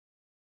just.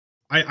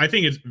 I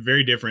think it's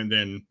very different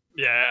than.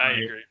 Yeah, I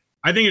agree.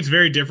 I think it's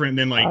very different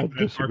than like an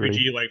disagree.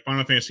 RPG like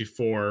Final Fantasy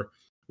IV,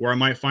 where I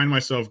might find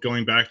myself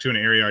going back to an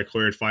area I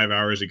cleared 5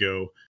 hours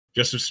ago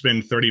just to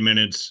spend 30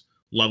 minutes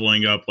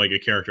leveling up like a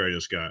character I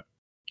just got.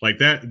 Like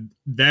that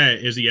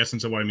is the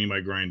essence of what I mean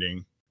by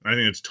grinding. I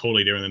think it's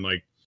totally different than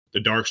like the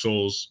Dark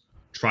Souls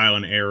trial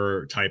and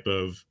error type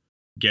of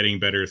getting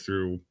better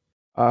through.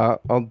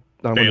 I'm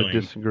going to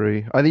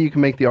disagree. I think you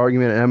can make the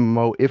argument in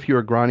MMO if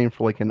you're grinding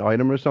for like an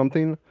item or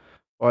something.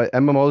 But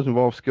MMOs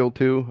involve skill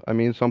too. I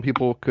mean, some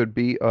people could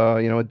beat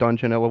a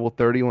dungeon at level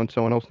 30 when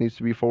someone else needs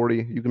to be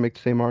 40. You can make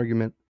the same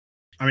argument.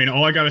 I mean,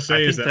 all I gotta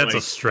say is that that's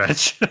a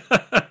stretch.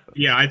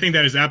 Yeah, I think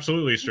that is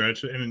absolutely a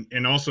stretch,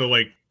 and also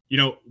like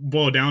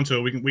boil it down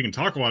to we can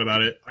talk a lot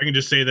about it. I can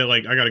just say that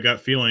like I got a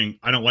gut feeling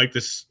I don't like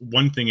this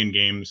one thing in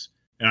games,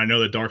 and I know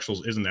that Dark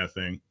Souls isn't that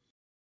thing.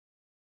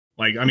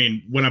 Like, I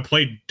mean, when I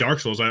play Dark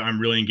Souls,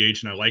 I'm really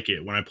engaged and I like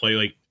it. When I play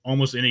like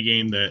almost any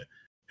game that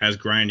has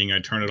grinding, I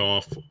turn it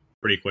off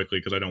pretty quickly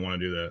because I don't want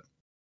to do that.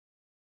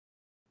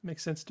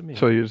 Makes sense to me.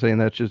 So you're saying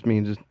that just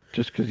means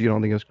just because you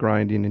don't think it's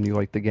grinding and you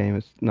like the game,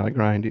 it's not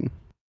grinding.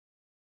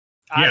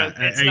 Yeah,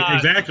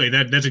 exactly.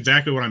 That's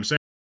exactly what I'm saying.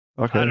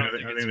 Okay. I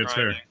think that's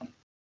fair.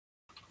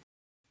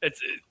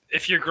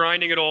 If you're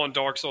grinding at all in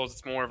Dark Souls,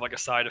 it's more of like a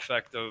side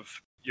effect of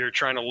you're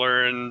trying to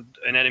learn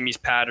an enemy's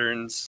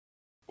patterns.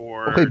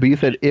 Okay, but you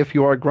said if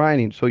you are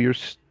grinding, so you're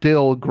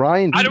still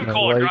grinding. I don't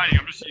call it grinding.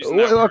 I'm just using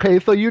that word. Okay,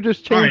 so you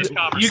just changed.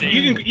 Right.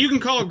 You can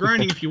call it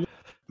grinding if you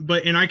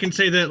want, and I can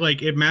say that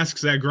like it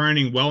masks that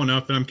grinding well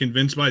enough that I'm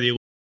convinced by the.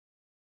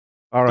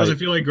 All right. Doesn't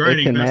feel like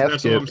grinding.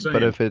 That's all I'm saying.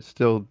 But if it's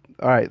still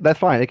all right, that's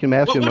fine. It can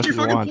mask it as much as you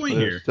want. What's your fucking point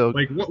here? Still,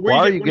 like, why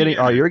are you getting?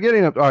 Oh, you're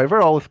getting up. All right,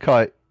 for all this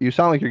cut, you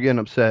sound like you're getting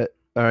upset.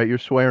 All right, you're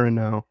swearing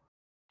now.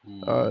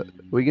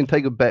 We can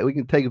take it back. We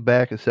can take it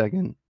back a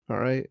second. All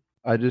right.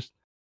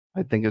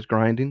 I think it's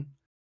grinding.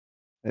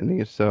 I think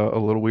it's a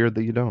little weird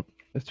that you don't.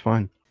 It's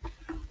fine.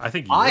 I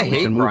think I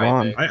hate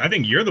grinding. I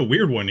think you're the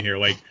weird one here.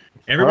 Like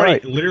everybody,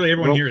 literally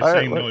everyone here is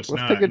saying no, it's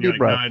not. Let's take a deep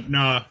breath.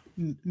 Nah.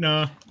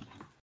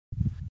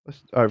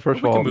 All right. First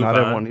of all, not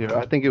everyone here.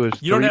 I think it was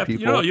you don't 3 have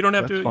people. You don't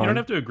have to. That's fine. You don't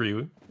have to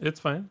agree. It's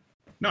fine.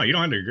 No, you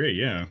don't have to agree.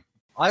 Yeah.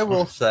 I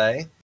will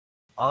say,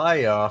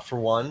 for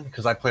one,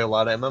 because I play a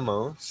lot of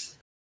MMOs,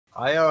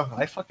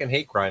 I fucking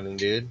hate grinding,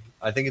 dude.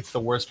 I think it's the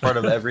worst part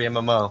of every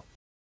MMO,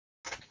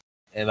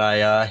 and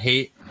I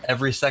hate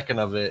every second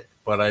of it.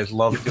 But I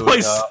love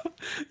doing.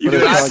 You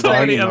play so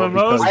many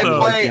MMOs.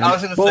 I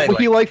was gonna say. Well,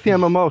 he likes the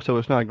MMO, so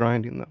it's not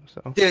grinding though.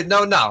 So. Dude,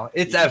 no,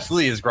 it's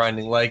absolutely is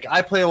grinding. Like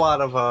I play a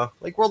lot of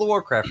like World of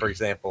Warcraft, for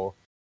example.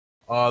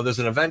 There's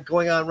an event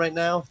going on right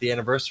now, the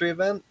anniversary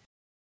event,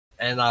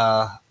 and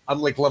I'm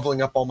like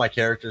leveling up all my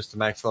characters to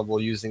max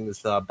level using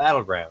this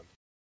battleground,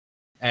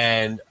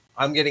 and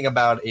I'm getting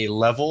about a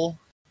level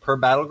per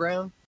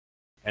battleground,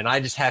 and I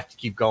just have to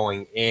keep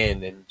going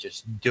in and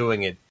just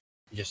doing it.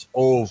 Just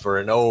over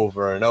and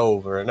over and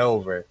over and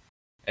over,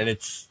 and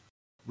it's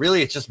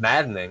just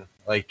maddening.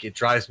 Like it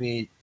drives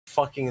me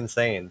fucking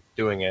insane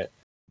doing it.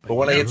 But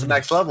when I get to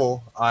next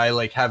level, I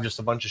like have just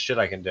a bunch of shit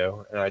I can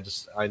do, and I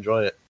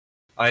enjoy it.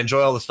 I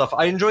enjoy all the stuff.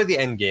 I enjoy the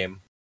end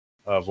game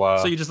of.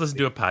 So you just listen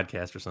to a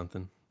podcast or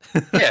something?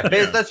 Yeah,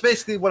 that's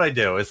basically what I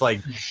do. It's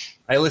like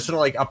I listen to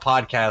like a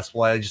podcast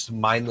while I just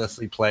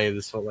mindlessly play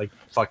this like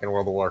fucking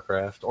World of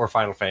Warcraft or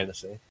Final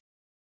Fantasy.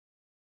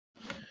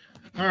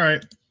 All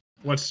right.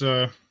 Let's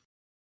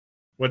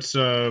first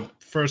of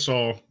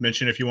all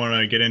mention if you want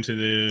to get into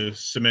the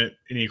submit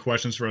any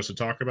questions for us to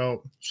talk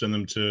about, send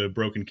them to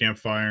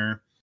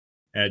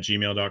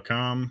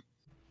brokencampfire@gmail.com.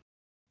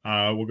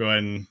 We'll go ahead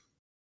and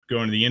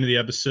go into the end of the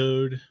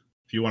episode.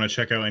 If you want to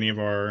check out any of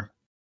our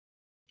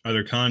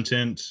other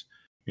content,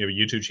 we have a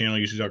YouTube channel,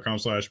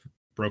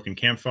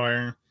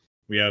 youtube.com/brokencampfire.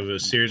 We have a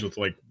series with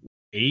like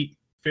 8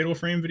 Fatal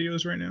Frame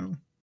videos right now.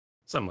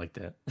 Something like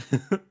that.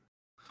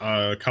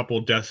 A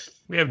couple Death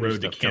Road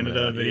to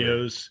Canada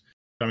videos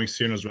coming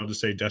soon. I was about to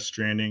say Death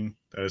Stranding.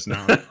 That is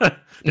not.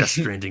 Death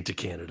Stranding to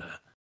Canada.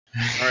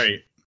 All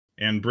right.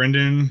 And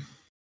Brendan,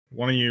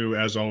 why don't you,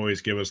 as always,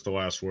 give us the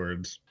last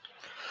words?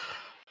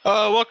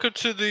 Welcome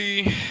to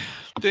the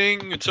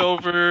thing. It's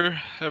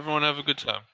over. Everyone have a good time.